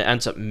safe, and it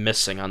ends up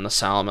missing on the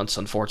Salamence,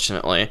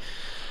 unfortunately.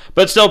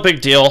 But it's no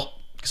big deal,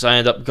 because I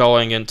end up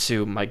going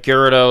into my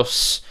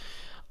Gyarados.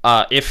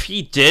 If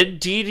he did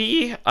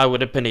DD, I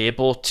would have been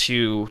able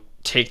to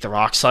take the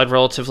Rock Slide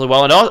relatively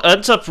well. And it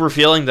ends up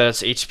revealing that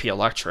it's HP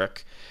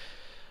Electric.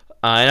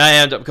 And I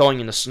end up going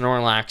into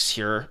Snorlax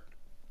here.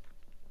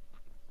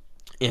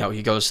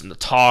 He goes into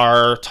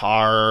Tar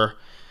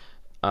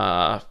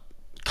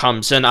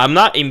comes in. I'm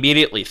not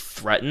immediately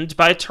threatened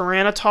by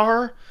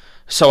Tyranitar,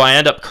 so I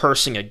end up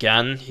cursing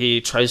again.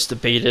 He tries to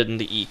bait it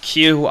into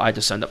EQ. I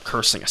just end up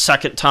cursing a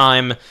second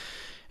time.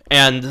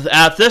 And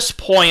at this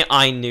point,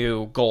 I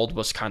knew Gold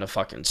was kind of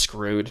fucking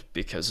screwed,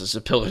 because his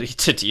ability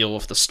to deal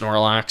with the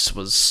Snorlax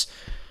was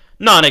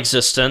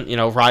non-existent.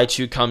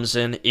 Raichu comes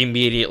in,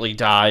 immediately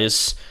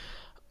dies.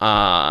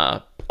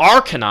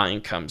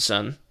 Arcanine comes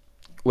in,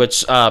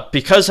 which,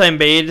 because I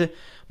made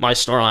my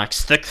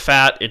Snorlax thick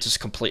fat, it just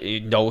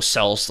completely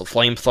no-sells the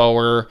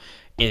Flamethrower,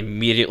 and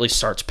immediately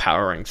starts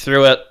powering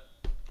through it.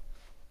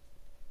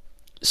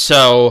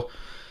 So,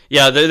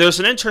 yeah,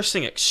 there's an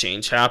interesting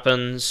exchange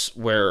happens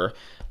where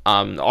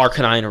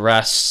Arcanine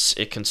rests,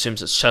 it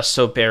consumes its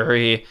Chesto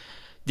Berry.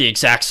 The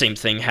exact same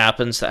thing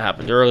happens that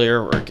happened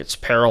earlier, where it gets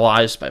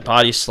paralyzed by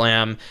Body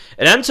Slam.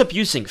 It ends up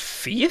using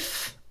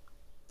Feeth,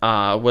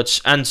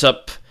 which ends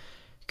up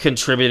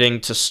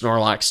contributing to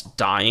Snorlax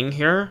dying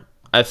here.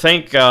 I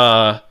think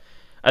Kangaskhan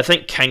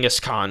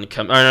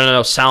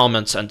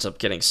Salamence ends up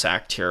getting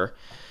sacked here.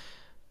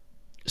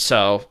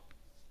 So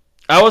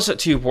I wasn't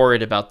too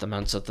worried about the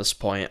Ments at this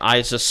point.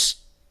 I just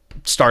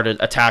started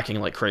attacking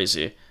like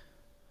crazy.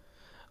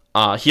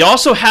 He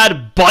also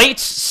had Bite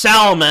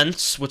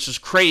Salamence, which is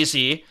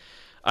crazy.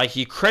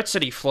 He crits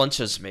and he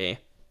flinches me.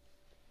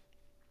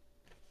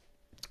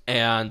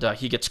 And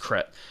he gets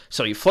crit.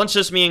 So he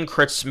flinches me and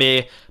crits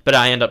me, but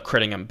I end up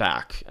critting him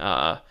back.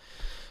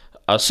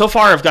 So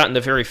far, I've gotten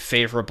the very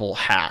favorable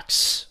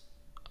hacks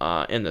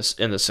in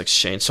this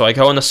exchange. So I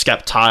go into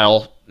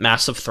Sceptile,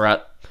 massive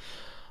threat.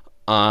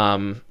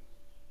 And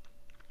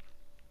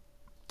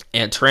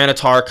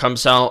Tyranitar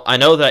comes out. I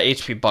know that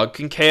HP Bug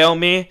can KO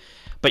me,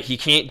 but he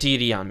can't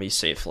DD on me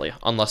safely,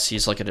 unless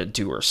he's like an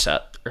Endure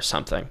set or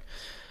something.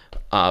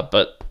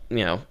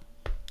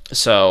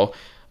 So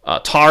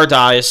Tar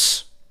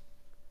dies,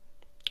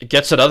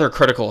 gets another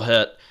critical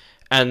hit,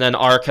 and then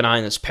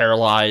Arcanine is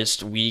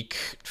paralyzed, weak,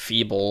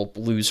 feeble,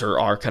 loser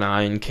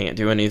Arcanine, can't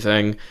do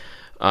anything,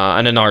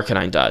 and then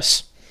Arcanine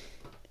dies.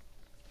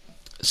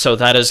 So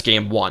that is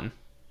game 1.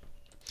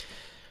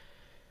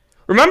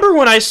 Remember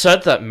when I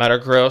said that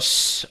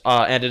Metagross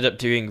ended up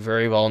doing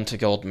very well into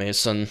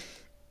GoldMason?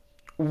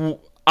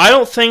 I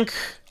don't think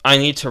I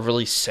need to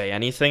really say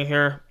anything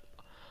here.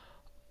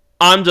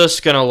 I'm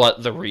just gonna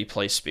let the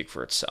replay speak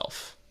for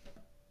itself.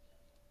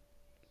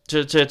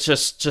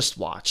 Just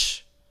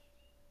watch.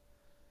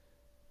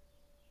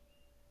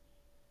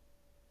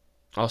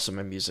 Also,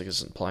 my music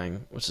isn't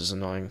playing, which is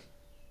annoying.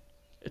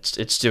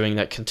 It's doing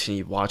that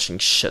continue watching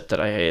shit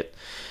that I hate.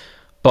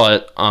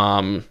 But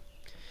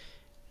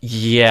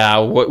yeah,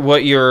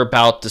 what you're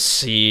about to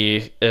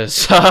see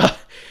is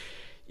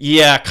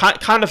yeah,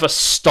 kind of a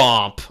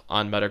stomp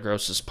on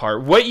Metagross's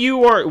part. What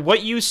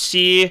you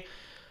see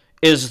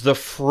is the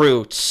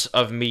fruits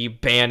of me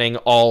banning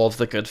all of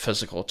the good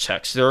physical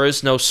checks. There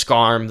is no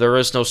Skarm, there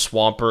is no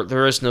Swampert,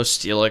 there is no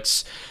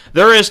Steelix,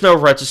 there is no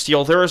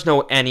Registeel, there is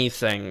no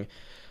anything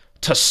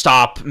to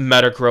stop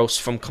Metagross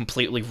from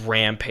completely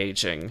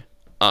rampaging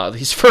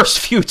these first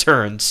few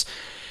turns.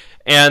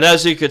 And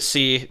as you could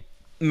see,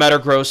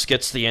 Metagross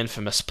gets the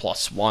infamous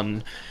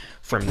 +1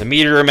 from the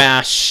Meteor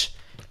Mash,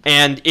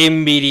 and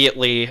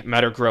immediately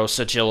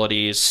Metagross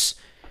agilities,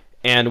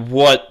 and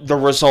what the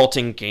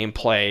resulting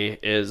gameplay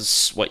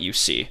is what you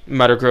see.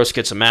 Metagross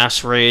gets a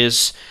Mass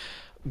Raise,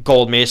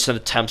 GoldMason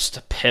attempts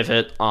to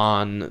pivot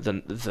on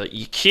the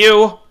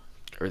EQ,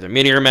 or the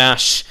Meteor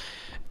Mash,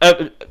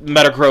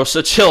 Metagross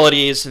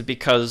agilities, and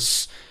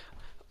because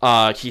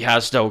he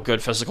has no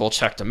good physical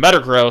check to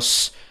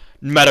Metagross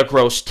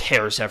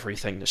tears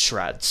everything to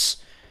shreds.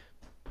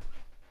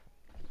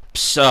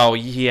 So,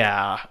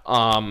 yeah.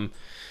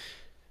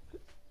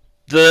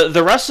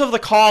 The rest of the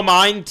Calm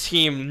Mind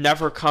team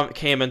never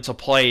came into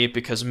play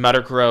because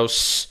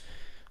Metagross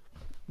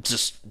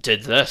just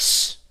did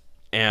this.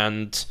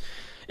 And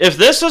if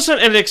this isn't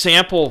an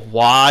example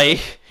why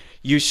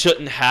you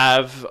shouldn't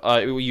have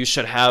you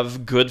should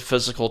have good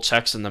physical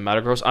checks in the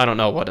Metagross, I don't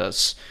know what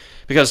is.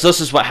 Because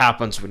this is what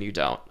happens when you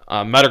don't.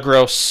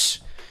 Metagross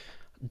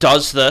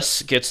does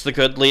this, gets the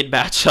good lead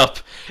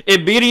matchup,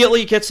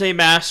 immediately gets a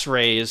mass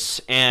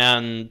raise,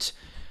 and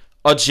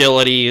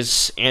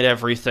agilities and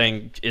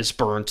everything is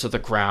burned to the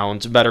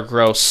ground.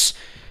 Metagross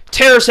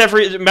tears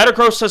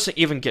Metagross doesn't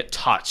even get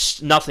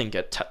touched. Nothing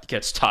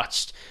gets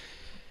touched.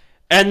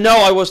 And no,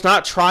 I was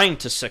not trying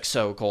to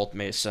 6-0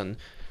 GoldMason.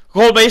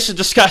 GoldMason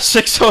just got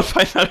 6-0'd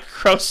by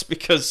Metagross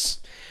because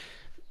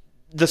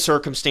the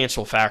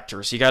circumstantial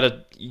factors. You got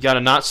a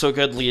not so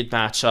good lead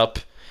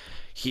matchup.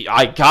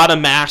 I got a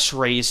mash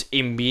raise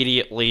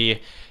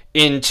immediately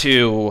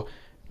into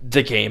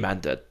the game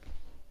ended.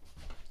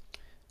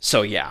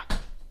 So yeah.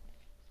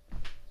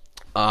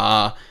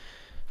 The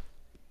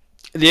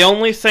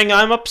only thing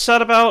I'm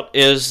upset about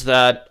is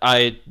that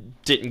I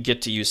didn't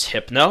get to use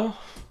Hypno,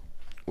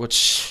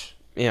 which,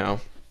 you know,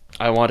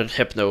 I wanted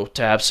Hypno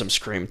to have some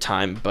scream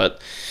time,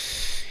 but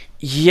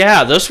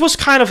yeah, this was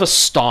kind of a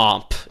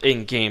stomp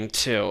in game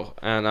 2,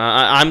 and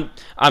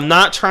I'm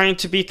not trying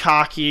to be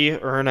cocky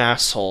or an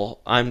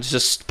asshole. I'm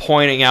just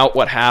pointing out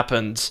what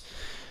happened.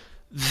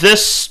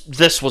 This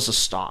was a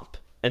stomp,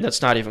 and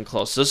it's not even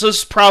close. This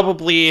is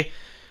probably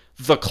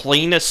the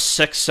cleanest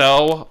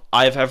 6-0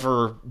 I've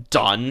ever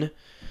done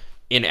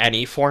in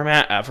any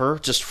format ever.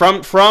 Just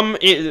from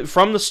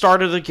the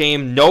start of the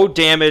game, no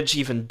damage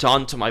even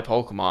done to my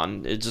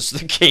Pokemon.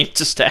 The game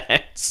just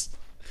ends.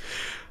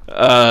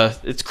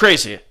 It's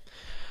crazy.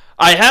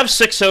 I have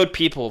 6-0'd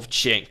people of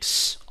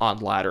Jinx on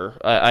ladder.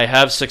 I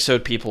have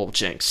 6-0'd people of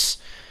Jinx.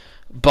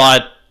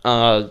 But,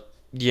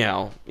 you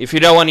know, if you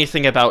know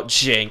anything about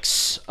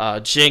Jinx,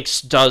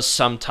 Jinx does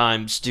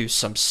sometimes do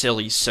some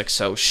silly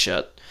 6-0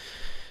 shit.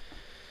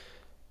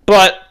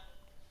 But,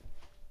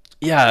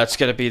 yeah, that's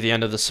going to be the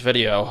end of this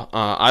video.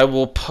 I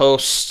will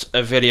post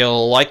a video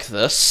like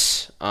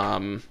this,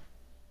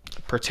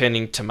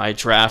 pertaining to my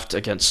draft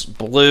against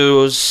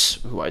Blues,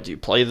 who I do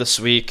play this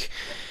week,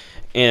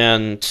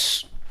 and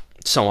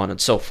so on and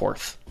so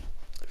forth.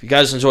 If you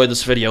guys enjoyed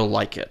this video,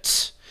 like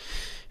it.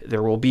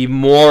 There will be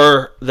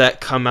more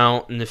that come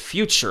out in the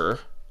future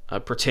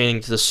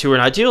pertaining to this tour,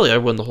 and ideally I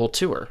win the whole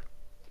tour,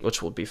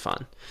 which will be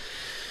fun.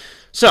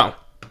 So,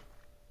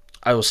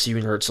 I will see you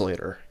nerds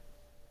later.